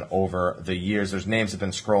Patreon over the years. There's names have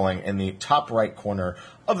been scrolling in the top right corner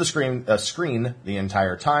of the screen the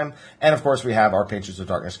entire time. And, of course, we have our patrons of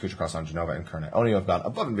darkness, Kucha Cross Genova, and Kerna Oni, who have gone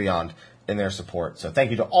above and beyond in their support. So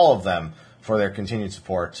thank you to all of them for their continued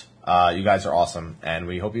support. You guys are awesome, and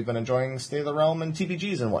we hope you've been enjoying State of the Realm and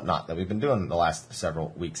TPGs and whatnot that we've been doing the last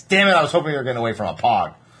several weeks. Damn it, I was hoping we were getting away from a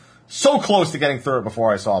Pog. So close to getting through it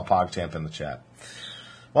before I saw a Pog champ in the chat.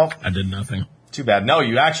 Well, I did nothing. Too bad. No,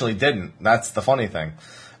 you actually didn't. That's the funny thing.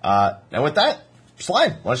 And with that,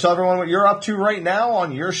 Slide, why don't you tell everyone what you're up to right now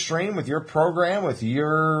on your stream, with your program, with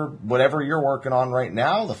your whatever you're working on right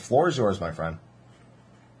now. The floor is yours, my friend.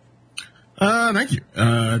 Thank you.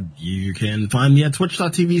 You can find me at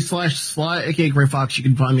twitch.tv/Sly, aka Gray Fox. You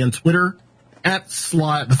can find me on Twitter at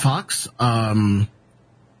Sly the Fox. Currently,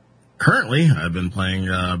 I've been playing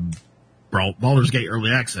Baldur's Gate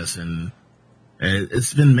Early Access, and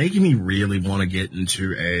it's been making me really want to get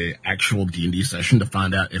into a actual D&D session to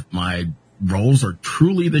find out if my rolls are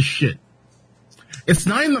truly the shit. It's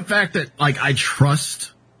not even the fact that, like, I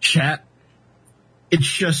trust chat. It's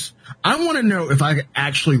just, I want to know if I could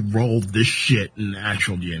actually roll this shit in an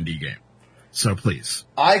actual D&D game. So please.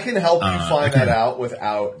 I can help you find that out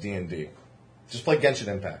without D&D. Just play Genshin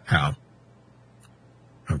Impact. How?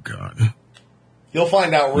 Oh, God. You'll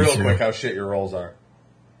find out real quick how shit your rolls are.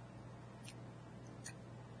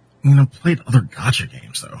 I mean, I've played other gacha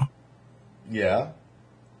games, though. Yeah.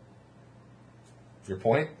 Your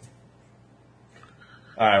point?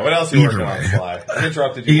 All right, what else are you working on, Sly? I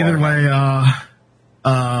interrupted you. Either way,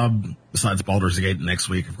 besides Baldur's Gate next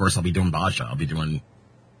week, of course, I'll be doing Baja. I'll be doing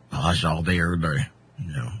Baja all day, every day,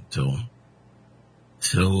 you know, till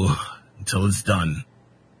it's done.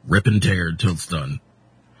 Rip and tear till it's done.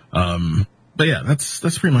 But yeah, that's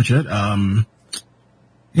pretty much it.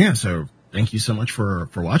 Yeah, so thank you so much for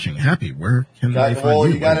watching. Happy, where can I find you? Well,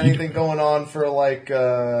 you got anything going on for like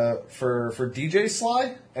for DJ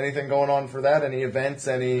Sly? Anything going on for that? Any events?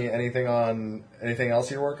 Anything else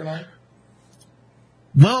you're working on?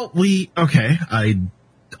 Well, I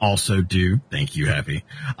also do, thank you, Happy.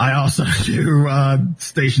 I also do,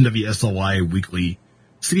 Station WSLY weekly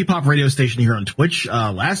city pop radio station here on Twitch.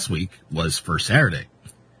 Last week was first Saturday.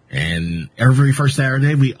 And every first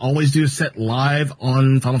Saturday, we always do a set live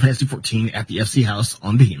on Final Fantasy XIV at the FC House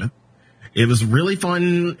on Behemoth. It was really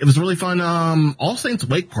fun. All Saints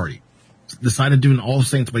Wake party. Decided to do an All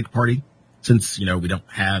Saints Wake party since, you know, we don't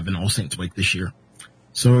have an All Saints Wake this year.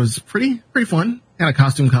 So it was pretty fun. Had a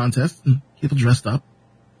costume contest and people dressed up.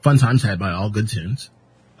 Fun times had by all, good tunes.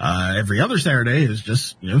 Every other Saturday is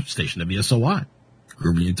just, you know, Station WSOY.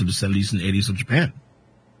 Grooving into the 70s and 80s of Japan.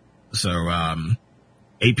 So,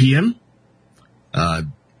 8 p.m.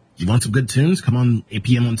 You want some good tunes? Come on 8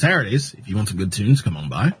 p.m. on Saturdays. If you want some good tunes, come on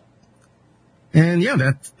by. And yeah,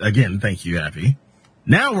 that's, again, thank you, Happy.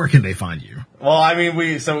 Now where can they find you? Well, I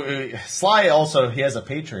mean, Sly also, he has a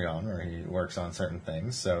Patreon where he works on certain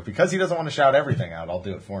things. So because he doesn't want to shout everything out, I'll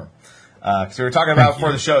do it for him. Because we were talking about it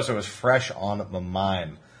before the show, so it was fresh on my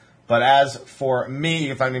mind. But as for me, you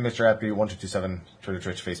can find me, Mr. Happy1227, Twitter,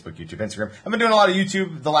 Twitch, Facebook, YouTube, Instagram. I've been doing a lot of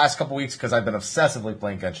YouTube the last couple weeks because I've been obsessively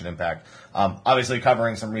playing Genshin Impact. Obviously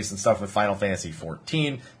covering some recent stuff with Final Fantasy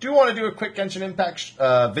XIV. Do want to do a quick Genshin Impact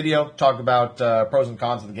video, talk about pros and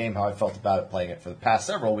cons of the game, how I felt about it playing it for the past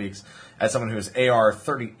several weeks as someone who is AR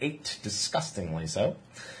 38, disgustingly so.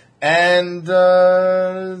 And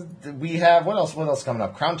we have, what else coming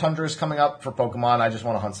up? Crown Tundra is coming up for Pokemon. I just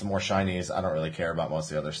want to hunt some more shinies. I don't really care about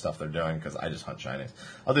most of the other stuff they're doing because I just hunt shinies.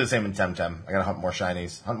 I'll do the same in Temtem. I gotta hunt more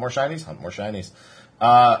shinies. Hunt more shinies.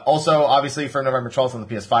 Also, obviously, for November 12th when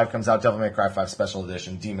the PS5 comes out, Devil May Cry 5 Special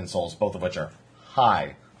Edition, Demon Souls, both of which are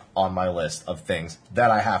high on my list of things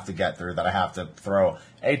that I have to get through, that I have to throw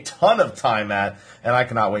a ton of time at, and I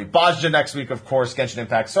cannot wait. Bajja next week, of course, Genshin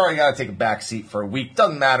Impact. Sorry, I gotta take a back seat for a week.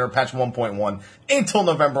 Doesn't matter, patch 1.1 ain't till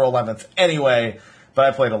November 11th anyway, but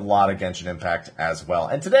I played a lot of Genshin Impact as well.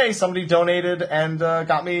 And today, somebody donated and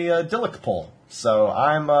got me a Dillic pull. So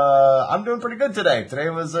I'm doing pretty good today. Today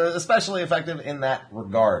was especially effective in that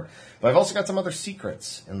regard. But I've also got some other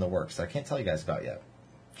secrets in the works that I can't tell you guys about yet.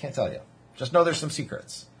 Can't tell you. Just know there's some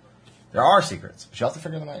secrets. There are secrets, but you have to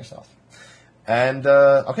figure them out yourself. And,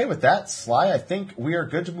 okay, with that, Sly, I think we are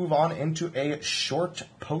good to move on into a short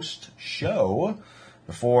post-show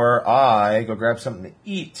before I go grab something to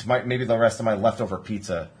eat. Maybe the rest of my leftover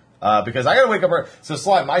pizza Because I gotta wake up early. So,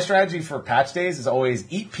 Sly, my strategy for patch days is always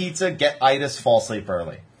eat pizza, get itis, fall asleep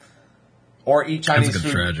early. Or eat Chinese food,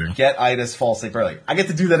 strategy. get itis, fall asleep early. I get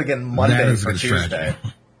to do that again Monday for Tuesday.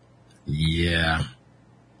 Strategy. Yeah.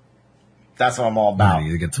 That's what I'm all about.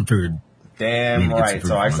 You get some food. Damn right.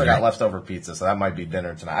 So I still got leftover pizza, so that might be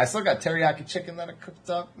dinner tonight. I still got teriyaki chicken that I cooked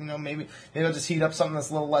up. You know, maybe I'll just heat up something that's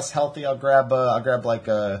a little less healthy. I'll grab like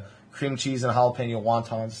cream cheese and jalapeno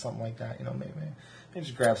wontons, something like that. You know, maybe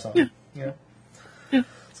just grab something. Yeah.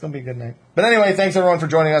 It's gonna be a good night. But anyway, thanks everyone for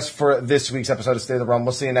joining us for this week's episode of State of the Realm.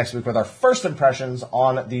 We'll see you next week with our first impressions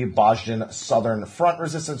on the Bajdan Southern Front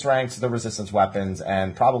resistance ranks, the resistance weapons,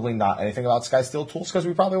 and probably not anything about Skysteel tools because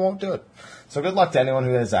we probably won't do it. So good luck to anyone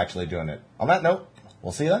who is actually doing it. On that note,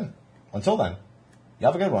 we'll see you then. Until then, you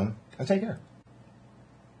have a good one and take care.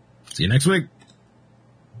 See you next week.